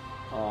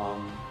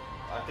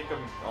 I think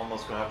I'm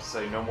almost going to have to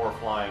say no more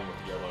flying with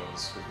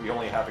yellows, because we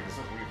only have, because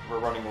we're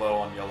running low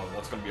on yellow.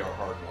 That's going to be our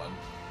hard one.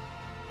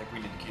 I think we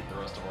need to keep the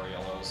rest of our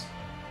yellows,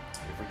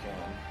 if we can.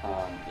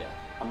 Yeah.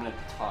 I'm gonna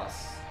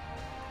toss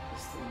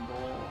Istanbul.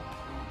 1,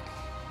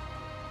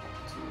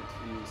 2,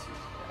 3. So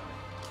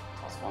yeah,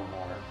 toss 1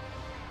 more.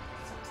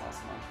 So toss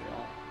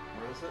Montreal.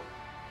 Where is it?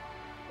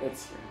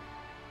 It's here.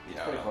 It's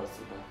Yeah. pretty close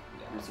to the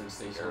research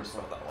station. Cares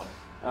about that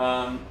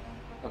one.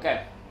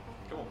 Okay.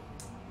 Cool.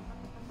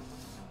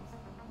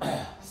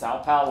 Sao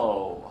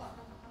Paulo.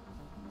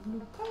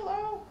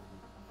 Hello.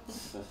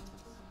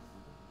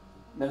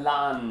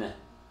 Milan.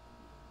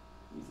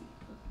 Easy.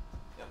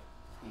 Yep.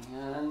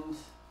 And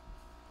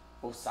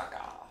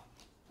Osaka.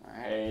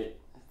 Alright.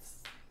 It's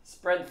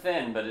spread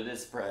thin, but it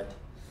is spread.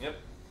 Yep.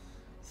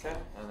 Okay.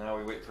 And now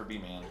we wait for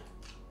B-Man.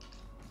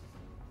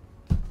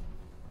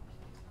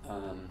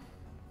 Yeah.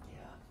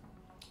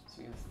 So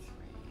we have 3.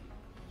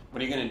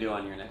 What are you gonna do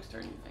on your next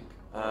turn, you think?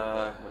 What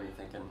are you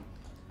thinking?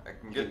 I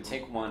can You get can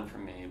take 1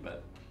 from me,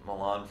 but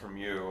Milan from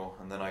you,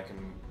 and then I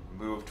can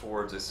move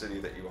towards a city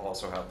that you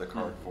also have the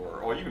card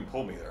for. Oh, you can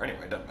pull me there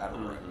anyway. It doesn't matter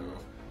where I move.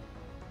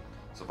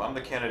 So if I'm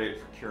the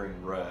candidate for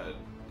curing red,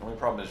 the only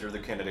problem is you're the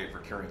candidate for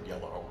curing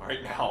yellow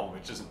right now,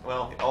 which isn't,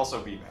 well,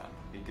 also B-Man.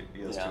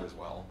 He has 2 as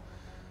well.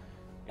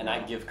 and I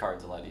give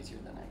cards a lot easier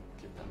than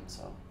I give them,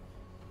 so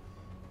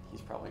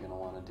he's probably gonna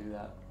want to do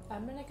that.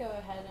 I'm gonna go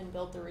ahead and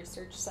build the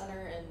research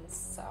center in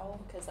Seoul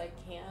because I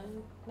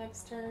can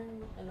next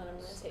turn, and then I'm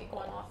gonna take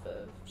 1 off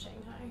of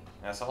Shanghai.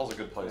 Yeah, Seoul's a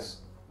good place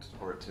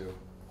for it too.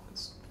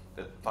 It's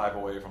 5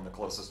 away from the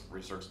closest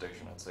research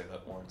station. I'd say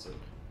that warrants it.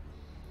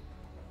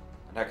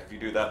 And heck, if you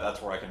do that,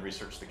 that's where I can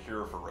research the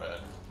cure for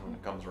red when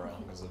it comes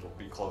around, because it'll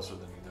be closer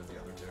than either of the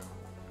other 2.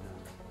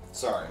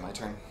 Sorry, my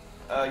turn.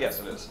 Yes,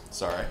 it is.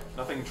 Sorry.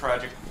 Nothing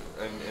tragic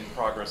in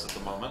progress at the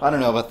moment. I don't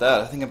know about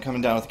that. I think I'm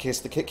coming down with a case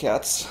of the Kit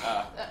Kats.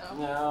 Uh-oh.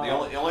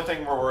 No. The only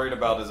thing we're worried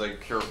about is a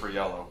cure for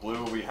yellow.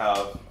 Blue we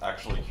have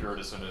actually cured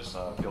as soon as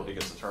Fieldy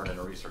gets a turn in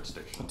a research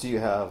station. Do you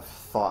have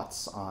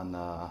thoughts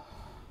on...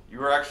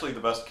 You are actually the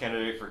best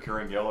candidate for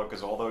curing yellow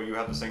because although you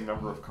have the same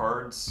number of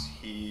cards,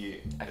 he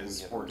I can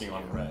is give them working to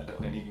on you. red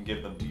and he can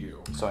give them to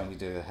you. So I need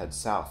to head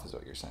south, is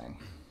what you're saying?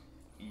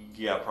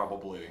 Yeah,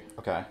 probably.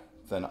 Okay.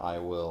 Then I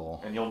will...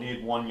 And you'll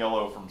need one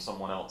yellow from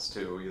someone else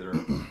too, either...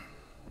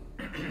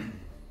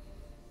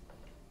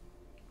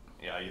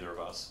 yeah, either of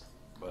us.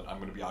 But I'm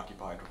going to be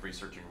occupied with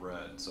researching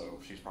red, so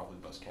she's probably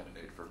the best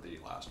candidate for the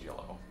last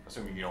yellow.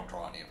 Assuming you don't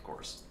draw any, of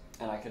course.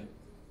 And I could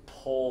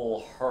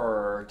pull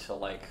her to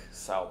like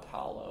Sao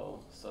Paulo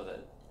so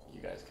that you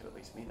guys could at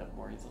least meet up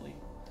more easily.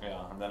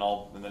 Yeah, and then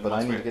But I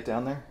once need to get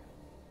down there?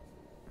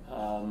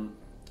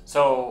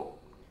 So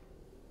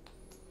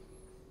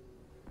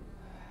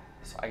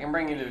I can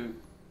bring you to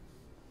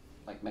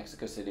like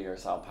Mexico City or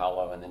Sao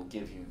Paulo and then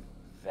give you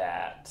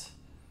that.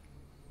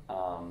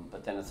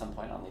 But then at some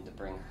point I'll need to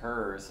bring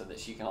her so that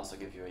she can also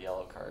give you a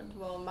yellow card.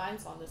 Well,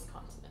 mine's on this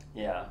continent.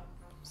 Yeah.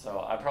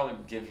 So I'd probably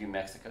give you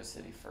Mexico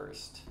City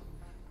first.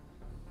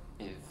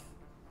 If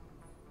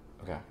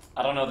Okay.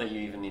 I don't know that you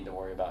even need to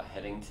worry about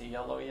heading to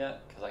yellow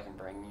yet, because I can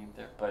bring you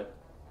there. But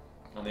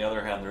On the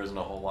other hand, there isn't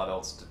a whole lot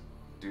else to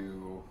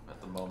do at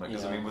the moment.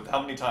 Because, Yeah. I mean, with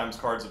how many times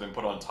cards have been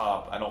put on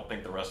top, I don't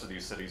think the rest of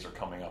these cities are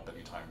coming up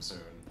anytime soon.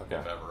 Okay.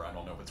 If ever. I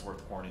don't know if it's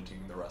worth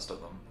quarantining the rest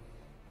of them.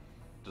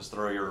 Just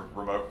throw your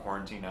remote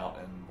quarantine out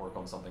and work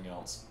on something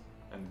else.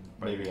 And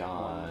Maybe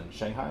on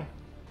Shanghai?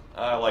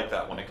 I like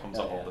that when it comes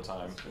Oh, up all yeah. the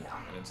time. Yeah.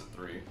 And it's at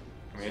 3.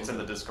 I mean, it's in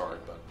the discard,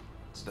 but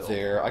still.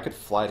 There, I could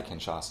fly to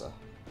Kinshasa.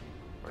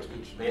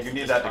 You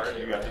need that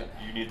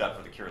you need that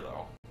for the cure,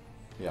 though.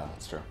 Yeah,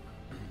 that's true.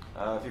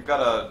 If you've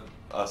got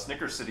a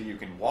Snickers City you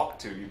can walk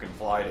to, you can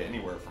fly to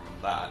anywhere from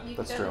that. You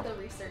That's can go to true.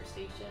 the research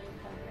station,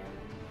 come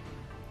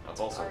around, That's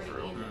also already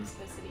true. in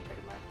Mexico City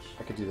pretty much.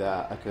 I could do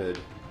that. I could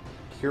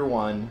cure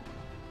 1,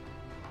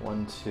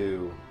 1,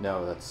 2.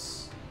 No,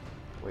 that's...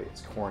 Wait,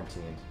 it's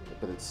quarantined.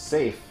 But it's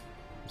safe.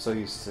 I'm so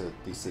used to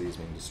these cities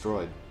being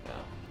destroyed. Yeah.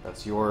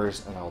 That's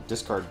yours, and I'll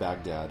discard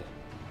Baghdad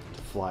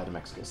to fly to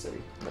Mexico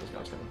City. That is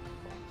my turn.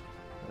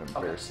 And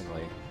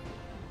embarrassingly...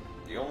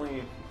 The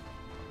only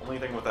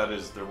thing with that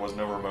is there was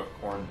no remote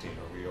quarantine.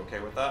 Are we okay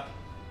with that?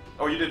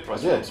 Oh, you did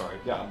press I did. I'm sorry.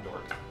 Yeah. I'm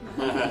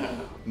dork.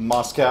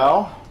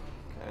 Moscow,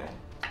 Okay.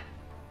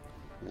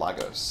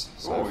 Lagos.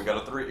 So Oh, you got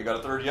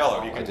a third yellow.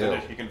 Oh, You I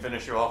can do.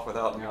 finish you off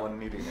without anyone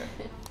needing it.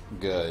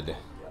 good,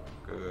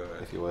 Good.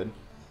 if you would.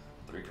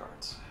 3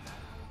 cards.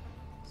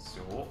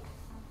 Cool.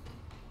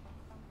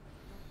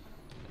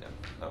 Yeah.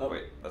 Oh,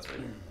 wait, that's right.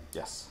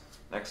 Yes.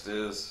 Next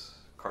is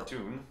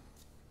cartoon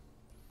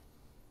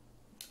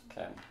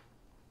okay.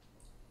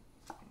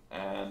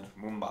 and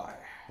Mumbai.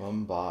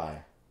 Mumbai.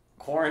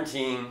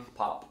 Quarantine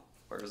pop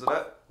Where is it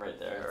at? right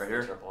there. Right It's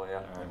here? Triple, yeah.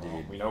 All right, well,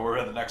 Indeed. we know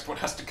where the next one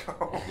has to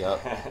go.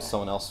 Yep.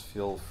 Someone else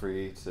feel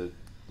free to,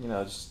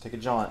 just take a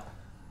jaunt.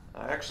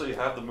 I actually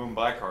have the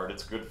Mumbai card.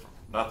 It's good for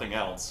nothing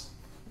else.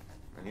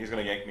 And he's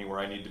going to yank me where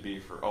I need to be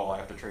for... Oh, I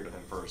have to trade with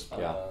him first.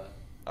 Yeah.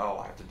 Oh,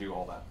 I have to do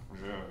all that.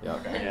 Yeah.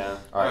 Okay. Yeah. All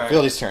right, Alright.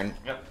 Fieldy's turn.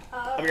 Yep.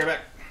 Let me get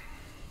back.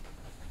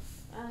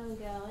 I'm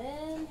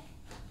going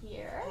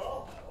here.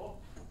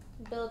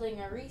 Building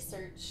a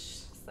research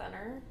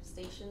center,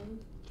 station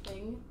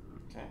thing.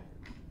 Okay.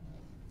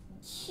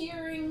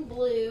 Curing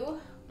blue.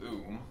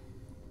 Boom.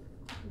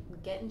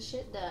 Getting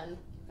shit done.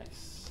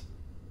 Nice.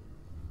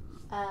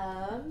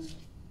 And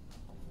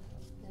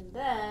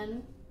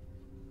then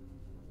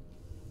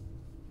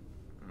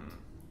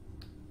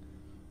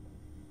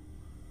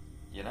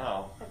You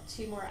know, I have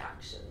 2 more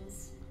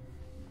actions.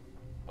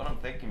 what I'm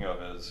thinking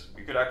of is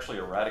we could actually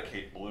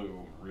eradicate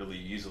blue really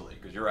easily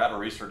because you're at a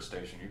research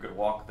station. You could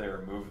walk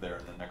there, move there,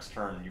 and the next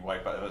turn you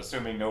wipe out.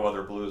 Assuming no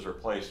other blue is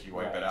replaced, you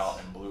wipe it Right. out,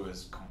 and blue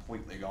is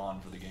completely gone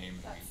for the game.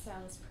 That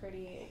sounds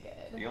pretty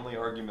The good. only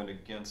argument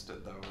against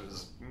it, though,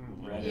 is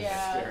Red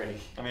Yeah. is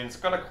scary. I mean, it's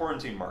got a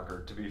quarantine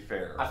marker, to be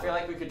fair. I feel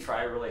like we could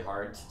try really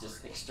hard to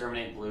just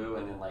exterminate blue,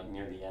 and then like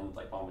near the end,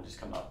 like one would just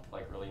come up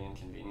like really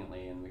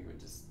inconveniently, and we would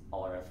just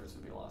all our efforts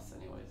would be lost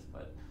anyways.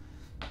 But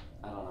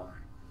I don't know.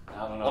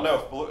 Well,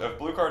 no, if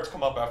blue cards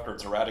come up after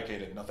it's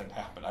eradicated, nothing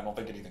happened. I don't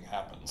think anything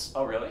happens.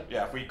 Oh really?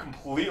 Yeah, if we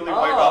completely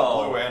wipe out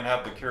Oh. blue and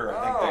have the cure,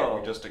 I think Oh.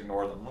 we just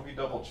ignore them. Let me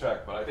double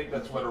check, but I think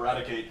that's what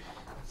eradicate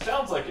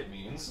sounds like it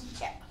means.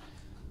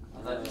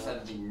 That just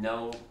had to be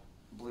no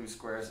blue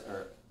squares,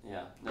 or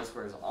no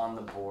squares on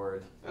the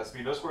board. There has to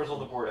be no squares on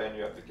the board, and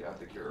you have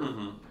the cure.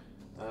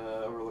 Mm-hmm.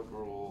 Overlook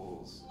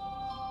rules.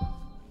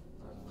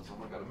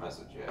 Someone got a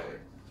message, yay.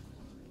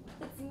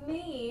 It's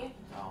me.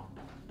 Oh.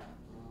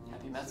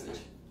 Happy message.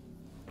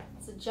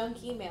 It's a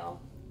junk email.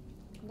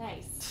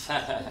 Nice.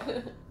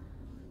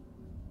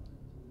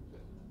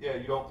 Yeah,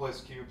 you don't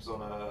place cubes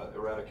on an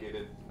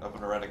eradicated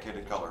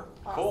color.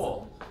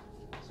 Cool.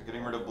 So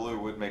getting rid of blue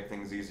would make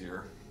things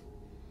easier.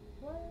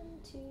 1,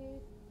 2,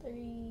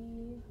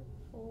 3,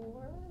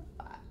 4,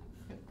 5.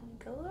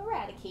 Go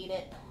eradicate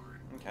it.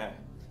 Okay.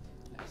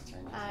 Next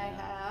turn. I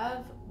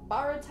have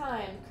borrowed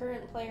time.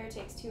 Current player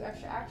takes 2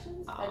 extra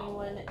actions. If Oh.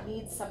 anyone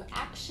needs some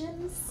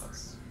actions,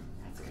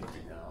 That's good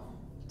to know.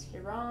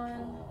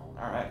 Tyron.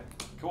 All right.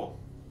 Cool.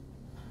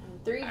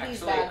 And 3 of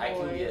these Actually, bad I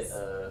can boys.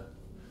 get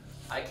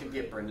I could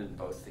get Brendan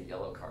both the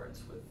yellow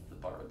cards with the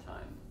borrowed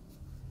time.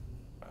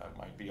 That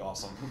might be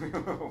awesome.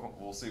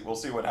 We'll see. We'll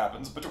see what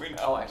happens between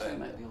now Oh, and actually, it then.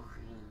 might be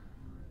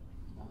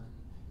 1,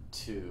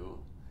 2,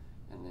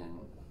 and then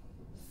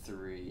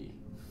 3,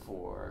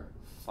 4,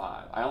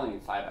 5. I only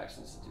need 5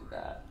 actions to do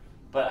that,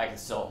 but I can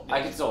still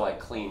like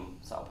clean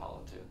Sao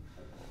Paulo too.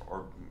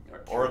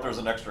 Or if there's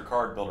an extra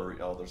card, build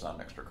a. Oh, there's not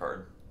an extra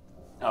card.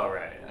 Oh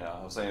right. Yeah,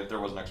 I was saying if there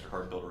was an extra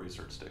card, build a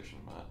research station,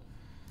 but.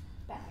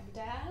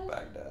 Baghdad.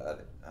 Baghdad.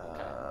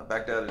 Okay.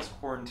 Baghdad is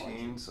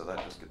quarantined, so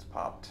that just gets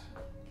popped.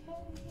 Okay.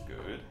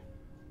 Good.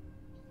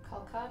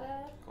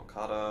 Kolkata.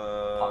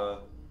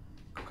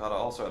 Kolkata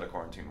also had a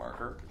quarantine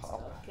marker.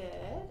 Pop. Good.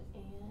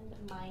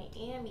 And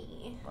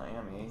Miami.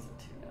 Miami. It's a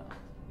 2 now.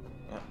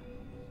 Yep.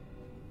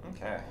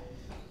 Okay.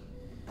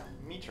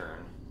 Me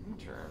turn.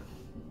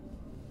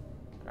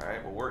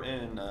 Alright, well we're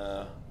in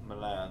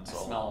Milan,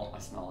 so I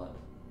smell it.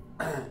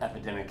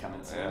 Epidemic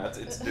coming soon. yeah,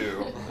 it's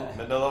due.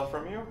 Manila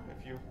from you,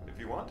 if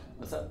you want.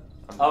 What's up?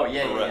 I'm Oh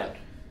yeah. red.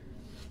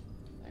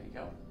 There you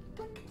go.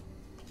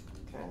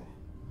 Okay.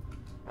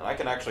 And I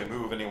can actually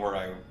move anywhere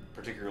I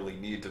particularly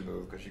need to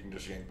move because you can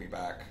just yank me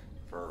back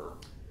for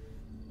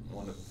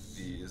one of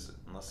these,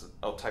 unless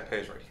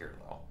Taipei's right here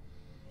though.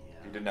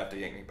 If you didn't have to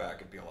yank me back,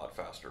 it'd be a lot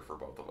faster for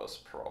both of us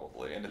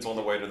probably, and it's on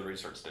the way to the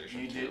research station.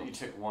 You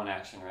took 1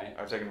 action, right?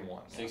 I've taken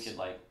 1. So yes. you could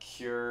like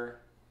cure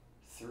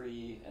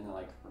 3 and then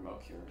like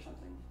remote cure or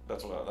something.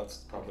 That's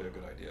probably a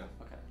good idea.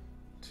 Okay.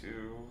 2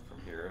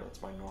 from here.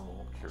 That's my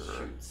normal cure.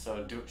 Shoot.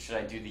 So should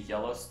I do the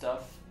yellow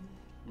stuff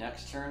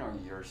next turn or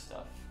your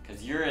stuff?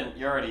 Because you're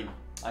already.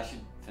 I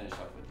should finish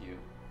up with you.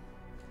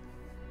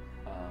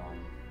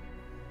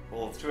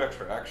 Well, with 2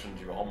 extra actions,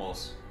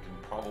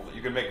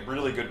 you can make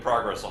really good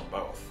progress on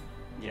both.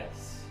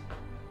 Yes.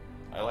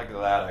 I like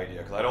that idea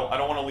because I don't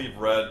want to leave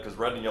red because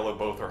red and yellow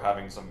both are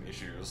having some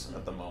issues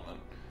at the moment.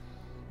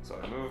 So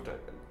I moved. I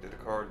did a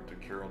card,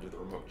 did cure. I'll do the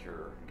remote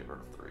cure and get rid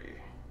of 3.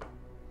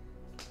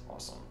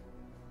 Awesome.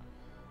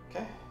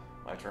 Okay,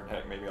 my turn.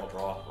 Heck, maybe I'll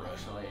draw red.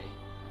 Actually.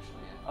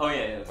 Yeah. Oh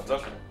yeah. What's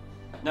up?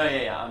 No,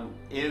 yeah.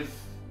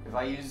 If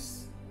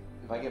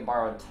I get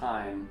borrowed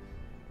time,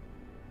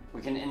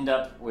 we can end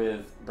up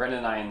with Brendan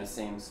and I in the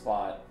same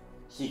spot.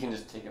 He can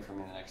just take it from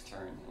me the next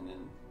turn, and then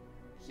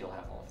he'll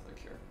have all of the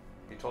cure.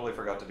 You totally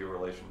forgot to do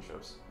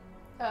relationships.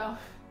 Oh.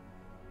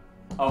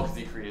 Oh, because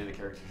he created the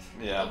characters.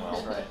 Yeah,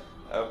 well, right.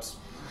 Oops.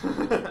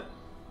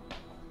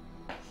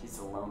 He's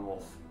a lone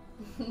wolf.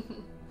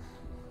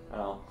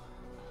 Well,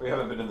 we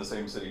haven't been in the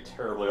same city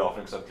terribly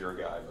often except you're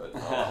a guy, but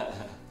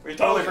we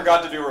totally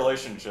forgot to do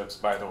relationships,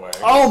 by the way.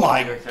 Oh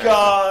my Okay.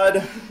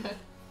 god!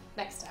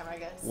 Next time, I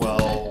guess.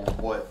 Well,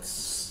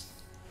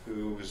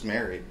 who's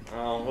married?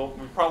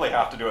 We probably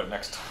have to do it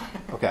next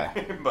time. Okay.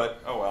 But,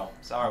 oh well.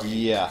 Sorry.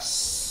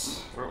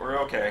 Yes. We're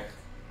okay.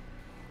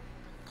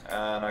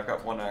 And I've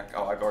got 1 I've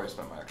already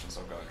spent my action,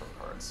 so I've got to draw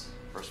cards.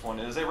 First one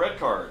is a red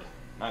card.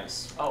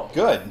 Nice. Oh,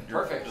 Good.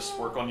 Perfect. Just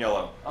work on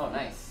yellow. Oh,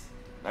 nice.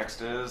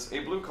 Next is a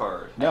blue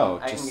card. No,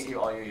 I just can get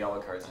you all your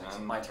yellow cards next.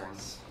 Um, My turn.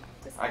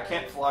 I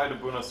can't fly to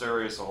Buenos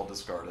Aires, so I'll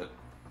discard it.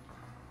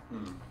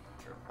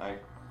 True. I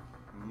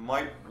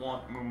might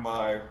want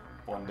Mumbai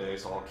one day,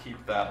 so I'll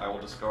keep that. I will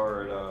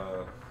discard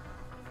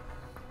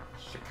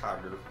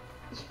Chicago.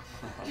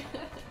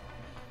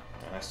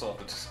 And I still have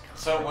to discard.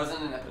 So it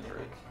wasn't an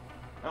epidemic.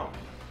 Oh.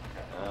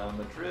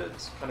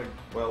 Madrid's kind of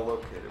well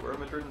located. Where are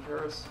Madrid and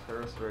Paris?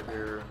 Paris right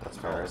here.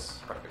 That's Well, Paris. it's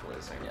practically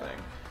the same Yeah. thing.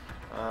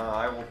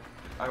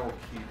 I will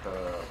keep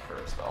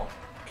Paris though.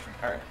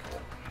 Alright,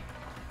 cool.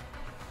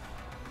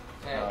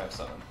 Okay. I have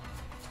 7.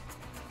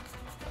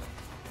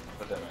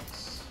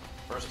 Epidemics.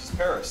 First is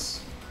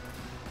Paris.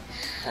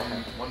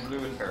 One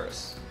blue in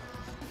Paris.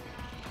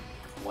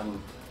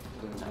 1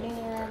 blue knight.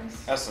 Man.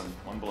 Essen,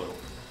 1 blue.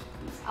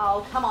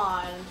 Oh, come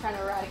on. I'm trying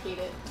to eradicate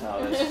it.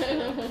 Oh,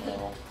 that's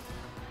Well,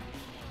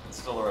 it's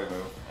still the right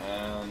move.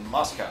 And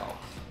Moscow.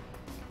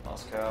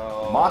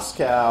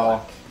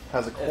 Moscow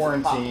has a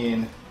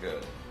quarantine.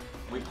 Good.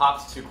 We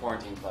popped 2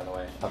 quarantines, by the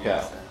way. Okay.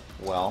 Yeah.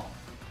 Well,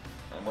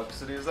 And what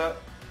city is that?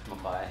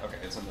 Mumbai. Okay,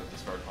 it's in the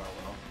discard pile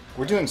now.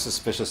 we're doing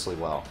suspiciously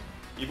well.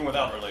 Even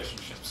without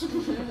relationships.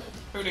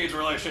 Who needs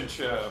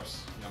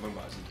relationships? Yeah,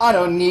 Mumbai's in. I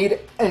don't need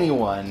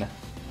anyone.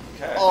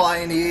 Okay. All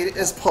I need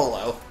is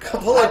Polo.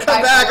 Polo,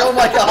 come back! Oh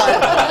my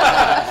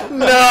god!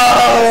 No!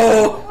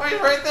 Oh, he's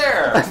right I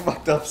there!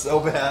 fucked up so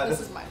bad.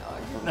 This is my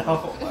dog.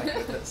 No, my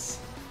goodness.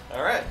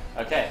 Alright,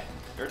 Okay.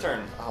 your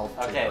turn. I'll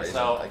take Okay, Razor,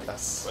 so- I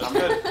guess. I'm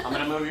good. I'm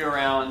gonna move you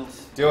around.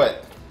 Do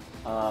it.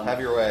 Um, Have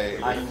your way.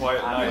 Be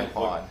quiet I'm night.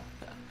 Pawn.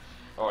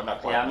 Oh,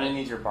 not quite. Yeah, I'm gonna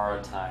need your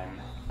borrowed time,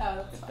 Oh,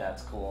 that's if fine.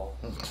 that's cool.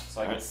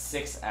 So I get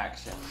 6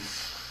 actions.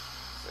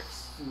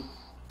 6.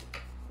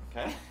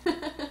 Okay.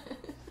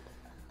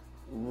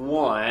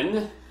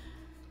 1,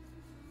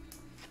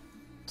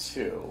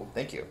 2,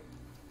 Thank you.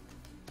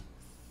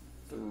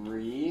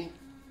 3,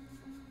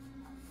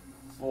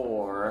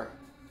 4,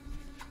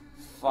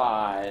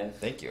 5,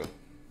 Thank you.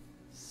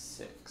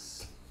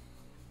 6.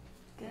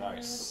 Good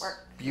Nice.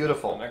 work.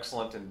 Beautiful. An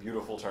excellent and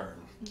beautiful turn.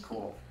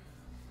 Cool.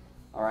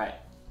 All right.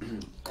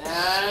 And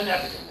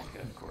epidemic,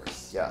 of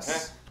course. Yes.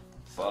 Okay.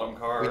 Bottom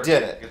card. We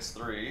did it. Gets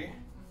 3.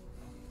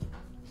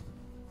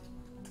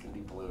 It's gonna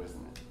be blue,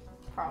 isn't it?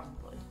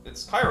 Probably.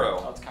 It's Oh,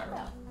 Cairo, it's Cairo.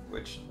 Yeah.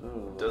 which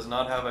Ooh. does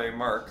not have a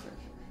mark,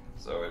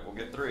 so it will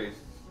get 3.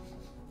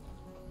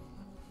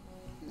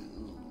 Ooh,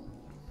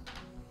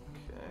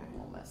 Okay. a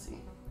little messy.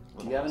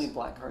 Do you have any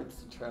black cards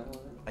to travel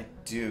with? I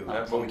do, I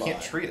have but we one can't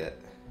by. treat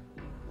it.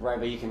 Right,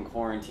 but you can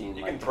quarantine.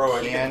 You like, can throw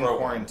it. You Can can throw one.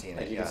 quarantine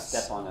Like it, you yes.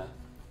 can step on a.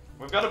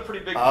 We've got a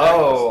pretty big.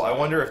 Oh, deck I this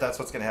wonder if that's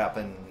what's going to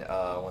happen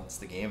once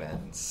the game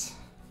ends.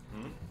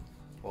 time. Hmm?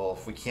 Well,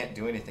 if we can't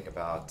do anything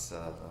about,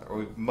 or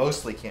we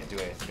mostly can't do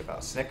anything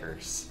about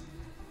Snickers,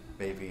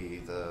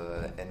 maybe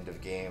the end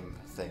of game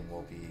thing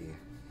will be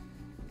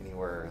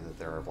anywhere that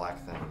there are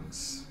black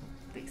things.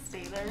 They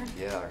stay there.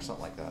 Yeah, or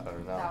something like that. I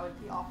don't know. That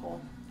would be awful.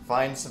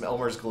 Find some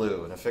Elmer's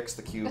glue and affix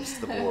the cubes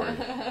to the board.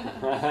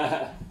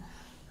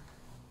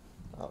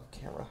 Oh,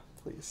 camera,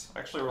 please.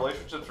 Actually,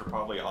 relationships are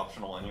probably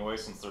optional anyway,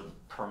 since they're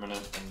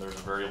permanent and there's a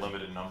very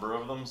limited number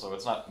of them. So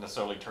it's not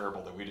necessarily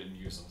terrible that we didn't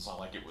use them. It's not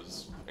like it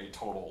was a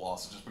total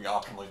loss. It's just we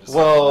optionally decided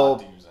Well, not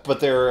to use it. but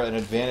they're an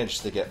advantage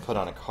to get put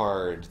on a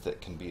card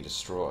that can be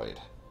destroyed.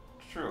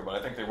 True, but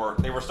I think they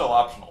were still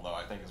optional though.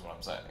 I think is what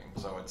I'm saying.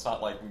 So it's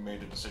not like we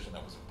made a decision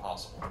that was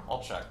impossible.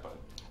 I'll check, but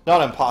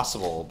Not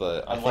impossible,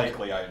 but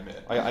unlikely, I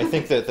admit. I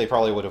think that they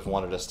probably would have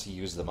wanted us to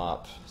use them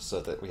up so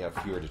that we have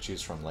fewer to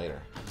choose from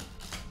later.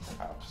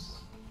 Perhaps.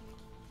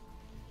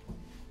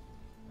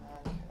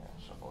 Okay,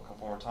 shuffle a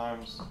couple more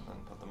times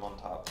and put them on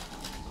top.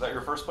 Is that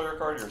your first player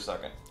card or your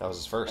second? That was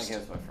his I first.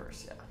 guess my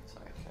first, yeah.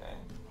 Sorry.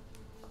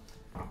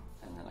 Okay.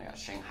 And then I got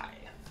Shanghai.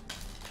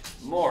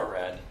 More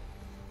red.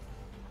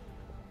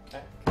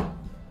 Okay.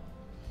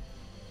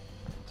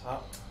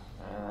 Top.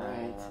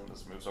 And Alright.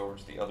 this moves over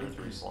to the other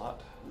 3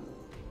 slot.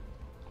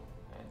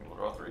 And you'll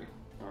draw 3.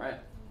 All right.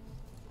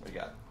 What do you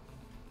got?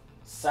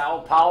 Sao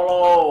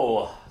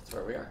Paulo. That's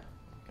where we are.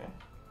 Okay.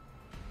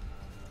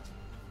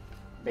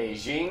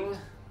 Beijing.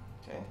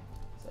 Okay.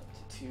 It's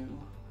up to 2.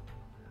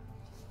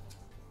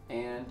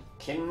 And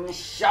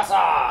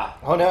Kinshasa.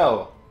 Oh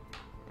no!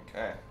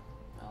 Okay.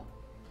 Well,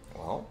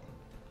 Well,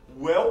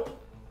 Welp.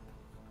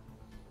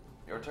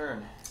 Your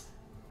turn.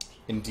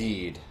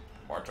 indeed.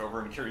 March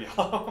over and cure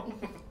yellow.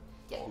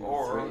 Yeah.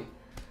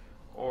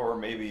 or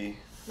maybe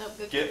Nope.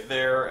 Good. get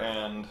there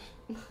and.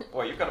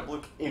 Boy, you've got a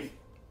blue. if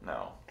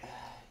No.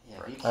 yeah,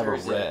 if he I have a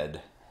cures it-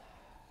 red.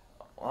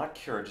 Well, not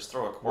cure, just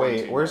throw a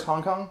quarantine. Wait, where's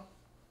Hong Kong?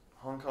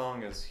 Hong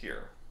Kong is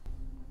here.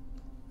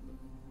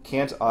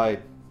 Can't I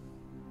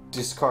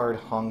discard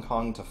Hong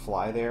Kong to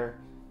fly there,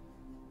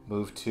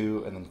 move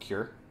 2, and then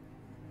cure?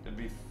 It'd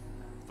be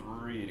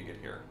 3 to get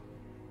here.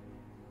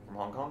 From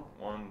Hong Kong?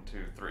 1, 2,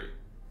 3.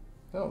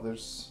 No,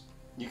 there's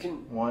You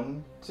can.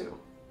 1, 2.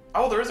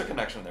 Oh, there is a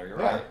connection there. You're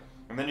Yeah. right.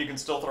 And then you can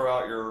still throw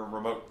out your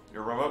remote.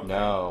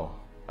 No.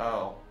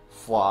 Oh.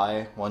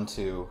 Fly, 1,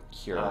 2,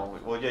 cure. Oh.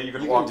 Well, yeah, you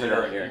could You walk can do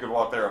there. that here. You could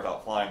walk there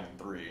without flying in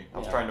 3. I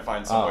was Yeah. trying to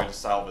find some Oh. way to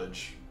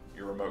salvage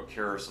your remote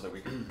cure so that we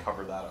could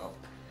cover that up.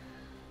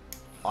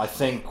 I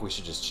think we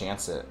should just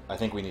chance it. I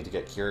think we need to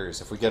get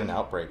cures. If we get an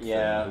outbreak,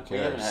 Yeah, then who we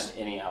haven't cares? had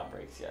any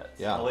outbreaks yet.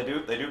 Yeah. Well,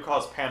 they do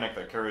cause panic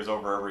that carries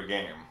over every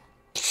game.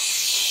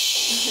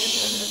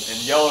 And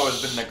yellow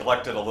has been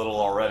neglected a little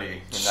already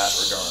in that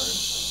regard.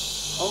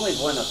 Only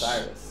Buenos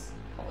Aires,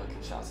 although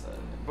Kinshasa.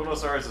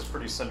 Buenos Aires is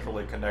pretty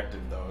centrally connected,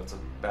 though. It's a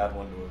bad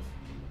one to have.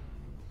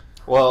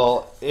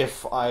 Well,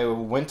 if I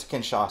went to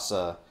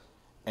Kinshasa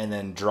and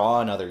then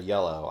draw another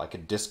yellow, I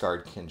could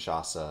discard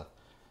Kinshasa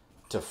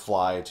to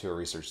fly to a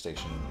research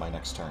station my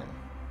next turn.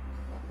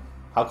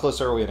 How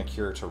close are we in a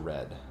cure to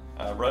red?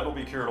 Red will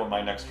be cured on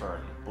my next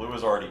turn. Blue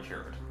is already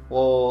cured.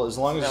 Well, as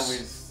long Then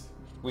as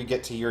we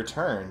get to your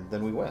turn,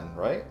 then we win,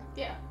 right?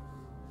 Yeah.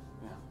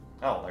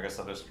 Oh, I guess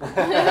that is true.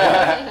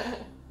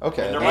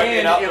 Okay. There might be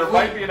And if there we-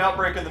 might be an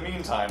outbreak in the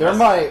meantime. There That's-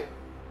 might,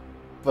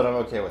 but I'm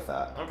okay with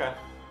that. Okay.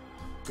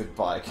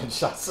 Goodbye,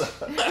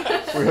 Kinshasa.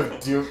 We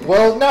have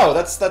well, no,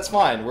 that's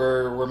fine.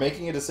 We're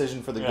making a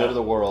decision for the Yeah. good of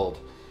the world,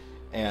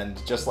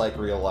 and just like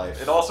real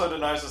life. It also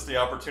denies us the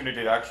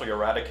opportunity to actually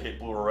eradicate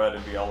blue or red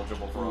and be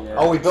eligible for. Yeah.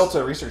 Oh, we built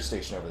a research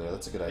station over there.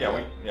 That's a good idea.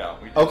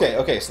 We did.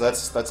 Okay, so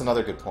that's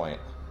another good point.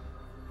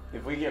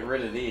 if we get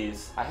rid of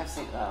these, I have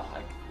seen.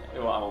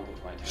 Well, I won't get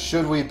to my turn.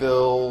 Should we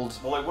build?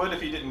 Well, it would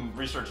if you didn't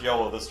research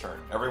yellow this turn.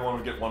 Everyone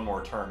would get one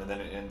more turn, and then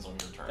it ends on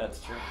your turn. That's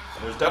true.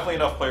 And there's definitely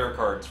enough player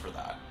cards for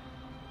that.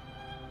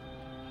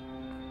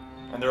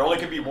 And there only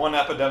could be one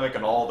epidemic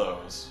in all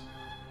those,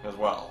 as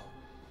well.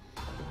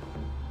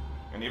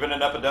 And even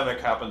an epidemic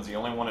happens, the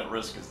only one at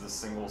risk is this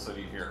single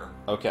city here.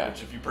 Okay.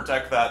 Which, if you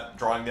protect that,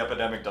 drawing the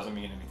epidemic doesn't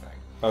mean anything.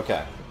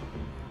 Okay.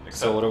 Except,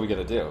 So what are we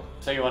gonna do?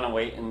 So you want to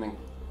wait and then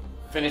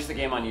finish the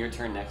game on your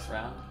turn next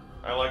round?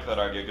 I like that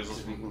idea, gives us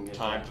We can get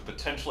time that. to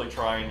potentially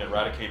try and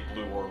eradicate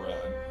blue or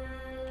red.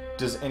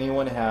 Does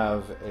anyone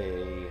have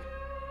a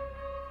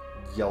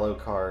yellow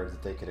card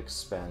that they could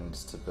expend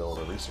to build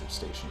a research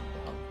station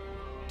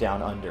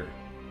down under,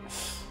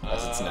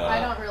 as it's known. I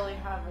don't really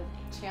have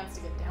a chance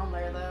to get down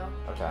there though.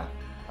 Okay.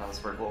 That's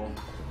pretty cool.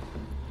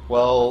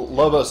 Well,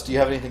 Lobos, do you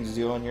have anything to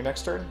do on your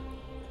next turn?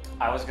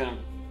 I was gonna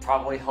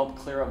probably help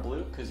clear up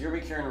blue because you're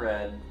gonna be curing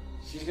red.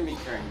 She's gonna be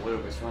curing blue,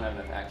 but she won't have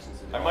enough actions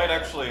to do. I might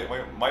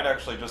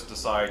actually just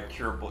decide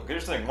cure blue.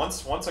 Here's the thing: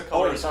 once a Oh,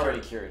 color it's is already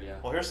cured, yeah.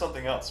 Well, here's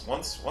something else.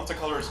 Once a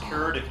color is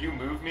cured, if you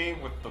move me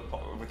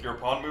with your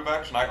pawn move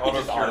action, I auto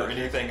just cure auto-cures.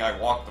 anything I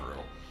walk through.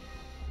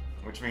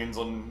 Which means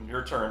on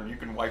your turn you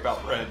can wipe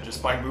out red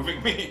just by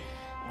moving me.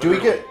 Do we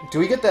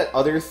Literally. get that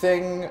other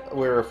thing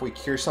where if we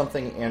cure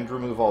something and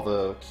remove all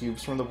the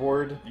cubes from the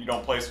board? You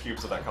don't place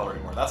cubes of that color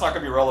anymore. That's not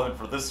going to be relevant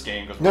for this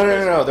game because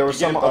No. There was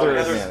some other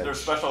there's advantage.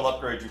 special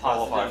upgrades you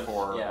qualify Positive,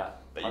 for yeah.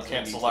 that you Positive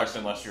can't select mutations.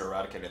 unless you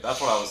eradicate it.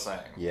 That's what I was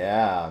saying.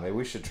 Yeah, maybe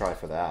we should try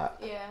for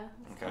that. Yeah.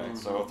 Okay, Mm-hmm.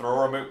 so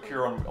throw a remote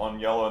cure on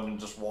yellow and then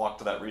just walk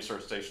to that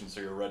research station so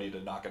you're ready to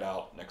knock it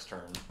out next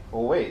turn.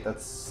 Well, wait,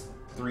 that's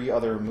 3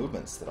 other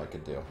movements that I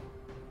could do.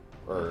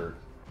 Or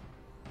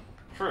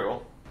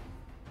True.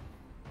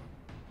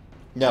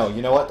 no,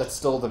 you know what? That's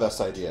still the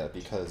best idea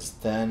because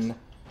then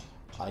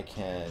I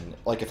can,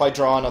 like, if I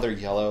draw another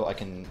yellow, I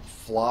can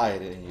fly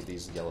to any of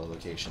these yellow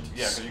locations.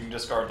 Yeah, because you can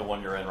discard the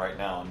one you're in right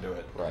now and do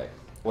it. Right.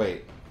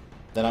 Wait.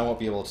 Then I won't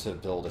be able to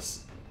build a.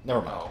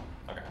 Never mind.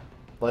 Oh, okay.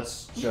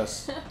 Let's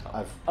just.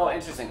 I've. Oh,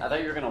 interesting. I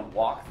thought you were gonna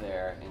walk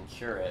there and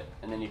cure it,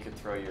 and then you could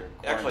throw your.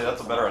 Actually, quarantine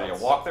that's a better somewhere idea.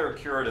 else. Walk there,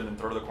 cure it, and then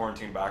throw the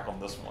quarantine back on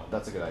this one.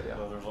 That's a good idea.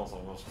 So there's also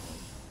this one.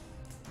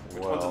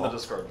 Which one's in the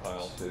discard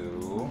pile?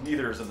 2.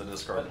 Neither is in the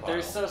discard But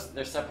pile.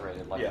 they're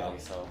separated, luckily. Yeah.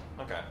 So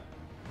Okay.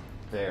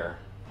 There.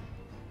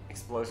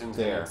 explosions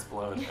There. gonna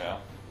explode. Yeah.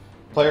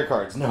 Player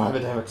cards. No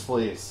epidemics,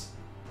 please.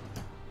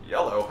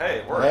 Yellow. Hey,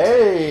 it worked.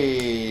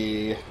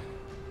 Hey.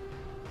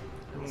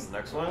 What's the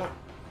next one?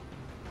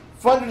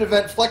 Funded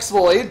event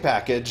flexible aid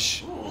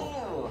package.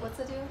 What's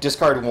it do?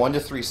 Discard 1 to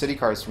 3 city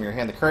cards from your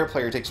hand. The current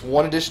player takes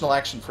 1 additional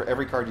action for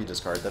every card you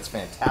discard. That's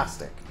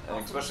fantastic.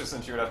 And especially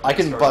since you would have to I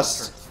can discard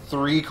bust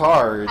 3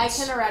 cards. I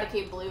can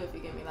eradicate blue if you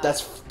give me that.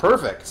 That's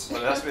perfect.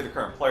 But it has to be the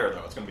current player,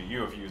 though. It's going to be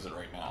you if you use it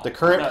right now. The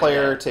current Not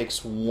player yet.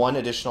 takes 1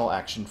 additional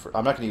action for.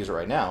 I'm not going to use it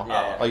right now.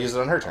 Yeah. I'll use it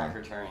on her On turn.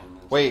 her turn.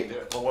 Wait. Do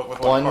it. Well, with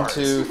what 1, cards?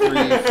 2,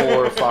 3,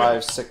 4,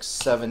 5, 6,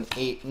 7,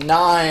 8, 9.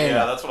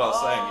 Yeah, that's what I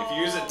was saying. If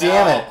you use it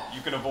Damn now, it. you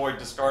can avoid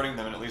discarding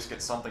them and at least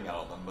get something out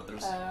of them. But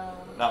there's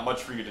not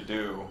much for you to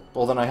do.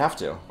 Well, then I have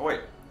to. Oh, wait.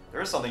 There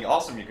is something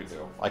awesome you could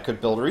do. I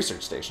could build a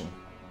research station.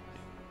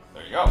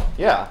 There you go.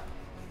 Yeah.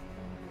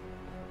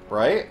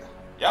 Right?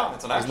 Yeah,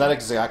 it's an action. Isn't that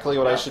exactly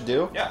what I Yeah. should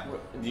do? Yeah.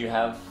 Do you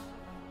have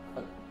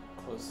a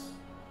close?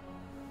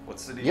 What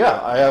city?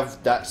 Yeah, I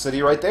have that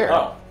city right there.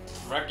 Oh,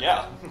 heck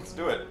yeah. Let's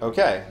do it.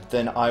 Okay,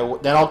 then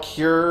I'll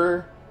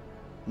cure.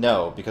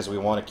 No, because we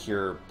want to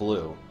cure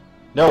blue.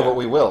 No, but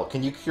we will.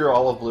 Can you cure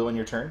all of blue in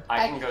your turn?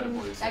 I can go to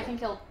blue. I too. can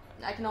kill.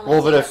 I can only.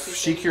 Well, but cure if two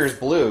she things. cures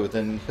blue,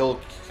 then he'll.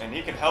 And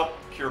he can help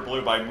cure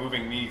blue by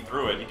moving me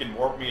through it. He can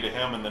warp me to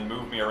him and then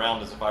move me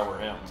around as if I were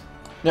him.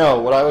 No,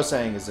 what I was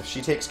saying is if she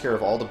takes care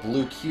of all the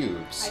blue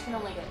cubes. I can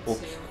only get Well,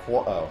 2.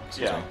 oh,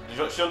 excuse Yeah.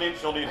 me. She'll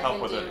need I help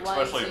can with do it, 1,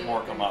 especially 2, if more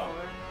 3, come out. 4.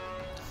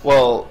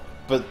 Well,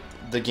 but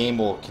the game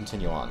will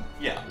continue on.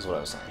 Yeah. Is what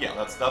I was saying. Yeah,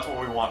 that's what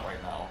we want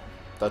right now.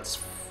 That's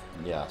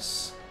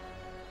yes,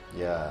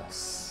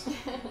 yes.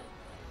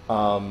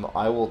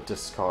 I will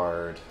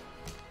discard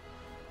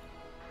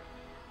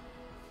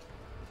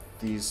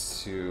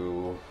these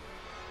 2.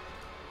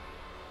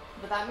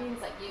 But that means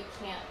that you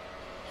can't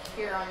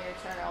cure on your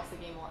turn, or else the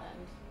game will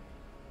end.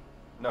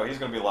 No, he's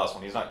going to be the last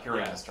one. He's not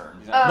curing Yeah. this turn.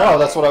 He's not- No,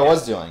 that's okay. what I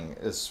was doing.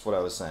 Is what I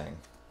was saying.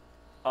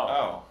 Oh.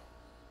 Oh.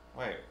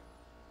 Wait.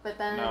 But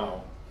then.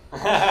 No. we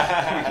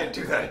I can't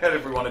do that yet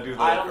if we want to do the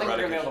don't think we're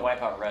gonna be able eradication. to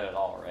wipe out red at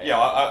all, right? Yeah,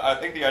 I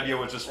think the idea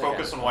was just Okay.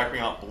 focus on wiping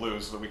out blue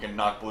so that we can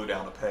knock blue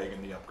down the peg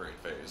in the upgrade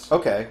phase.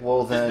 Okay, well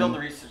Just build the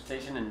then. research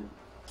station and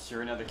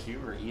cure another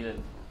cube, or eat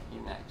an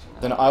action.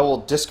 Then I will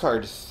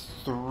discard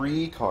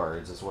 3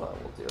 cards. Is what I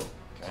will do.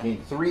 I Okay.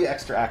 mean 3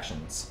 extra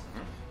actions.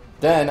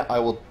 Then I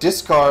will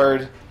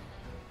discard.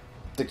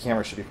 The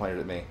camera should be pointed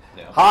at me.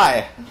 Yeah.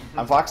 Hi,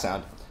 I'm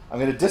Foxhound. I'm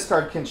going to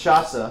discard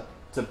Kinshasa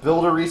to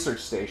build a research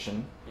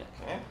station.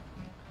 Okay.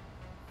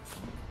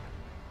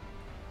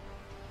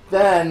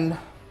 Then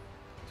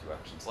 2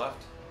 actions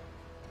left.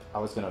 I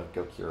was going to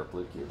go cure a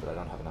blue cube, but I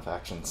don't have enough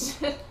actions.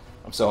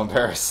 I'm so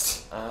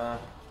embarrassed.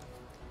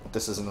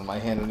 This isn't in my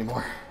hand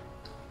anymore.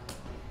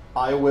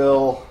 I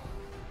will.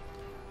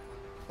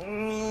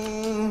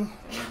 You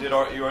did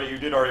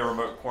already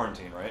remote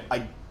quarantine, right?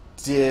 I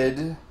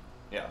did.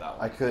 Yeah, that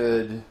I one.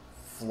 could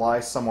fly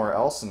somewhere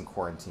else and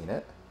quarantine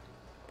it.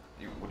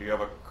 Do you have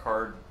a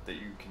card that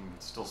you can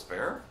still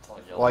spare?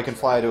 Well, I can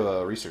fly to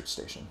a research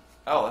station.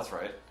 Oh, that's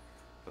right.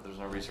 But there's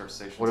no research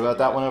station. What about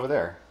that one over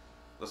there?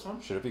 This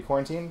one? Should it be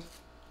quarantined?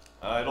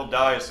 It'll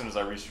die as soon as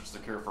I research the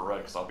cure for red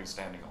because I'll be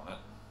standing on it.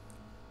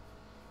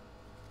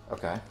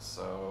 Okay.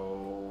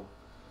 So,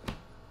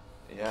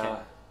 yeah,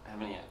 Okay. How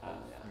many? Yeah.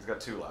 he's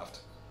got 2 left,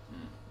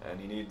 and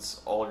he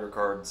needs all your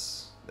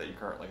cards that you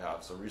currently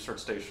have. So research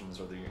stations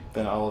are the...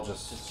 Then I will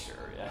just Sure,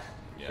 yeah.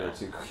 cure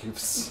 2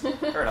 cubes.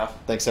 Fair enough.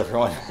 Thanks,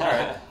 everyone.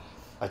 Alright.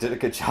 I did a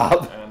good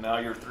job. And now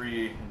your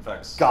 3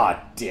 infects. God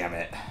damn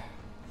it.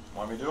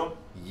 Want me to do them?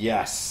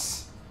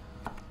 Yes.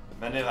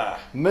 Manila.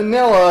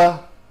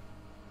 Manila.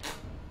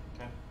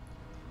 Okay.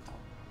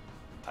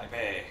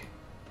 Taipei.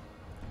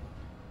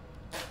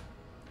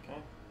 Okay.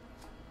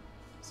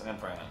 San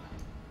Fran.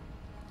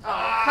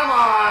 Oh, come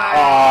on.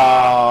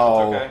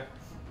 Oh. It's okay.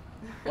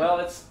 Well,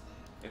 it's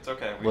It's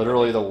okay.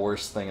 Literally the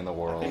worst thing in the I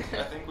world.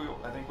 think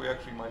we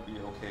actually might be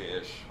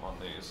okay-ish on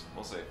these.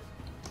 We'll see.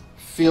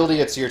 Fieldy,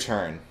 it's your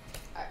turn.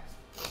 Alright.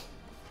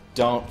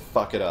 Don't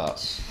fuck it up.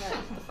 Shut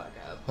the fuck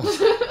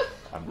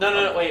up.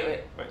 no. Wait.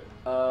 Wait.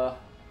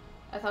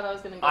 I thought I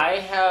was gonna go.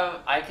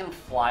 I can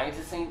fly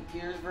to St.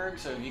 Petersburg,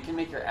 so if you can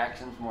make your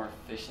actions more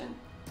efficient,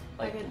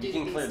 like can you do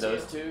can clear these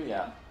those two. 2,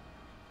 yeah.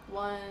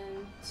 1,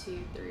 2,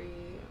 3,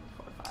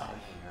 4, 5. Oh, yeah,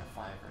 you're a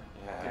flyer.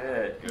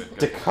 Yeah. Good.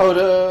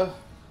 Dakota.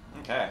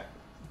 Okay.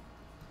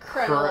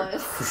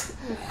 Crenolus.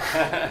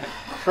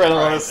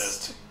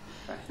 Crenolus.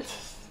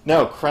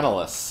 No,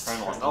 Crenolus.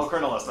 Crenolus. Oh,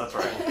 Crenolus, that's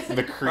right.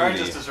 McCready.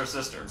 Just is her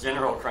sister.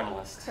 General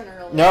Crenolist.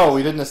 Crenolus. No,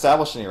 we didn't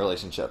establish any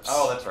relationships.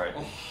 Oh, that's right.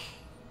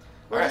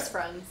 We're Alright. just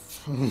friends.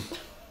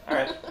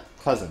 Alright.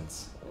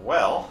 Cousins.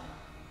 Well,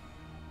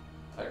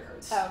 Player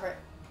cards. Oh, right.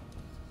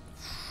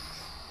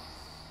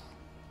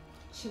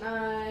 Should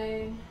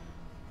I...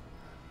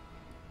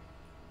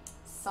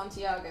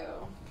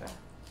 Santiago. okay.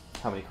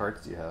 How many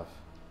cards do you have?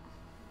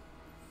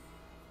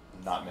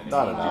 Not many.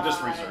 Not enough. You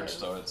just researched,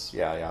 so it's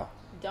Yeah.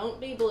 Don't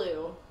be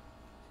blue.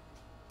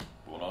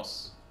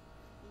 Buenos.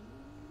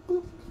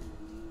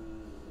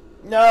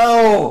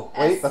 No!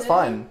 Wait, that's Essen?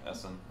 fine.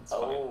 Essen. It's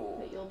fine. Oh.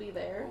 But you'll be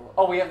there.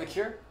 Oh, we have the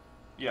cure?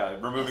 Yeah,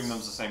 removing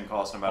them's the same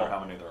cost no matter how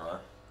many there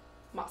are.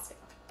 Moscow.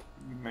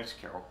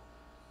 Mexico.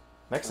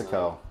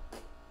 Mexico.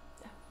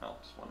 No,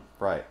 just one.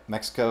 Right.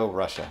 Mexico,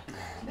 Russia.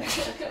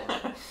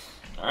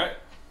 Alright.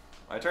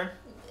 My turn.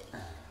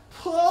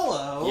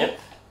 Polo. Yep.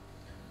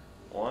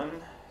 1,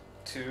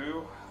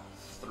 2,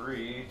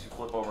 3 to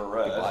flip over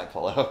red. Goodbye,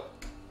 Polo.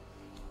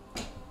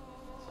 So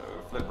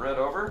flip red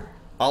over.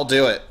 I'll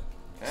do it.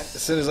 Okay. As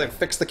soon as I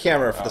fix the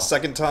camera for Oh. the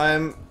second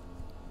time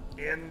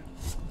in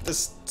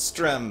this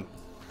stream.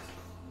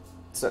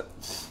 So,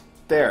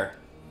 there.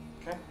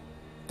 Okay.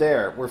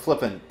 There. We're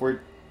flipping.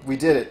 We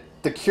did it.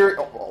 The cure.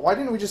 Why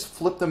didn't we just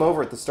flip them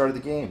over at the start of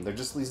the game? They're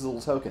just these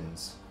little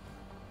tokens.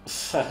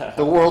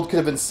 The world could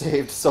have been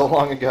saved so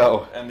long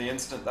ago. And the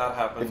instant that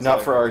happens, If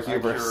not for our I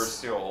hubris. cure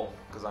Seal,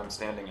 because I'm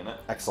standing in it.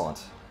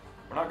 Excellent.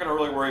 We're not going to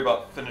really worry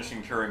about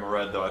finishing curing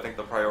red, though. I think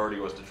the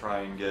priority was to try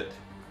and get...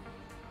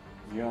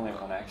 You only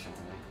have one action,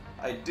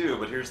 right? I do,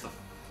 but here's the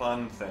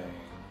fun thing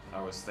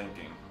I was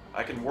thinking.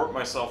 I can warp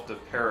myself to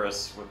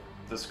Paris with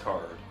this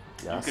card.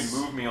 Yes. You can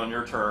move me on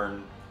your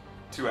turn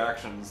 2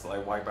 actions that I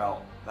wipe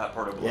out that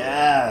part of blue.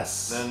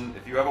 Yes. Then,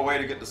 if you have a way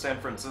to get to San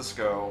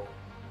Francisco...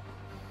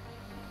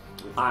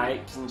 with- I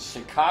can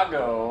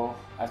Chicago.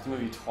 I have to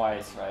move you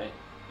twice, right?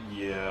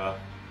 Yeah.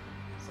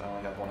 So I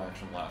only have 1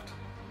 action left.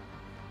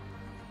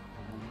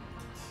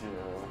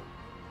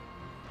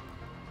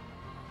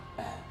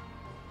 2.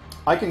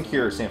 I can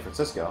cure San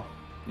Francisco.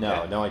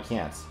 No, Yeah. no, I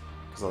can't.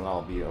 Because then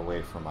I'll be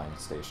away from my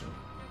station.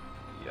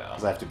 Yeah.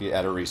 Because I have to be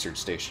at a research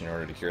station in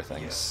order to cure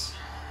things. Yes.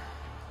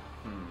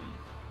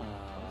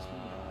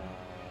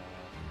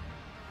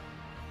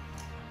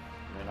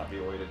 May not be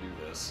a way to do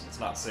this. It's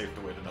not safe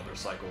to wait another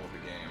cycle of the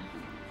game.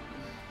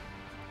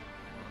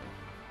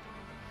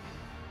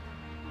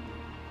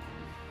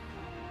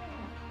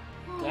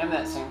 Damn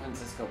that San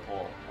Francisco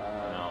poll.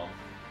 No.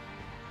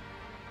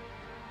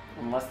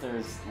 Unless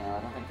there's... No, I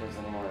don't think there's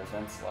any more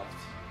events left.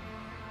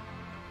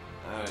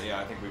 Yeah,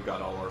 I think we've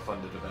got all our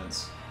funded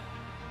events.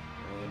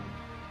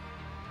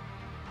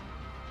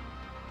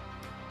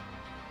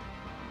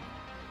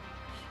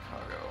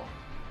 Chicago.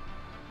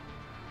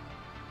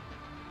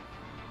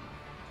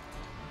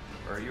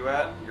 Where are you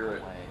at? You're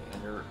at,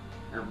 and you're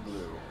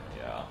blue.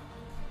 Yeah.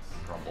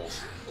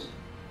 Crumbles.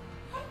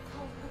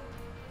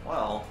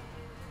 Well,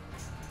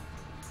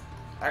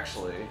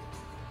 actually,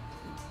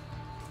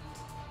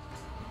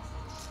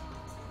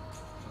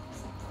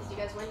 Did you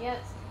guys win yet?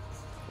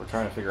 We're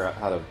trying to figure out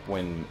how to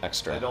win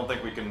extra. I don't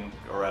think we can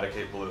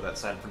eradicate blue. That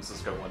San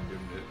Francisco one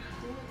doomed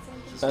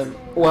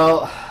it.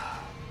 Well,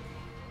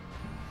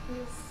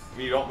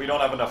 We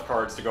don't have enough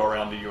cards to go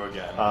around to you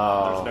again.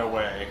 Oh. There's no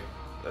way.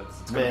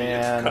 It's gonna be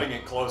Man. it's cutting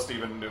it close to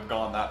even have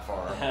gone that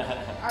far.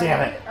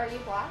 Damn it. Are you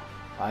black?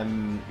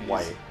 I'm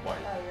white. White.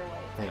 Oh, you're white.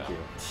 Thank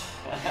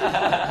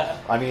Yeah.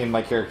 you. I mean,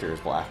 my character is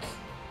black.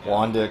 Yeah.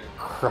 Wanda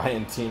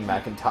Cryantine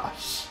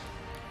McIntosh.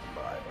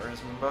 Mumbai. Where is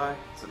Mumbai?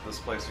 Is it this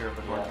place here at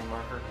the quarantine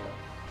marker?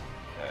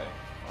 Okay.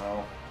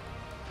 Well.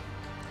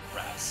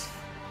 Rats.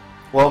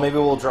 Well, maybe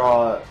we'll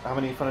draw. How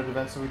many funded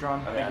events have we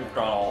drawn? I think we've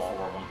drawn all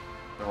 4 of them.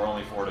 There were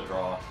only 4 to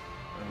draw,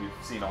 and we've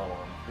seen all of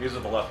them. These are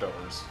the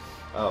leftovers.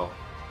 Oh,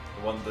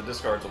 The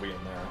discards will be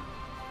in there.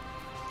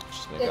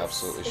 just make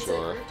absolutely sure. Is it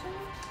your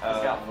turn?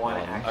 He's got one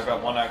one. action. I've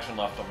got 1 action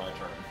left on my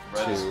turn.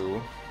 Red's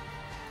 2,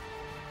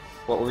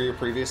 What were your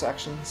previous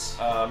actions?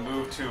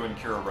 Move to and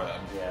cure red.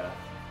 Yeah.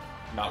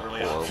 Not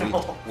really Or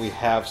optional. we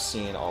have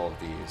seen all of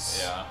these.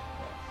 Yeah.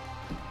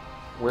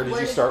 Where did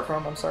you start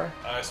from? I'm sorry.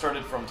 I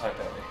started from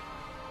Taipei.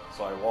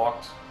 So I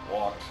walked,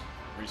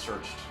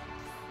 researched,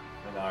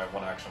 and now I have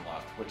one action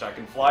left. Which I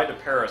can fly to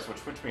Paris,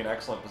 which puts me in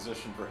excellent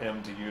position for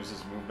him to use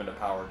his movement of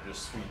power to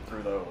just sweep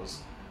through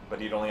those. But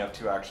he'd only have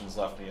 2 actions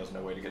left and he has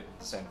no way to get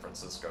to San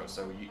Francisco.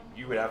 So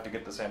you would have to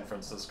get to San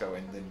Francisco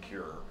and then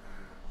cure.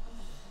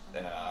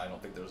 And I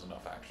don't think there's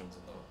enough actions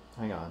in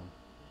the... Hang on.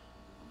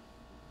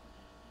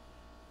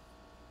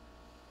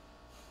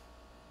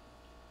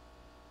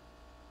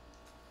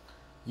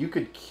 You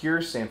could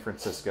cure San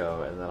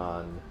Francisco, and then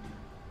on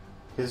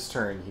his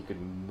turn, he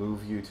could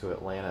move you to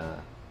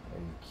Atlanta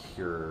and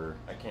cure...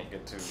 I can't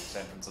get to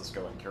San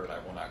Francisco and cure it. I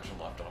have 1 action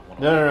left on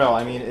one. No.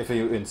 I mean, if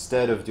you,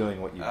 instead of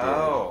doing what you did...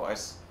 Oh,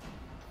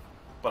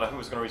 but who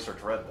was going to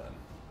research red then?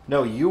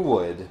 No, you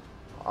would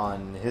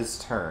on his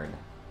turn.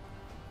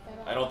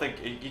 I don't think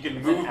he can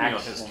move me on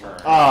his turn.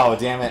 Oh,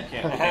 damn it.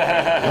 Can't.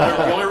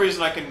 The only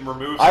reason I can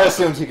remove I stuff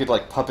assumed he could,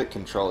 like, puppet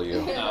control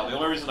you. No, the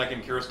only reason I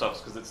can cure stuff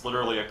is because it's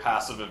literally a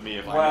passive of me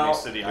if I'm in a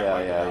city. I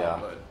wipe it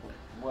out, but...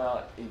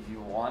 Well, if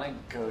you want to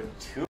go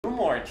 2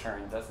 more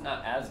turns, that's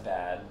not as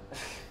bad.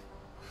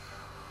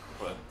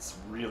 But it's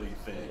really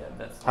thin. Yeah,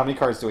 that's How many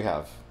cards do we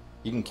have?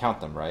 You can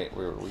count them, right?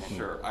 We can...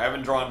 Sure. I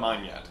haven't drawn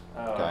mine yet.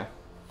 Okay.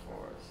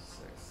 4,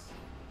 6,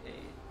 8.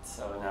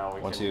 So now we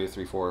 1, can... 2,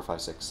 3, 4,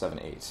 5, 6, 7,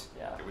 8.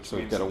 Yeah. Which So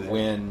we've means got to that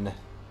win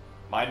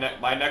my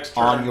next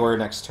turn. on your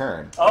next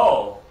turn.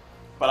 Oh!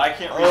 But I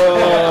can't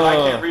I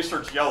can't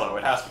research yellow.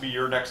 It has to be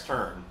your next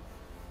turn.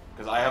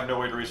 Because I have no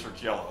way to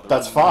research yellow.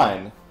 That's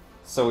fine.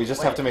 So we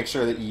just have to make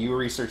sure that you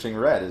researching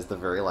red is the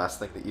very last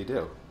thing that you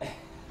do.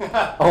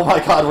 Oh my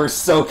god, we're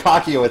so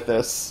cocky with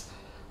this.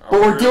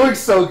 But we're doing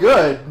so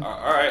good.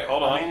 Alright,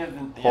 hold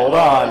on. Hold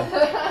on.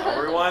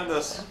 I'll rewind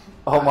this.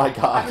 Oh my I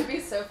god. would be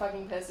so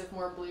fucking pissed if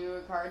more blue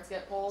cards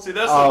get pulled. See,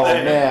 that's Oh, the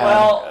thing. man.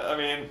 Well- I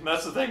mean,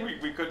 that's the thing.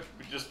 We could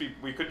just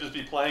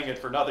be playing it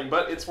for nothing,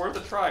 but it's worth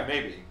a try,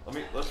 maybe.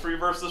 Let's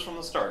reverse this from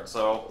the start.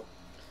 So,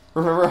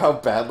 Remember how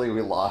badly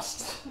we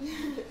lost?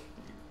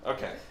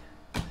 okay.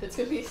 It's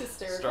gonna be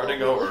hysterical.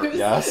 Starting over.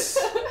 Yes.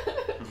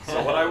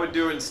 So what I would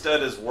do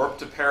instead is warp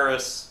to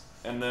Paris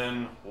and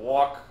then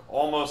walk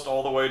almost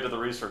all the way to the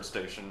research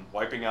station,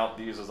 wiping out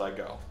these as I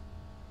go.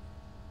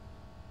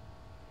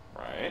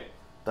 Right?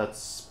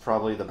 That's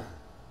probably the...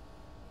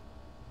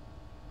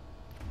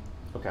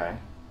 Okay.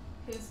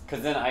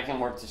 Because then I can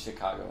warp to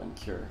Chicago and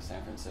cure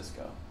San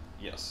Francisco.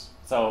 Yes.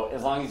 So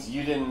as long as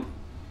you didn't,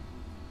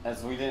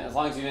 as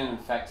long as you didn't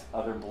infect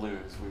other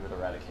blues, we would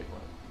eradicate blue.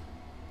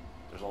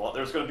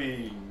 There's going to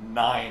be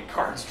 9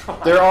 cards drawn.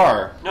 There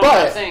are. No,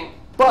 but I'm saying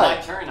but-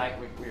 my turn,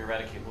 we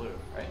eradicate blue,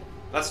 right?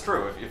 That's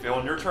true. If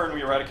on your turn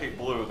we eradicate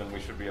blue, then we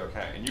should be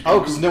okay. And you can Oh,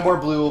 move- because no more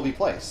blue will be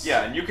placed.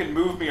 Yeah, and you can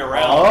move me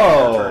around Oh.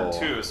 on your turn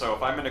too. So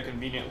if I'm in a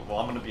convenient, well,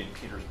 I'm going to be in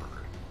Petersburg.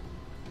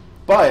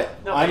 But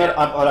No, I'm but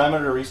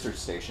at a research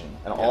station,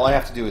 and all I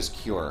have to do is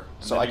cure.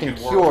 And So then I you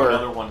can warp to another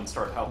cure, one and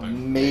start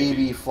helping.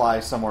 maybe fly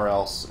somewhere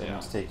else and Yeah.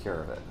 take care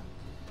of it.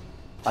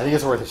 I think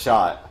it's worth a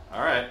shot.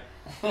 All right.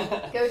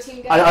 Go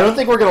team, go. I don't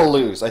think we're going to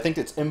lose. I think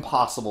it's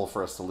impossible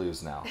for us to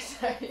lose now.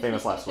 Sorry.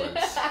 Famous last words.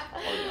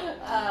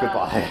 Uh,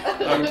 Goodbye.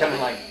 I'm kind of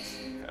like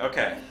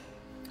Okay.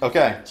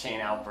 Okay.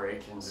 chain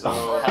outbreak and So-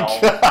 Oh, well,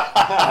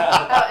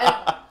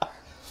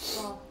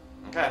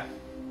 Okay.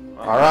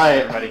 Well, All right.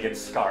 everybody gets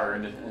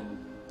scarred. And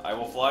I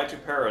will fly to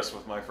Paris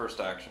with my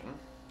first action.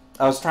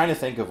 I was trying to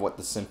think of what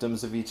the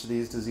symptoms of each of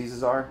these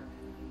diseases are.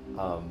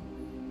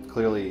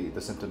 Clearly,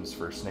 the symptoms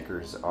for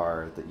Snickers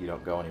are that you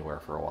don't go anywhere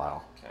for a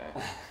while.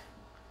 Okay.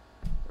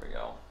 Here we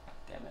go.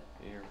 damn it.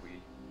 Here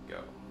we go.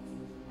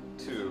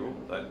 2,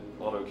 that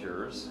auto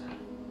cures.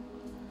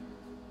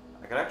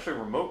 I could actually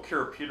remote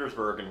cure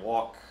Petersburg and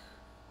walk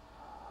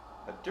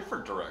a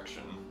different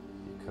direction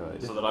You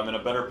could. so that I'm in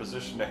a better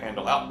position to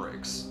handle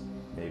outbreaks.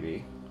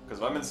 Maybe. Because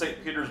if I'm in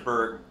St.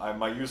 Petersburg,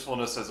 my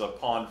usefulness as a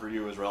pawn for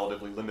you is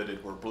relatively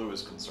limited where blue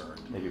is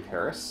concerned. Maybe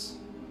Paris?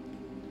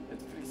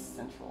 It's pretty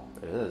central.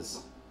 It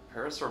is.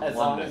 Paris or As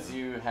long London? as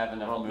you have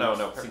enough Oh, moves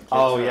no, to get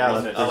Oh, to yeah,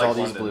 London. there's I like all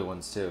these London. blue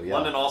ones too. Yeah.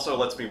 London also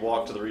lets me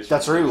walk to the research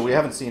That's true. station. We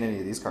haven't seen any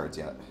of these cards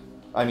yet.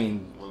 I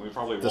mean, Well, we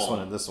probably this won't. one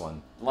and this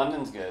one.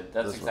 London's good.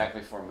 That's This one.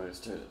 exactly 4 moves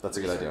to That's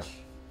a good idea. research.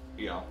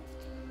 Yeah.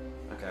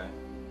 Okay.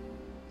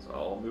 So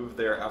I'll move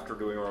there after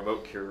doing a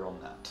remote cure on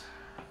that.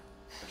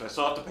 Which I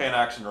still have to pay an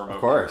action to remote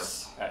Of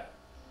course. Right.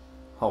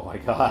 Oh my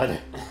god.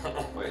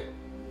 cure. Wait.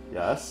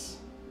 Yes?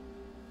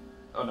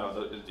 Oh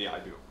no, yeah, I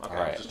do. Okay,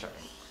 Alright. just checking.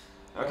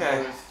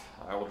 Okay.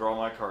 I will draw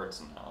my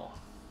cards now.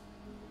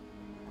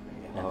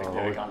 We're gonna get an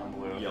epidemic on the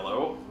blue.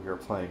 Yellow. We are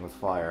playing with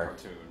fire.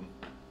 Cartoon.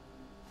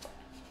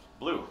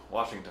 Blue.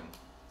 Washington.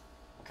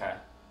 Okay.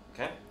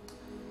 Okay.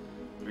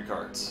 3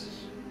 cards.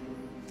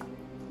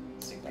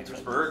 St.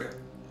 Petersburg.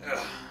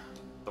 Ugh.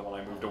 The one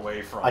I moved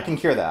away from. I can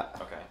cure that.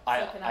 Okay.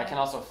 I So can I. can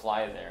also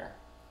fly there.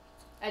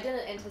 I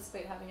didn't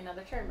anticipate having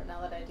another turn, but now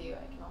that I do,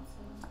 I can also.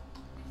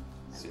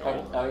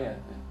 Seal. Oh yeah.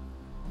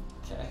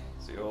 Okay.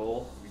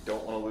 Seal. We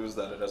don't want to lose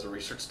that. It has a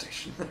research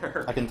station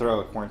there. I can throw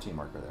a quarantine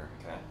marker there.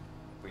 Okay.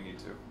 We need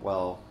to.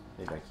 Well,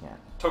 maybe I can't.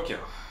 Tokyo.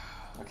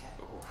 Okay.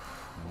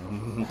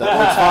 It's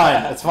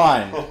fine. It's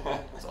fine.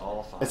 It's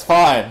all fine. It's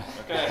fine.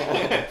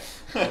 Okay.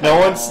 No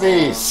one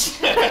sneeze.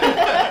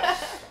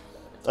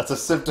 That's a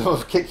symptom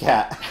of Kit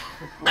Kat.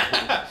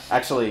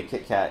 Actually,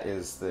 Kit Kat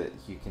is that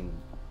you can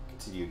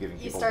continue giving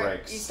people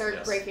breaks. You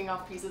start breaking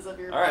off pieces of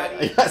your All right.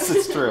 body. Yes,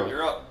 it's true.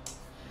 You're up.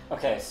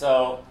 Okay,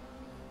 so.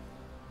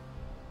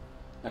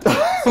 Okay.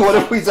 What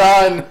have we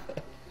done?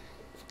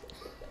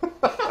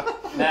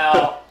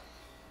 Now.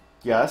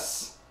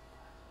 Yes.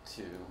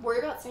 2. Worry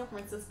about San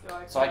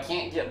Francisco. So I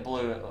can't get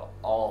blue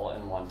all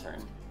in one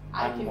turn.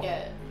 I can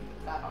get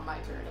that on my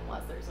turn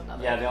unless there's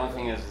another. Yeah, the only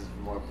thing is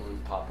more blue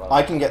pop up.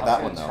 I can get was that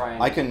gonna one though. try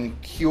and- I can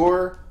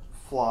cure,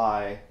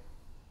 fly,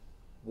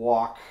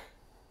 walk,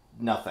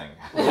 nothing.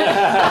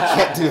 I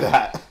can't do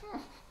that.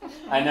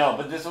 I know,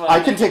 but this one. I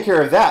can take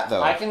care of that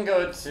though. I can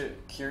go to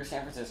cure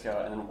San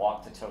Francisco and then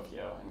walk to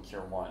Tokyo and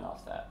cure 1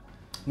 off that.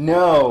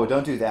 No,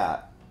 don't do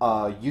that.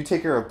 You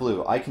take care of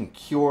blue. I can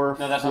cure,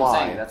 No, that's fly. what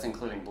I'm saying. That's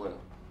including blue.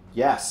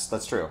 Yes,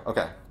 that's true.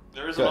 Okay.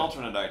 There is Good. an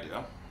alternate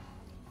idea.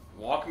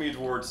 Walk me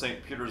towards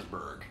St.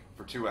 Petersburg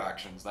for 2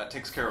 actions. That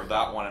takes care of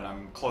that one, and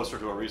I'm closer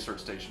to a research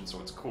station,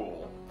 so it's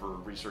cool for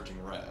researching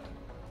red.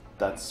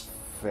 That's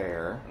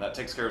fair. And that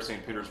takes care of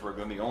St. Petersburg.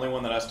 Then the only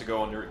one that has to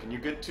go under. Can you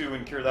get to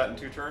and cure that in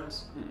 2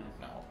 turns?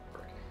 No.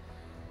 Frick.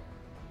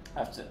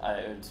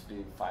 It would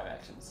be 5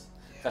 actions.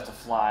 I have to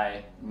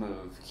fly,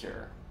 move,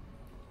 cure.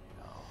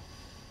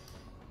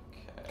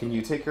 Okay. Can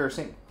you take care of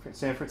San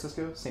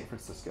Francisco? St.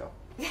 Francisco.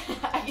 I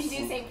can do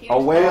St. Petersburg. A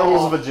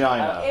whale's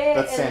vagina.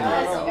 That's San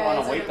unless Diego. I you don't guys want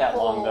to are wait that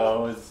long cold.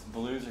 though. As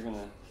blues are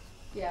gonna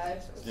Yeah.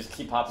 just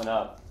keep popping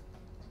up.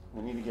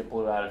 We need to get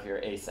blue out of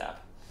here ASAP.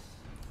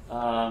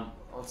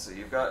 Let's see.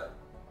 You've got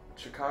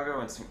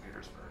Chicago and St.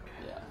 Petersburg.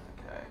 Yeah.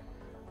 Okay.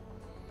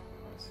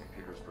 St.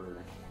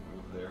 Petersburg.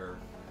 Move there.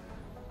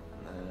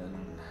 And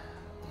then.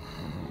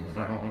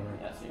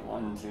 Yeah. See,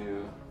 1,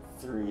 2,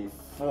 3,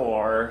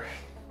 4.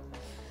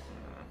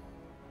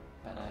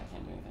 But I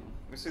can't do anything.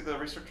 We see the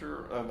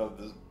researcher. No,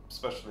 the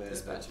special.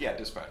 Dispatcher.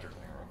 Dispatcher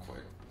thing real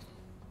quick.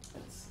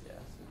 It's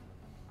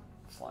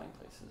flying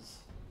places.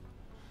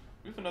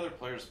 We have another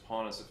player's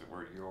pawn as if it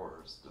were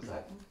yours. Does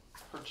that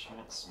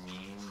perchance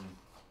mean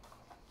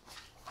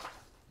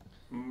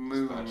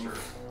dispatcher?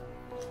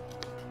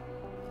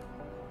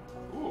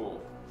 Ooh,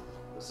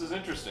 this is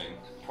interesting.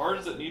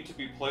 Cards that need to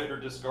be played or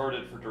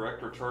discarded for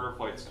direct or charter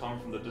flights come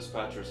from the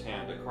dispatcher's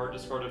hand. A card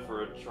discarded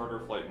for a charter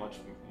flight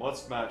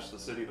must match the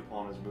city the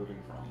pawn is moving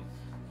from.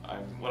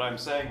 What I'm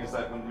saying is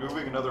that when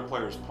moving another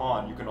player's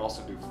pawn, you can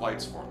also do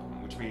flights for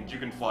them, which means you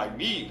can fly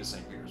me to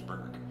St.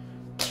 Petersburg.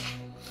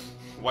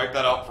 Wipe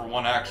that out for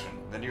 1 action.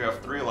 Then you have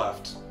 3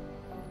 left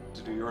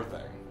to do your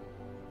thing.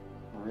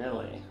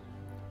 Really?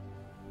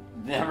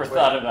 Never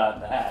thought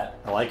about that.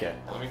 I like it.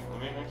 Let me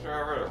make sure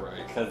I read it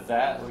right.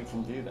 Because we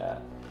can do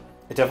that.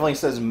 It definitely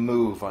says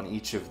move on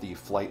each of the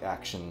flight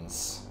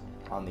actions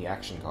on the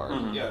action card.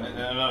 Mhm. Yeah,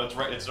 no, it's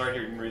right. It's right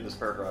here. You can read this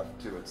paragraph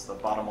too. It's the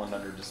bottom one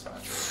under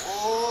dispatcher.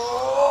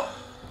 Oh,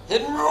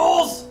 hidden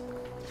rules.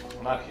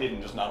 Not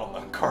hidden, just not on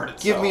the card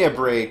itself. Give me a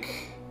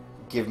break.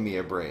 Give me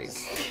a break.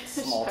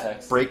 Small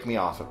text. Break me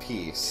off a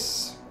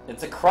piece.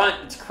 It's a crunch.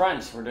 It's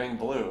crunch. We're doing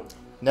blue.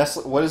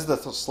 Nestle. What is the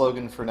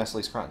slogan for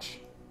Nestle's Crunch?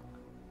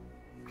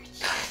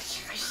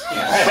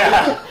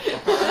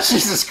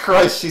 Jesus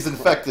Christ, she's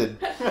infected.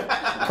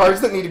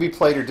 Cards that need to be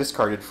played or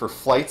discarded for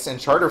flights and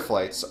charter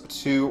flights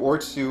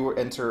to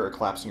enter a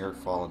collapsing or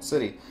fallen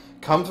city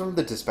come from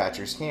the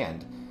dispatcher's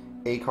hand.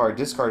 A card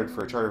discarded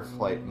for a charter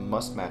flight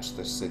must match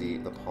the city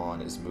the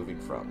pawn is moving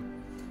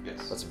from.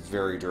 Yes. That's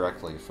very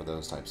directly for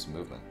those types of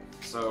movement.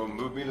 So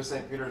move me to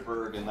St.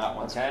 Petersburg, and that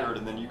one's Okay. cured,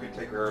 and then you can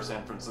take care of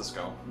San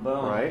Francisco.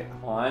 Boom. Right.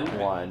 1,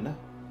 1,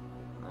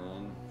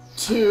 And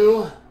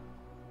 2,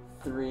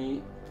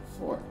 3,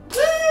 4.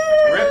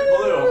 rip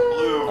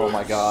blue. Oh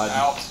my God.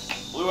 Out.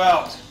 Blue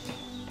out.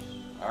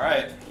 All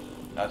right.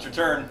 That's your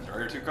turn. Draw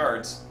your 2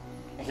 cards.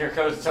 Here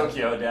goes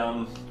Tokyo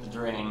down the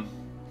drain.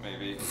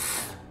 Maybe.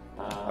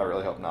 I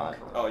really hope not.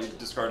 Oh, you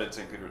discarded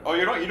St. Petersburg. Oh,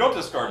 you don't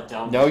discard.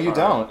 No, you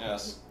don't.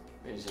 Yes.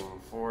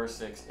 Beijing 4,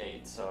 6,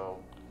 8. So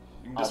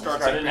You can I'll discard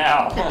discard St. it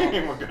now.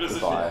 Petersburg. We're good as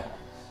Goodbye. it.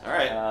 All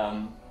right.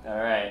 all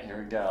right, here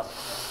we go.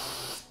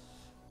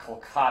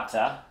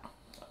 Kolkata,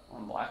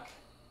 1 black.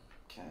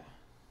 Okay.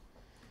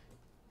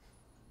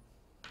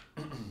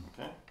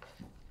 Okay.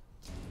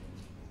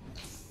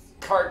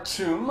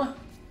 Khartoum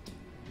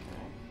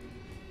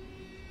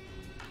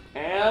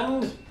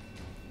and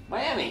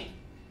Miami.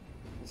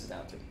 This is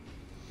down to.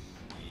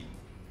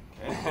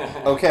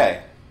 Okay.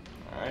 Okay.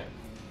 All right.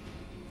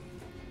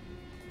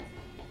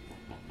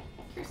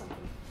 Here's something.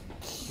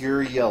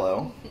 Cure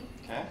yellow.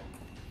 Okay.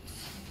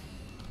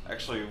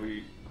 Actually,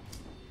 we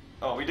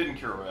didn't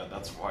cure red.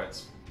 That's why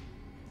it's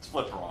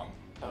flipped wrong.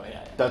 Oh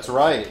yeah. That's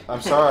right.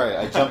 I'm sorry.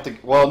 I jumped.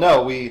 Well,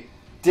 no, we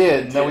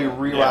did. And then we Yeah,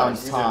 rewound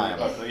we did. time.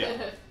 So,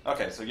 yeah.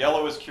 Okay, so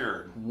yellow is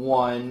cured.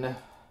 1,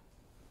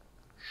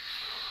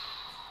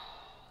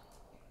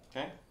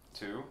 Okay.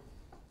 2.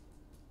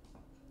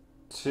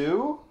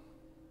 2.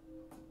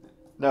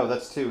 No,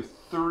 that's 2.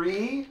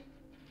 3,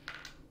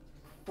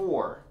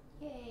 4.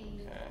 Yay.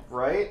 Okay.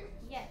 Right?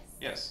 Yes.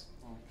 Yes.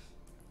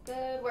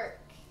 Good work.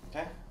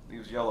 Okay.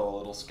 Leaves yellow a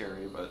little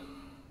scary, but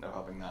no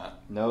helping that.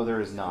 No,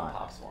 there is not.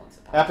 Pops once.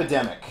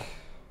 Epidemic.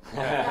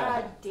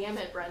 God damn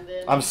it,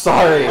 Brendan. I'm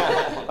sorry.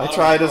 I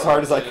tried as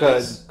hard as I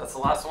could. That's the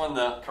last one,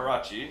 though.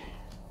 Karachi,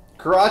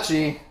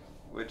 Karachi.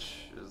 which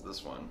is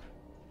this one.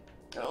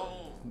 Oh.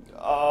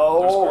 Oh.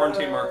 There's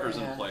quarantine markers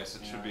in yeah. place.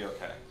 It should be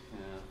okay. Yeah.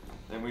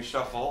 Then we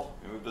shuffle.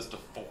 We move this to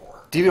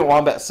 4. Deviant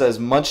Wombat says,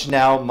 "Munch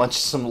now, munch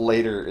some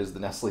later" is the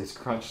Nestle's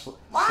Crunch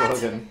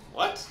slogan.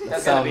 What?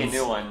 That's gotta be a sounds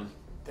new one.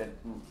 That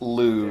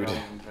lewd. they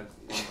don't put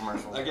in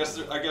commercials. I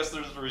guess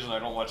there's the reason I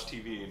don't watch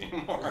TV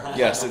anymore.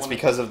 Yes, it's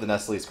because of the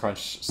Nestle's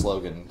Crunch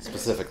slogan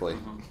specifically.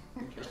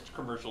 Just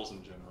commercials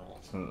in general.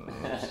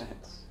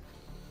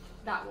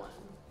 That one.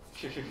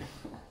 Okay.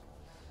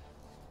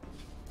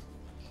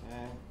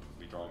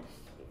 Be drawing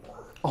 4.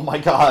 Oh my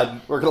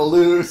God, we're gonna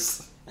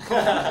lose.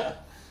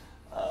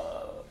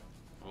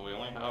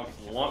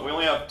 Well, we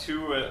only have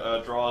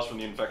 2 draws from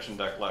the infection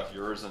deck left.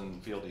 Yours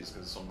and Fieldy's,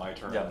 because on my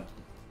turn, Yep.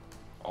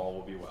 all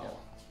will be well.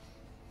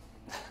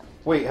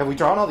 Wait, have we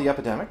drawn all the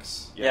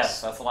epidemics?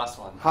 Yes, that's the last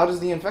one. How does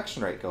the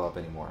infection rate go up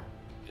anymore?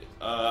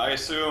 I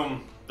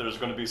assume there's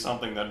going to be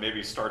something that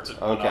maybe starts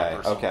at 1 Okay, up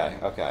or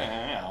something. okay.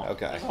 Yeah,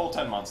 Okay. There's a whole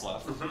 10 months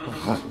left.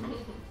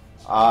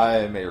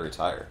 I may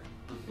retire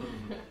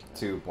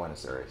to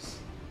Buenos Aires.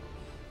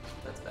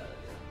 That's a bad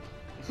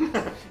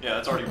idea. Yeah,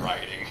 that's already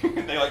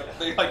rioting. they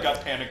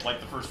got panicked like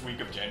the first week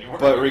of January.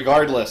 But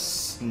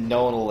regardless,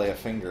 no one will lay a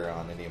finger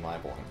on any of my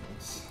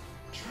belongings.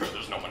 Sure,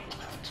 there's no one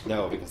left.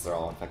 No, because they're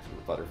all infected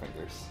with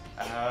butterfingers.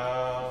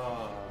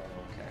 Oh,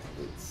 okay.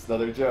 It's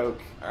another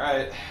joke. All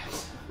right.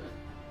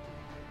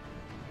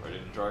 Ready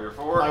to draw your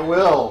 4? I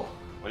will.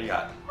 What do you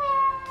got?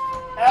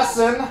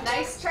 Essen,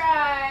 Nice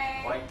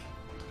try. White.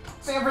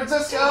 San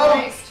Francisco,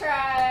 Nice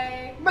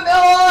try.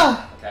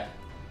 Manila. Okay.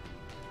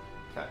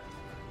 Okay.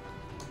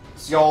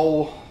 It's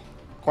your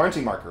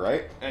quarantine marker,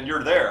 right? And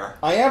you're there.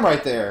 I am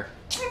right there.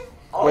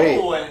 Oh, Wait,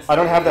 and it's I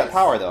don't have that great.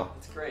 power though.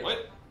 It's great.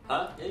 What?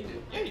 Huh? Yeah, you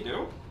do. Yeah, you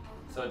do.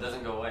 So it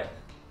doesn't go away.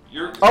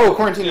 You're. Oh,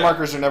 quarantine Yeah.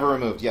 markers are never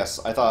removed. Yes,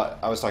 I thought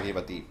I was talking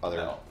about the other,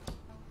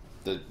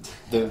 No.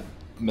 the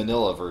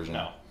Manila version.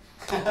 No.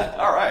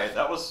 All right,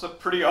 that was a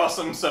pretty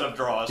awesome set of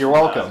draws. You're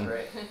from welcome.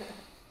 Great.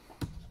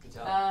 Good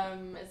job.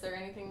 Is there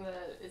anything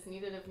that is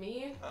needed of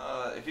me?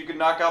 that. If you could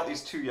knock out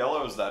these 2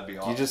 yellows, that'd be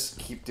awesome. You just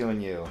keep doing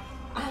you.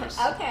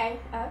 Okay.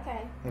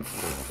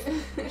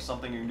 There's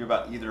something you can do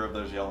about either of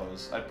those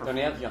yellows. I'd prefer. Don't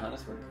you have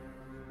Johannesburg?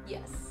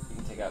 Yes. You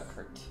can take out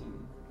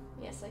cartoon.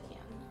 Yes, I can.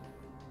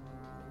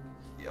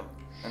 Yep.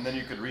 And then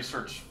you could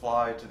research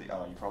fly to the.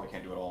 Oh, you probably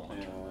can't do it all.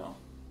 Yeah.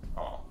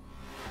 Oh.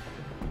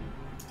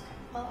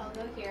 Well, I'll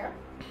go here.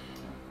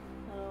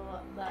 So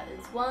that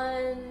is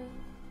 1,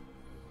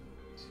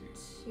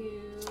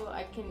 2.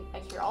 I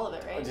cure all of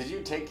it, right? Oh, did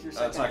you take your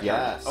That's second? not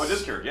Yes. cured. Oh, it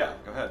is cured. Yeah.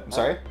 Go ahead. I'm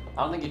sorry?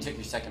 I don't think you took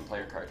your second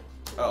player card.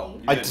 Oh.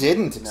 You I did.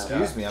 didn't. No.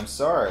 Excuse me. I'm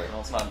sorry. Well,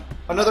 it's not.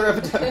 Another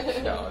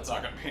epidemic. No, it's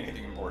not going to be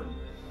anything important.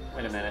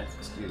 Wait a minute.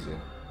 Excuse you.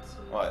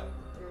 What?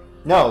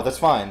 No, that's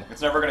fine.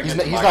 It's never going to He's,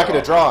 get. he's not going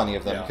to draw any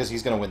of them Yeah. because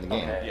he's going to win the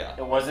game. Okay. Yeah.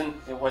 It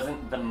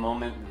wasn't the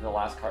moment the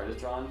last card is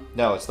drawn.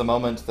 No, it's the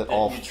moment that That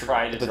all you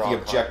try to that draw the a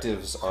card.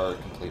 objectives are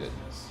completed.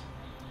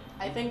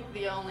 I think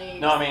the only.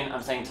 No, I mean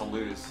I'm saying to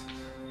lose.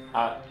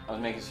 I was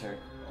making sure.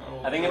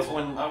 I think it's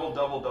when I will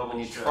double when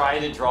you check. try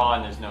to draw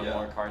and there's no Yeah.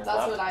 more cards That's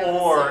left, what I would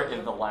or assume.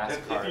 if the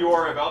last card. If you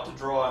are about to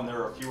draw and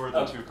there are fewer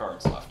than Oh. 2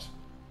 cards left.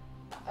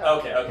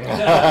 Okay. I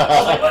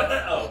was like, what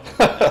the?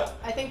 Oh.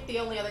 I think the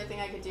only other thing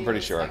I could do. Pretty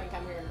is sure. I can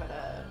come here and put one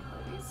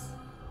of these.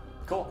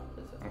 Cool.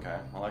 Okay.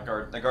 Well,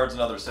 that guard's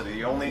another city.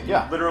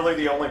 Yeah. Literally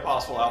the only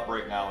possible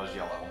outbreak now is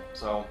yellow.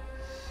 So,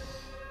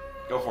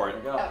 go for There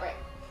it. we Oh, go. right.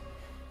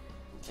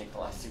 Take the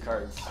last 2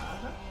 cards.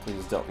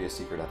 Please don't be a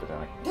secret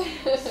epidemic.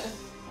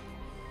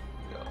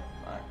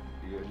 Yeah.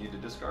 You need to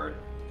discard.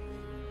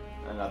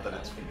 And not that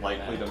it's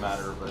likely to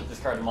matter, but.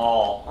 Discard them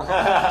all.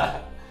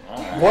 Alright.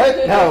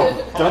 What?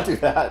 No, don't do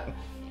that.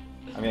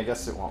 I mean, I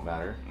guess it won't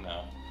matter.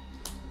 No.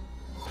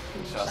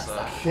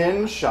 Kinshasa.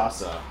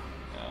 Kinshasa,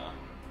 Yeah.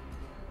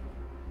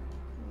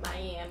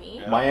 Miami.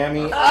 Yeah.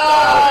 Miami outbreaks.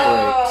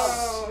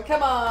 Oh,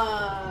 come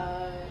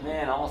on.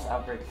 Man, almost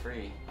outbreak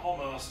free.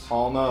 Almost.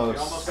 Almost.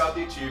 We almost got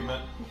the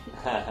achievement.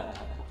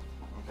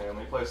 Okay, let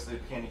me place the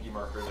panicky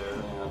marker there.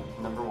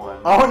 Yeah, number 1.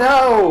 Oh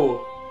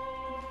no!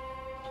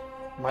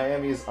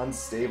 Miami is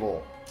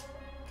unstable.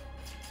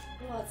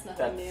 Well, that's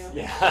nothing That's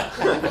new. yeah.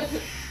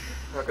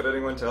 How could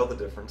anyone tell the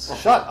difference?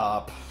 Shut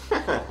up. You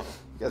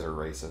guys are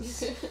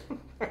racist.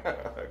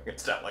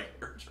 It's not like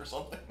yours or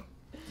something.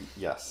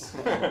 Yes.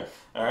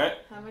 Alright.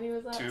 How many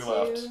was that? 2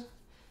 left.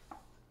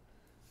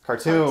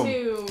 Khartoum.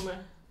 Khartoum.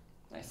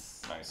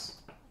 Nice. Nice.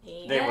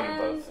 They would have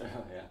And both.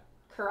 Yeah.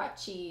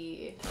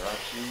 Karachi.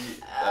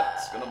 Karachi,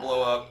 that's gonna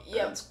blow up.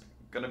 Yep. It's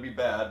gonna be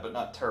bad, but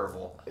not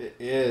terrible. It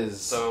is.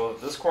 So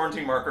this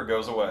quarantine marker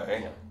goes away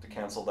Yep. to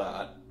cancel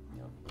that.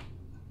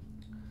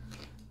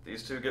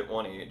 These two get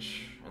 1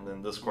 each, and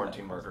then this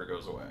quarantine marker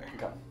goes away.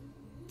 Okay.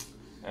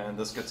 And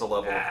this gets a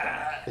level of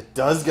panic. It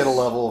does get a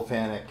level of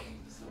panic.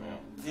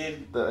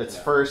 It's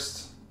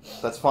first.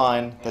 That's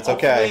fine. That's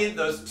okay. Hopefully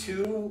those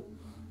 2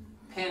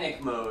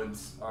 panic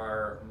modes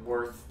are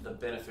worth the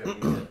benefit we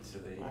get to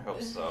the... I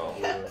hope so.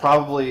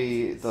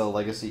 Probably the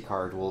legacy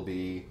card will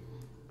be,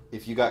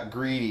 if you got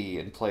greedy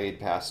and played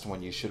past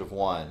when you should have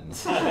won,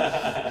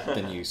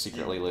 then you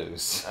secretly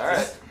lose. All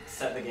right.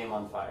 Set the game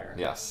on fire.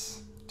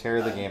 Yes.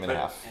 Tear the game in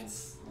half. And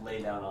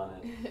lay down on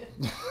it.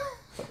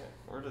 Okay.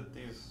 Where did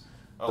these...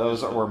 Oh,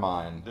 Those were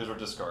mine. These were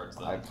discards,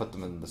 then. I put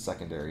them in the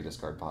secondary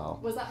discard pile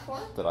Was that 4?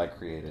 that I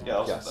created.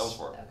 Yeah, Yes. that was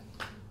 4.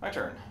 My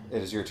turn.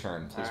 It is your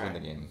turn. Please All win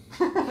right. the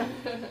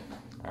game.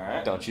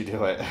 Alright. Don't you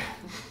do it.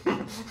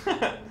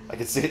 I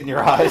can see it in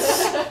your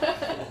eyes.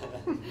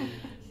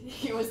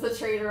 He was the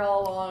traitor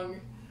all along.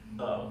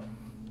 Oh.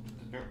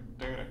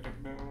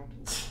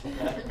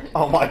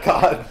 Oh my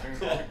god.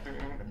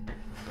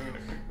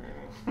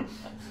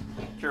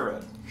 Cure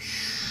red.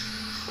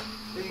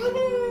 We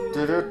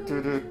did it.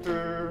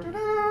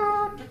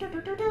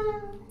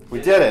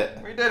 We did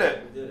it. We did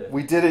it.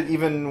 We did it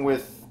even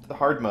with the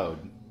hard mode.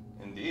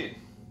 Indeed.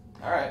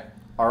 Alright.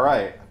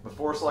 Alright.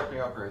 Before selecting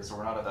upgrades, so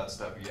we're not at that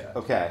step yet.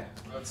 Okay.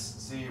 Let's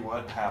see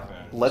what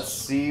happens. Let's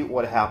see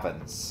what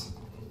happens.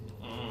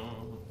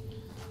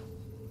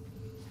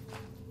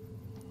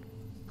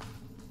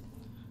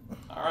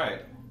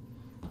 Alright.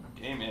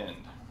 Game end.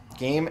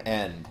 Game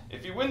end.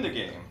 If you win the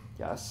game,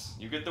 Yes.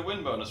 you get the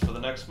win bonus for the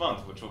next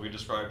month, which will be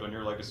described on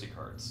your legacy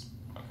cards.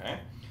 Okay?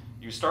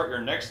 You start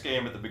your next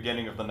game at the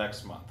beginning of the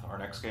next month. Our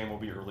next game will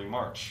be early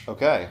March.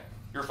 Okay.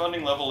 Your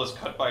funding level is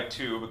cut by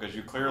 2 because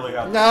you clearly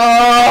have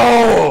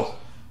No!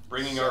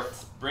 bringing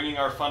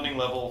our funding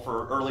level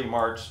for early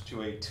March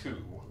to a 2.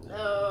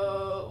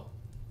 No.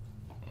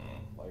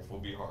 Life will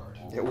be hard.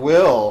 It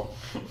will.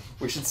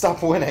 We should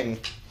stop winning.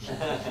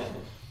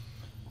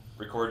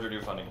 Record your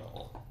new funding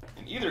level.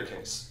 In either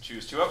case,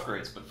 choose 2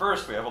 upgrades, but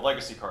first we have a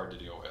legacy card to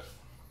deal with.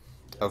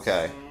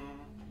 Okay.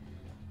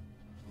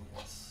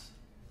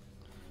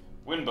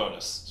 Win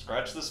bonus.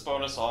 Scratch this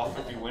bonus off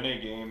if you win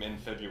a game in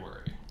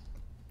February.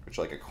 Would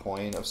you like a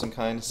coin of some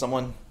kind?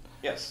 Someone?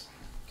 Yes.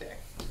 Okay.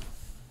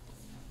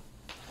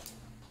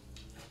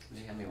 Could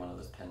you hand me one of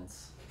those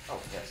pens? Oh,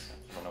 yes.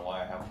 I don't know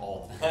why I have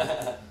all of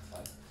them.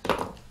 It's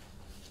fine.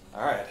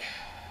 Alright.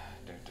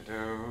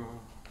 Do-do-do.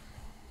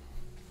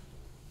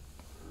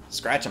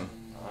 Scratch him.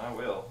 I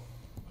will.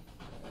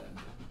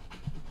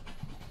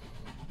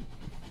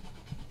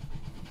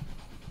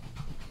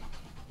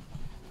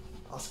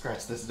 I'll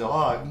scratch this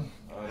dog.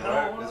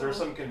 Is there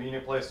some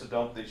convenient place to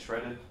dump these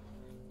shredded?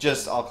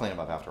 I'll clean them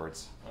up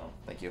afterwards. Oh.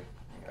 Thank you.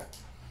 Okay.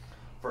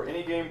 For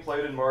any game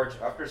played in March,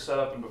 after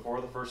setup and before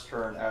the first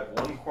turn, add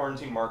 1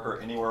 quarantine marker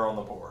anywhere on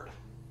the board.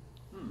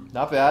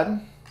 Not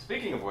bad.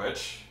 Speaking of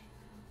which,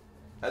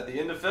 at the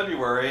end of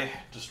February,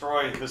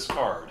 destroy this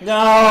card.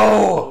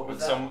 No!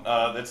 With some,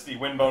 it's the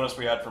win bonus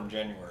we had from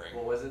January.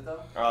 What was it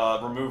though?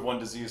 Remove 1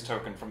 disease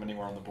token from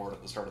anywhere on the board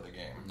at the start of the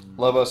game.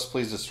 Lobos,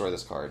 please destroy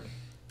this card.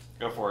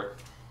 Go for it.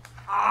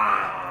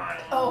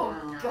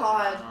 Oh,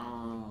 God.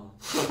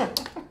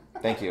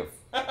 Thank you.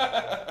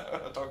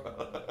 Talk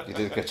about that. You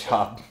did a good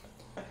job.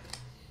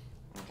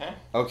 Okay,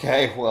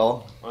 Okay,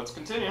 well, let's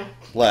continue.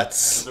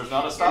 let's. There's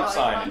not a stop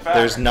sign. In fact,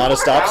 There's not a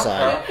stop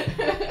sign.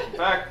 In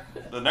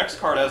fact, the next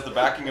card has the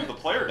backing of the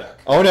player deck.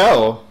 Oh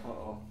no!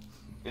 Uh-oh.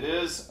 It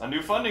is a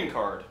new funding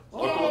card.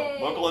 Yay.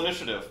 Local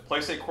initiative.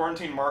 Place a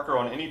quarantine marker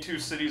on any 2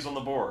 cities on the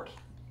board.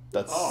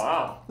 That's Oh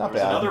wow. not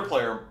There's bad. another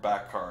player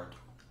back card.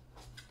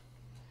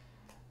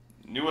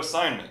 New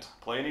assignment.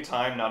 Play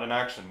anytime, not in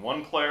action.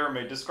 1 player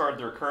may discard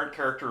their current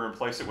character and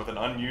replace it with an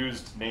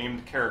unused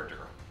named character.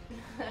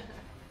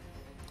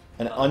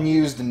 An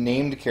unused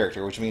named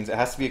character, which means it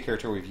has to be a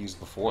character we've used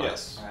before.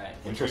 Yes. Alright.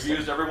 We've Interesting.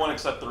 used everyone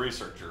except the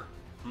researcher.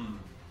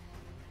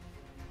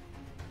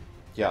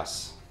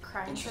 Yes.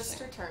 Crime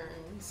Twister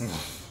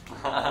returns.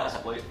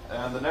 Possibly.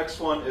 And the next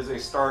one is a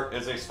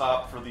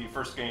stop for the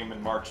first game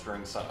in March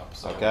during setup.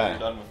 So Okay. we're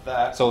done with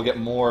that. So we'll get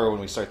more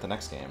when we start the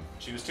next game.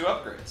 Choose 2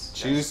 upgrades.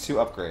 Choose 2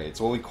 upgrades.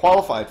 Well, we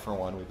qualified for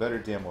one. We better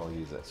damn well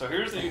use it. So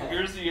here's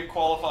the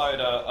qualified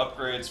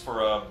upgrades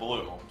for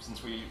blue,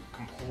 since we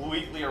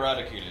completely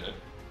eradicated it.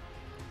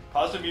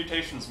 Positive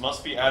mutations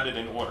must be added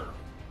in order.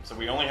 So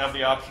we only have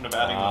the option of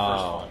adding the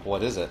first one.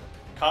 What is it?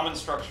 Common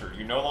structure.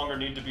 You no longer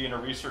need to be in a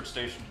research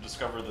station to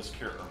discover this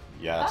cure.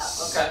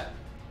 Yes. Okay.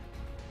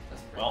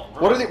 That's pretty Well,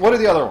 What are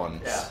the other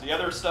ones? Yeah. the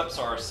other steps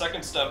are,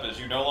 second step is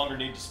you no longer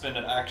need to spend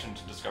an action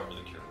to discover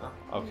the cure.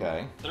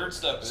 Okay. Third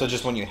step is, So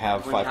just when you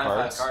have When 5 you have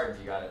cards? 5 cards,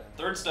 you got it.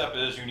 third step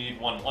is you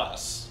need 1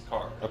 less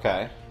card.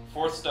 Okay.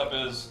 Fourth step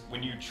is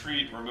when you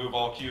treat, remove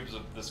all cubes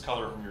of this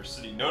color from your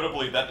city.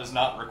 Notably, that does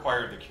not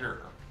require the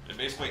cure. It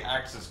basically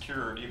acts as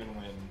cured even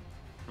when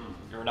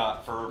you're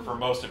not. For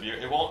most of you,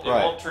 it won't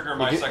Right. trigger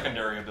my You get-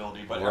 secondary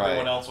ability, but Right.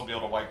 everyone else will be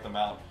able to wipe them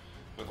out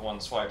with 1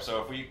 swipe.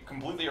 So if we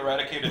completely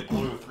eradicated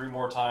blue 3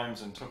 more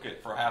times and took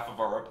it for half of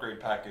our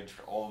upgrade package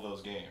for all of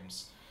those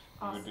games,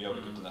 we would be able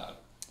to get to that.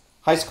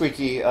 Hi,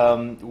 Squeaky.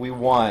 We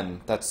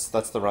won. That's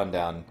the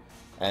rundown.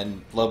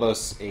 And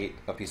Lobos ate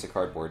a piece of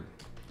cardboard.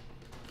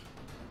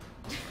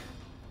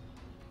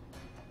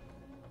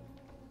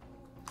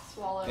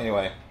 Swallow.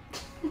 Anyway.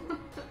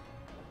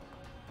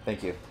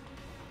 Thank you.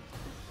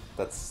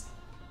 That's...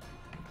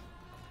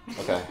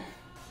 Okay.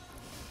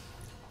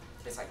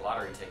 Tastes like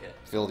lottery ticket.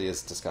 Fieldy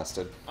is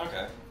disgusted.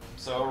 Okay,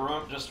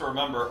 so just to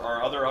remember,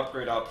 our other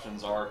upgrade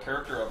options are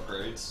character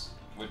upgrades,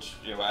 which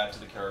you add to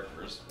the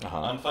characters,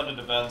 unfunded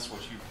events,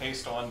 which you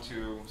paste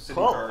onto city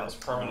cards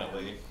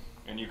permanently,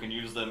 and you can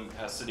use them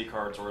as city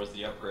cards or as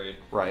the upgrade,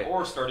 Right.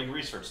 or starting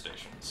research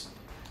stations.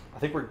 I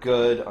think we're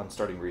good on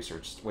starting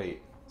research.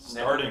 Wait.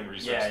 Starting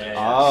research Yeah, yeah, stations.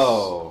 yeah.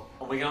 Oh.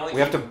 Well, we can only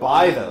We have to keep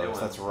buy one of the new those. ones.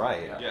 That's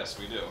right. Yeah. Yes,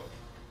 we do. So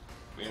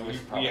we We,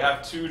 should we probably-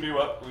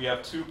 have we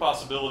have two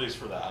possibilities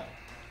for that.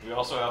 We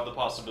also have the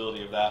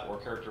possibility of that or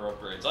character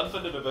upgrades.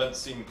 Unfunded events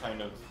seem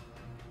kind of,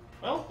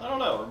 well, I don't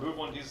know. Remove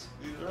one. These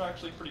are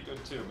actually pretty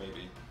good too,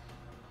 maybe.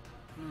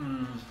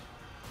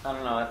 I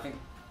don't know. I think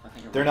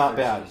They're not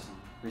bad.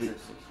 Research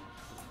station.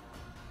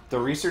 The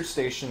research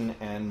station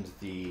and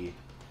the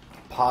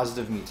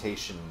positive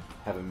mutation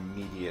have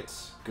immediate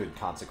good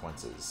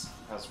consequences.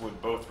 As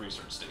would both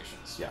research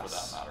stations, for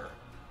Yes. that matter.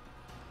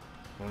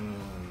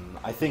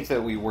 I think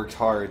that we worked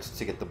hard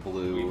to get the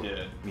blue We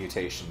did.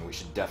 mutation. We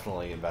should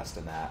definitely invest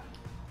in that.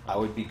 I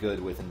would be good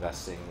with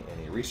investing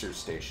in a research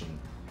station.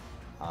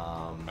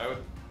 I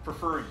would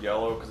prefer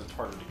yellow because it's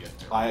harder to get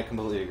to. I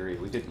completely agree.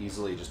 We could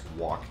easily just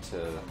walk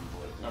to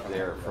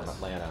there from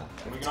Atlanta.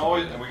 And we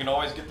can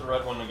always get the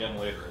red one again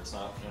later. It's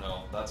not,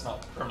 that's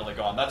not permanently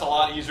gone. That's a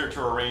lot easier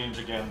to arrange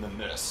again than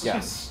this.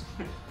 Yes.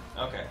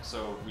 Okay,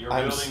 so we are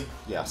I'm building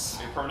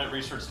yes. a permanent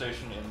research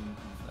station in.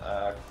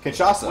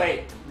 Kinshasa.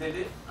 Wait,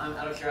 I'm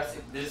out of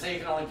curiosity. Did it say you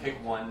can only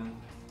pick one?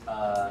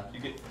 You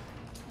get.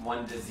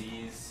 One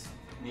disease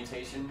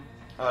mutation?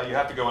 You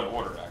have to go in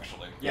order,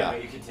 actually. Yeah, Yeah.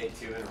 but you can take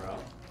two in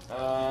a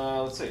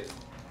row. Let's see.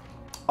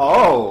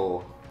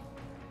 Oh.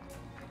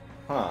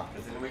 Huh.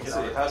 Because then we Let's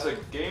could see. As a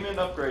game end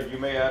upgrade, you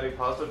may add a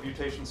positive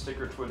mutation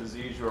sticker to a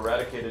disease you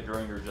eradicated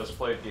during your just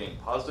played game.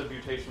 Positive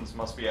mutations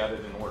must be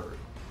added in order.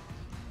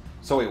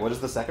 So wait, what is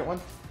the second one?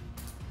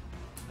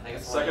 I think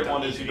The it's the one second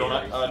one need is to you be don't.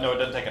 a research- No, it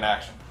doesn't take an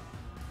action.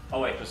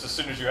 Oh wait. Just as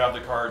soon as you have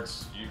the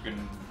cards, you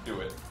can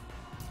do it.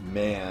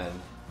 Man.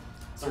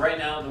 So right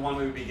now, the one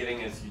we would be getting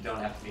is you don't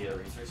have to be at a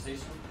research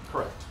station.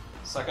 Correct.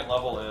 Second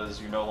level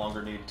is you no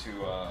longer need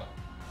to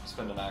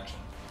spend an action.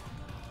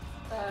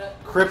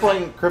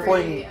 Crippling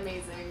Pretty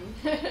amazing.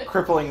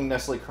 crippling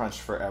Nestle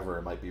Crunch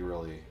forever might be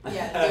really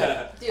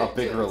Yeah, do it. a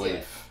big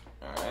relief.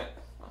 All right.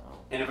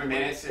 And if we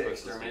manage to Put the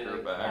exterminate sticker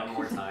it back. one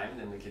more time,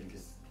 then we can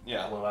just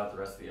Yeah. blow out the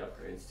rest of the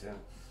upgrades too.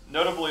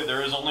 Notably,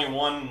 there is only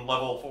one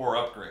level 4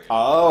 upgrade.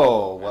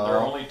 Oh, And there are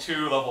well. only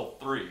 2 level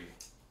 3.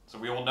 So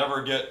we will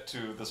never get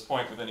to this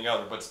point with any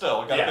other, but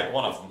still, we gotta pick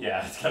one of them.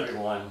 Yeah, it's gotta be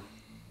one.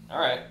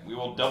 Alright, we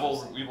will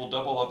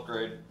double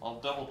upgrade. I'll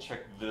double check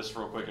this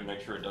real quick and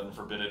make sure it doesn't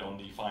forbid it on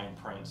the fine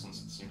print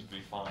since it seems to be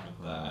fine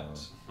with that.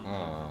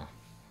 I'm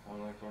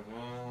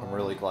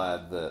really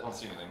glad I that don't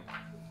see anything.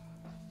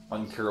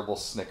 uncurable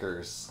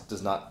Snickers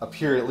does not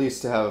appear at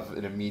least to have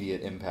an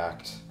immediate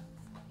impact.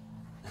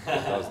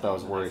 That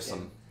was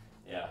worrisome.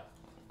 Yeah.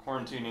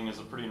 Quarantining is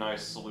a pretty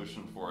nice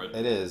solution for it.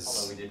 It is.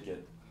 Although we did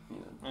get,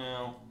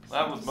 Well,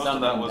 that was most Some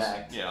of that was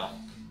impact. yeah.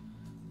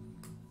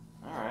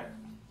 Alright.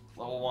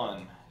 Level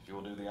 1. If you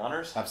will do the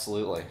honors.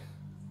 Absolutely.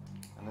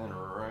 And then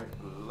right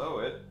below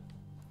it.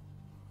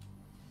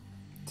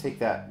 Take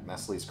that,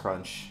 Nestle's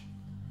Crunch.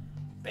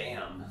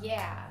 bam.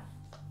 Yeah.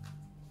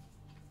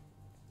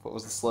 What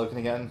was the slogan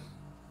again?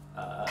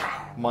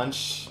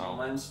 Munch. Oh.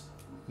 Munch.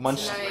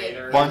 Munch. Tonight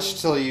later.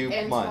 Munch till you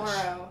and munch.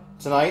 tomorrow.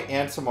 Tonight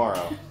and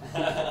tomorrow.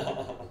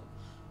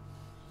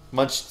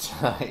 Munch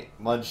tonight.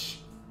 Munch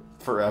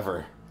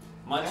forever.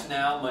 Munch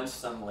now, munch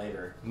some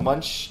later.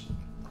 Munch.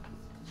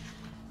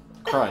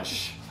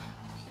 Crunch.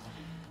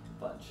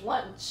 Bunch.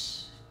 Lunch.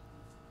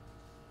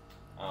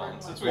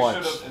 Since we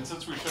Lunch.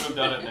 should have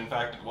done it, and in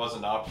fact it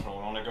wasn't optional,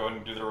 we want to go ahead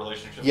and do the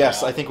relationship.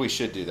 Yes, now, I think we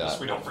should do just so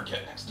that. we don't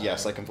forget next time.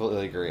 Yes, I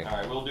completely agree.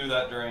 Alright, we'll do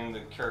that during the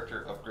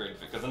character upgrade,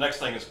 because the next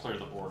thing is clear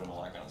the board and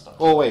all that kind of stuff.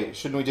 Oh wait,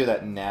 shouldn't we do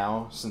that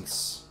now?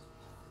 Since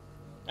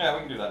Yeah, we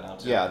can do that now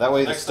too. yeah, that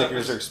way the Next step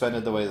stickers is are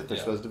expended the way that they're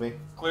Yeah. supposed to be.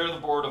 clear the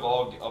board of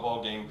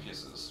all game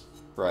pieces.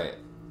 Right.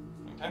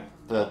 Okay.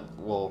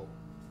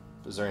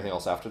 Is there anything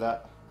else after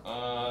that?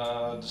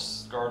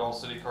 Discard all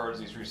city cards.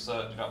 These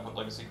reset. Do not put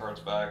legacy cards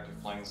back.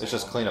 If playing the same It's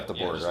just one. clean up the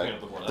Yeah, board, just right? clean up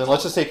the board. Then That's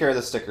let's all. just take care of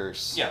the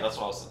stickers. Yeah, that's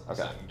what I was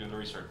Okay. saying. Do the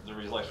research, the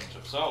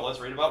relationships. So let's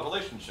read about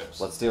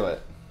relationships. Let's do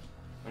it.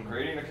 When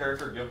creating a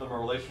character, give them a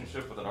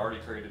relationship with an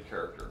already created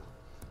character.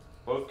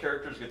 Both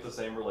characters get the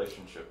same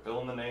relationship.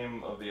 Fill in the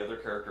name of the other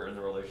character in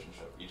the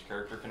relationship. Each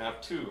character can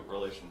have 2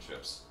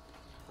 relationships.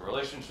 The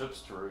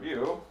relationships to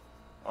review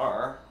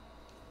are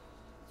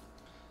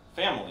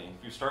family.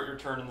 If you start your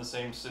turn in the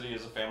same city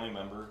as a family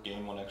member,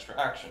 gain 1 extra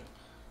action.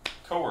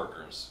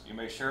 Coworkers. You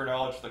may share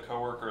knowledge with a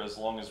coworker as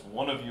long as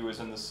one of you is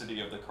in the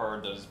city of the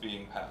card that is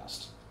being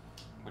passed.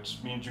 which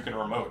means you can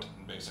remote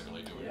and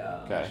basically do it.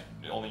 Yeah. Okay.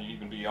 Only you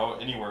can be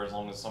out anywhere as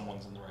long as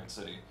someone's in the right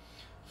city.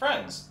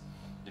 Friends.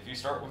 If you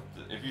start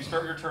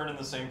your turn in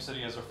the same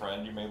city as a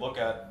friend, you may look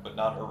at but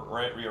not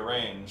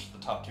rearrange the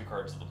top 2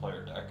 cards of the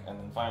player deck. And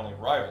then finally,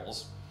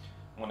 rivals.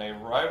 When a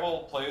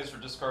rival plays or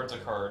discards a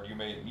card, you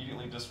may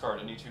immediately discard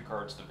any 2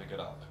 cards to pick it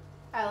up.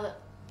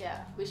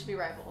 Yeah, we should be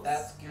rivals.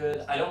 That's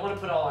good. I don't want to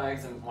put all our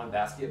eggs in one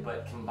basket,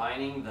 but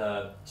combining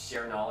the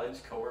share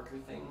knowledge coworker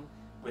thing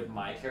with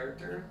my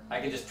character, I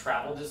could just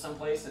travel to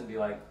someplace and be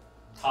like,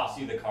 toss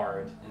you the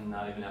card and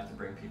not even have to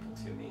bring people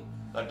to me.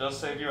 That does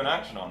save you an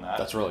action on that.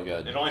 That's really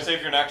good. It only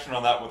saves you an action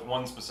on that with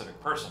one specific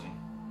person.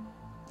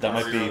 That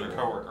might whoever be. your other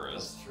coworker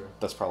is. That's true.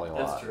 That's probably a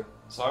lot. That's true.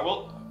 So I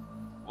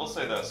will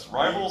say this: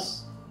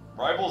 Rivals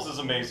is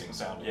amazing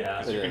sounding Yeah.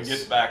 because you It can is.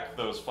 get back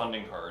those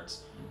funding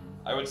cards.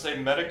 I would say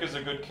Medic is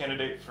a good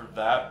candidate for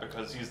that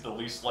because he's the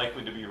least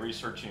likely to be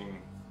researching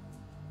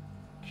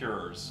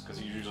cures because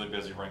he's usually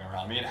busy running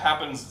around. I mean, it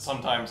happens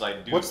sometimes.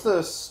 I do. What's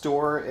the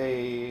store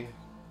a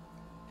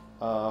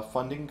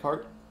funding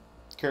card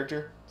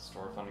character?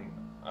 store funding?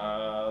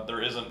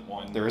 There isn't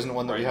one. There isn't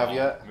one that right we have now.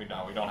 yet? We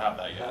don't have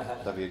that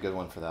yet. That'd be a good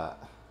one for that.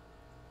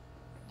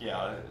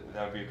 Yeah,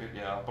 that would be a good.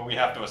 Yeah, but we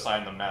have to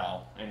assign them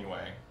now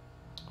anyway.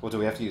 Well, do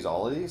we have to use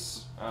all of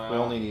these? We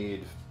only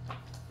need.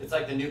 It's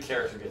like the new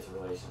character gets a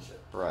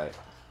relationship. Right.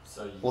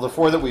 So you, Well, the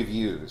 4 that we've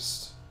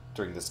used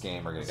during this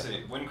game are going Let's to see.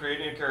 get. When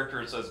creating a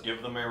character, it says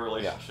give them a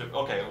relationship.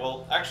 Okay,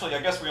 well, actually,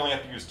 I guess we only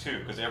have to use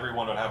 2 because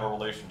everyone would have a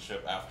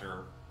relationship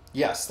after.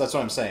 Yes, that's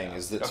what I'm saying,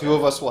 is that Okay. 2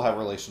 of us will have a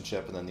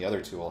relationship, and then the other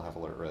 2 will have a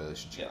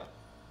relationship. Yeah,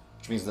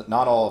 Which means that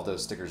not all of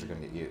those stickers are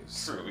going to get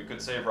used. true. We could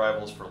save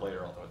rivals for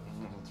later, although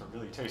it's a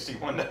really tasty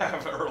one to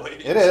have early.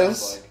 It sounds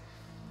is.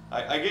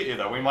 Like. I get you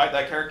though.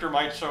 That character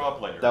might show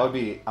up later. That would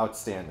be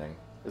outstanding.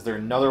 Is there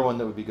another one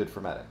that would be good for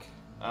Medic?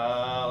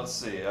 Let's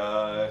see.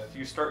 If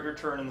you start your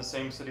turn in the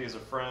same city as a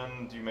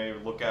friend, you may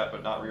look at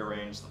but not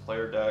rearrange the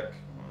player deck.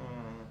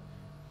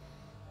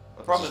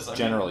 The problem It's is,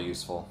 generally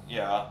useful.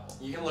 yeah.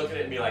 you can look at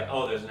it and be like,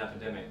 oh, there's an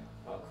epidemic.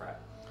 Oh, crap.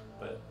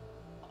 But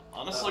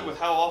Honestly, with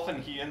how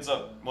often he ends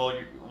up,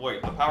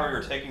 the power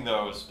you're taking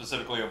though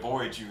specifically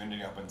avoids you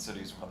ending up in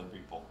cities with other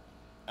people.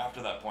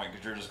 After that point,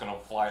 because you're just going to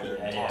fly there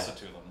and Yeah, toss yeah. it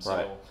to them. So,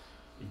 Right.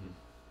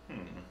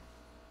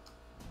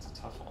 It's a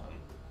tough one.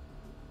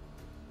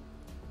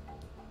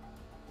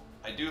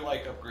 I do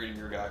like upgrading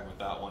your guy with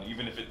that one,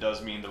 even if it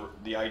does mean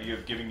the idea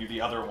of giving you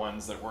the other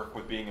ones that work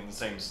with being in the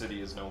same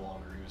city is no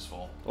longer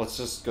useful. Let's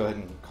just go ahead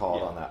and call it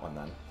Yeah. on that one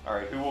then. All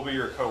right, who will be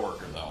your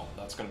coworker though?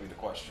 That's going to be the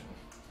question.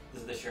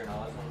 this is the share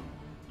knowledge one.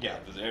 Yeah,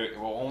 it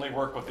will only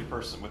work with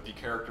the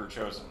character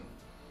chosen.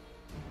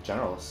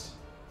 Generalist.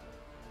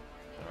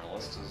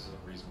 Generalist is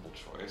a reasonable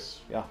choice.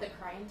 Yeah. The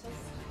Cryantist?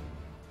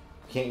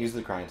 Can't use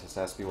the Cryantist. It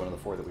has to be one of the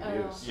 4 that we Oh.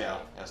 use. Yeah,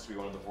 it has to be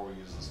one of the 4 we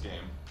use this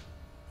game.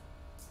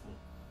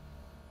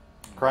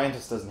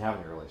 Cryantist doesn't have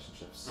any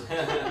relationships.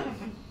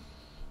 Hmm.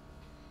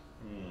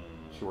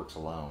 She works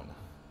alone.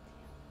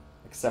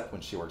 Except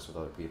when she works with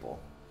other people,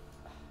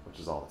 which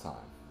is all the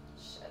time.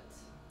 Shit.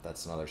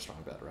 That's another strong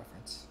bad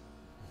reference.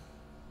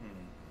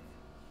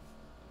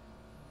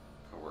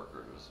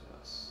 Coworkers,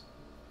 yes.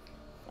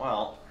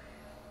 Well,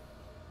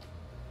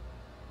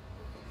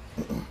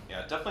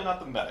 yeah, definitely not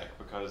the medic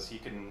because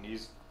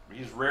he's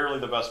rarely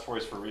the best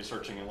choice for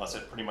researching unless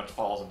it pretty much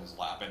falls in his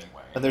lap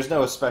anyway. And there's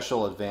no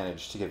special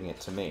advantage to giving it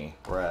to me,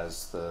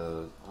 whereas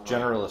the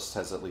generalist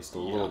has at least a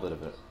little bit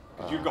of it.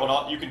 'Cause you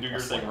can do your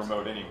thing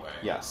remote anyway.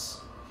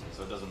 Yes.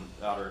 So it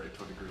doesn't matter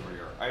to a degree where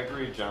you're. I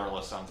agree.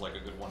 Generalist sounds like a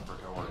good one for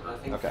coworker.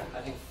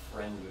 I think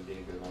friend would be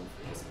a good one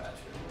for dispatcher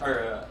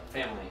or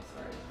family.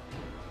 Sorry,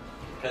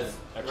 because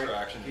Extra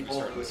action if we people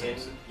start in who the same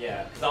city.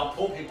 yeah, because I'll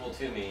pull people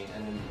to me,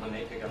 and then when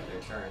they pick up their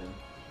turn,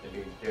 they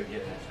would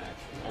get an extra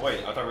action. Oh, wait,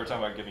 I thought we were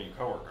talking about giving you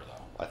coworker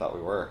though. I thought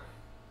we were.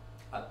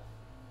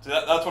 See,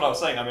 that's what I was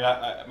saying. I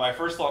mean, my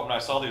first thought when I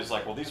saw these was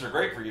like, well, these are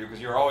great for you because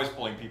you're always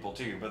pulling people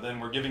to you. But then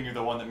we're giving you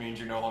the one that means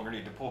you no longer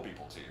need to pull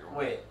people to you.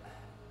 Wait.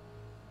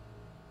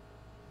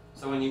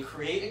 So when you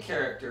create a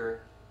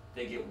character,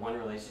 they get one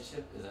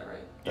relationship. Is that right?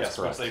 That's Yes,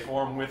 correct. which they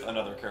form with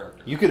another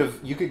character. You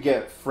could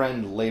get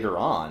friend later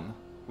on.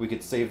 We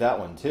could save that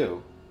one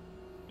too.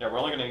 Yeah, we're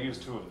only going to use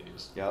 2 of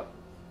these. Yep.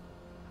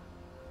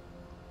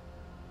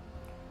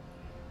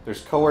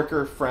 There's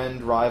coworker,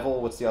 friend,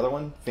 rival. What's the other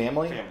one?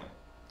 Family? Family.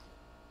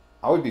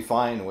 I would be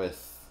fine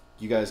with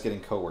you guys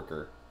getting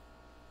coworker,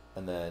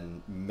 and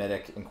then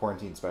medic and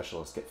quarantine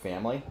specialist get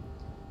family.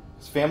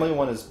 This family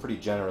one is pretty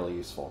generally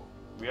useful.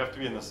 We have to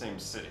be in the same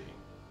city.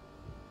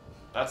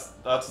 That's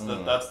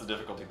the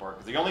difficulty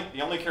part. Because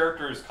the only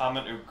character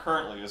who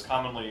currently is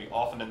commonly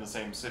often in the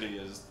same city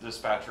is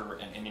dispatcher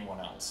and anyone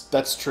else.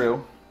 That's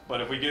true. But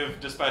if we give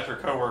dispatcher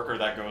coworker,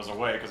 that goes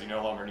away because he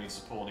no longer needs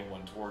to pull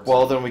anyone towards.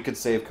 Well, him. then we could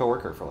save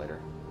coworker for later.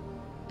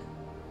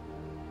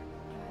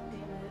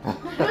 God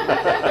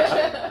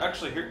damn it.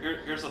 Actually,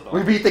 here's the thought.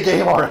 We beat the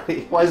game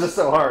already. Why is this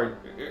so hard?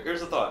 Here's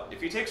the thought. If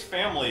he takes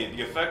family,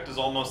 the effect is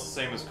almost the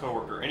same as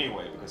coworker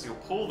anyway, because he'll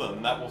pull them,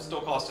 and that will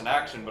still cost an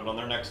action, but on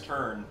their next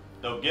turn,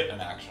 they'll get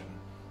an action.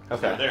 'Cause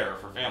Okay. They're there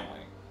for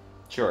family.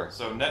 Sure.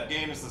 So net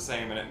gain is the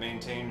same, and it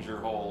maintains your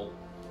whole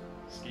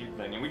scheme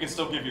thing. And we can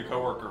still give you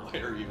coworker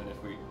later, even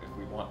if we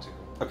want to.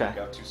 Okay. We've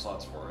got 2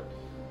 slots for it.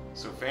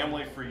 So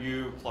family for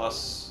you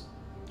plus.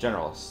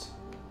 Generalist.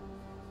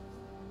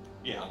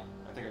 Yeah,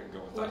 I think I can go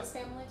with What that. does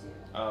family do?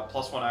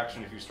 Plus 1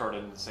 action if you start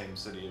in the same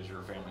city as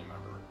your family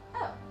member.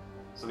 Oh.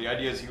 So the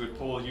idea is he would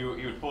pull you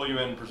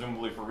in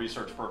presumably for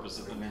research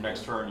purposes, and your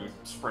next turn you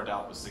sprint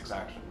out with 6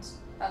 actions.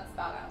 That's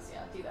badass,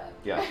 yeah, do that.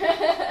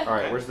 Yeah. All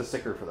right, Okay. where's the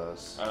sticker for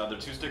those? The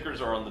 2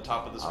 stickers are on the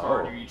top of this Oh.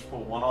 card. You each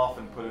pull 1 off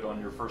and put it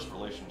on your first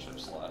relationship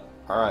slot.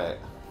 All right.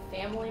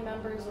 Family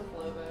members with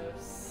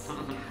logos.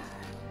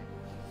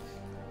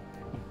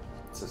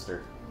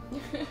 Sister.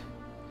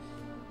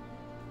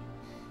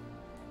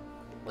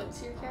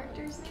 What's your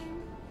character's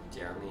name?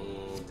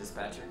 Jeremy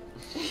Dispatcher.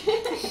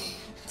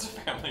 It's a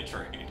family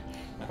trade.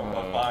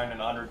 A fine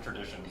and honored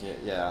tradition.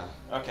 Yeah.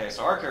 Okay,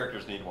 so our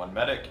characters need 1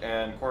 medic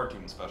and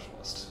quarantine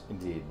specialist.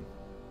 Indeed.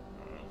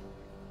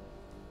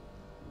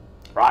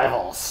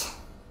 Rivals.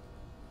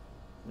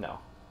 No.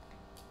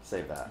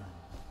 Save that.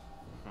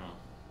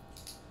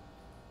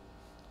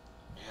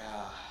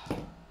 Yeah.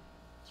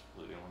 It's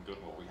really the only good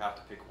one. We have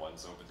to pick one.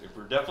 So if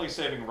we're definitely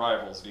saving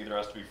rivals, it either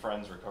has to be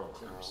friends or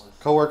coworkers.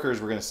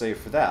 Coworkers, we're gonna save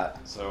for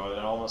that. So it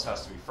almost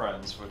has to be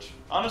friends, which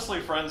honestly,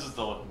 friends is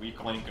the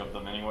weak link of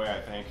them anyway.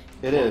 I think.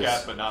 It Look is.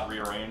 at, but not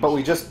rearrange. But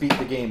we just beat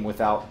the game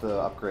without the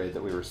upgrade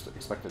that we were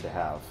expected to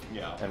have.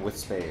 Yeah. And with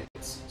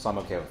spades, so I'm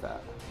okay with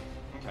that.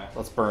 Okay.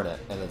 Let's burn it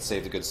and then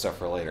save the good stuff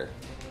for later.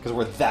 Because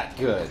we're that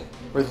good.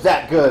 We're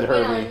that good, We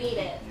don't Herbie. need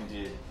it.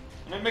 Indeed.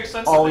 And it makes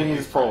sense. All that we they'd need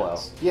be is Polo.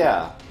 friends.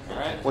 Yeah. All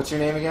right. What's your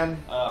name again?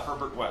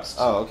 Herbert West.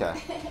 Oh, okay.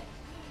 Let's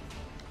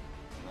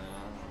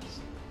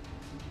see.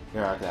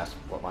 You're not gonna ask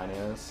what my name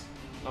is?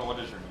 Oh, what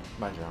is your name?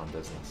 Mind your own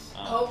business.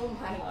 Oh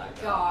my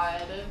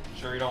god.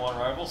 Sure you don't want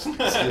rivals?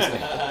 Excuse me.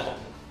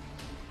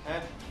 Eh?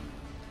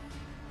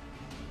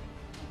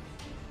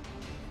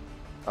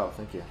 Oh,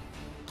 thank you.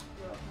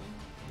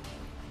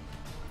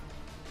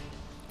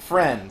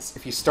 Friends.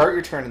 If you start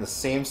your turn in the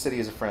same city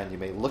as a friend, you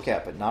may look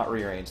at but not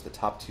rearrange the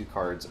top 2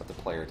 cards of the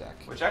player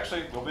deck. Which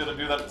actually, we'll be able to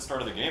do that at the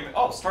start of the game.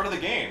 Oh, start of the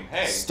game.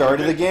 Hey.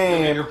 Start of the you'll get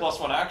game. your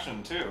 +1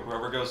 action, too.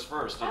 Whoever goes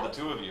first of the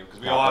 2 of you. Because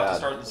we Not all have bad. to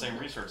start in the same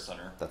research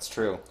center. That's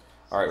true.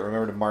 Alright,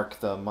 remember to mark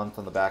the month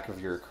on the back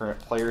of your current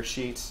player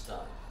sheet.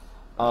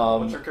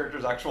 What's your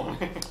character's actual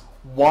name?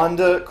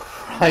 Wanda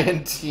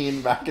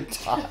Cryantine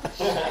McIntosh.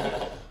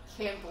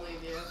 Can't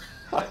believe you.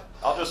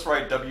 I'll just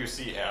write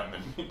WCM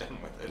and be done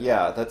with it.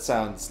 Yeah, that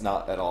sounds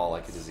not at all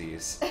like a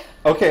disease.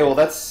 Okay, well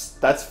that's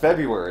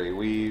February.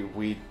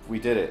 We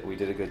did it. We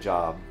did a good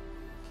job.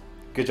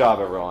 Good job,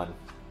 everyone.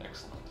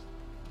 Excellent.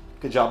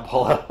 Good job,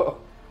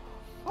 Polo.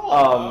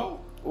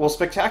 Well,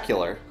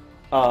 spectacular.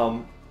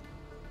 I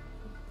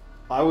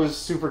was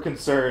super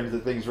concerned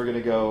that things were going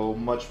to go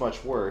much,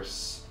 much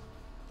worse,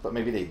 but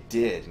maybe they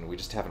did, and we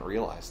just haven't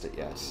realized it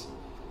yet.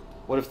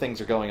 What if things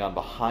are going on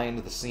behind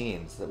the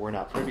scenes that we're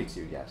not privy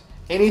to yet?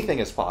 Anything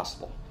is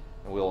possible,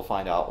 and we will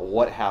find out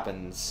what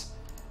happens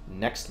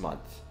next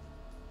month.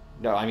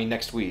 No, I mean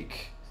next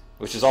week,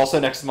 which is also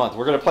next month.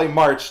 We're going to play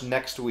March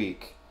next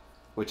week,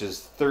 which is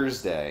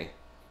Thursday.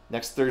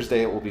 Next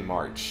Thursday it will be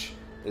March,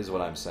 is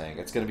what I'm saying.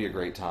 It's going to be a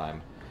great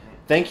time.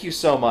 Thank you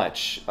so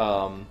much.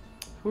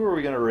 Who are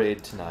we going to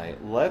raid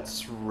tonight?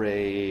 Let's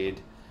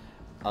raid...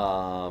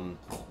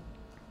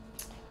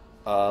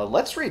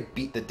 let's raid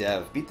Beat the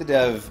Dev. Beat the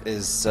Dev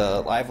is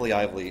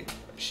lively.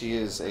 She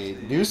is a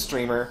new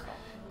streamer,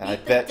 and I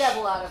Beat bet the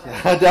devil out of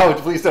her. no,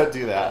 please don't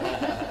do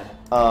that.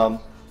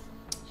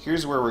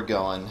 Here's where we're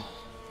going.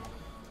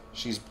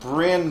 She's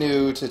brand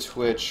new to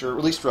Twitch, or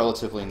at least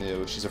relatively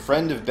new. She's a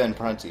friend of Ben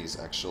Prunty's,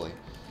 actually.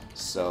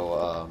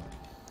 So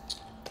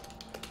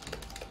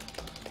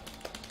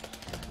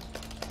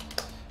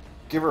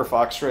give her a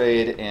fox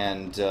raid,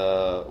 and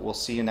we'll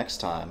see you next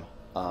time.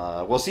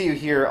 We'll see you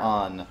here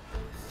on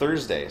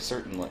Thursday,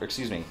 certainly. Or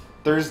excuse me,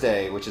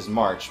 Thursday, which is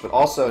March, but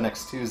also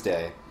next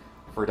Tuesday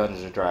for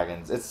Dungeons and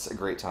Dragons. It's a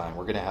great time.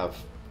 We're gonna have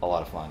a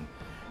lot of fun.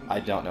 I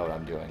don't know what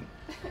I'm doing.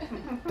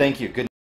 Thank you. Good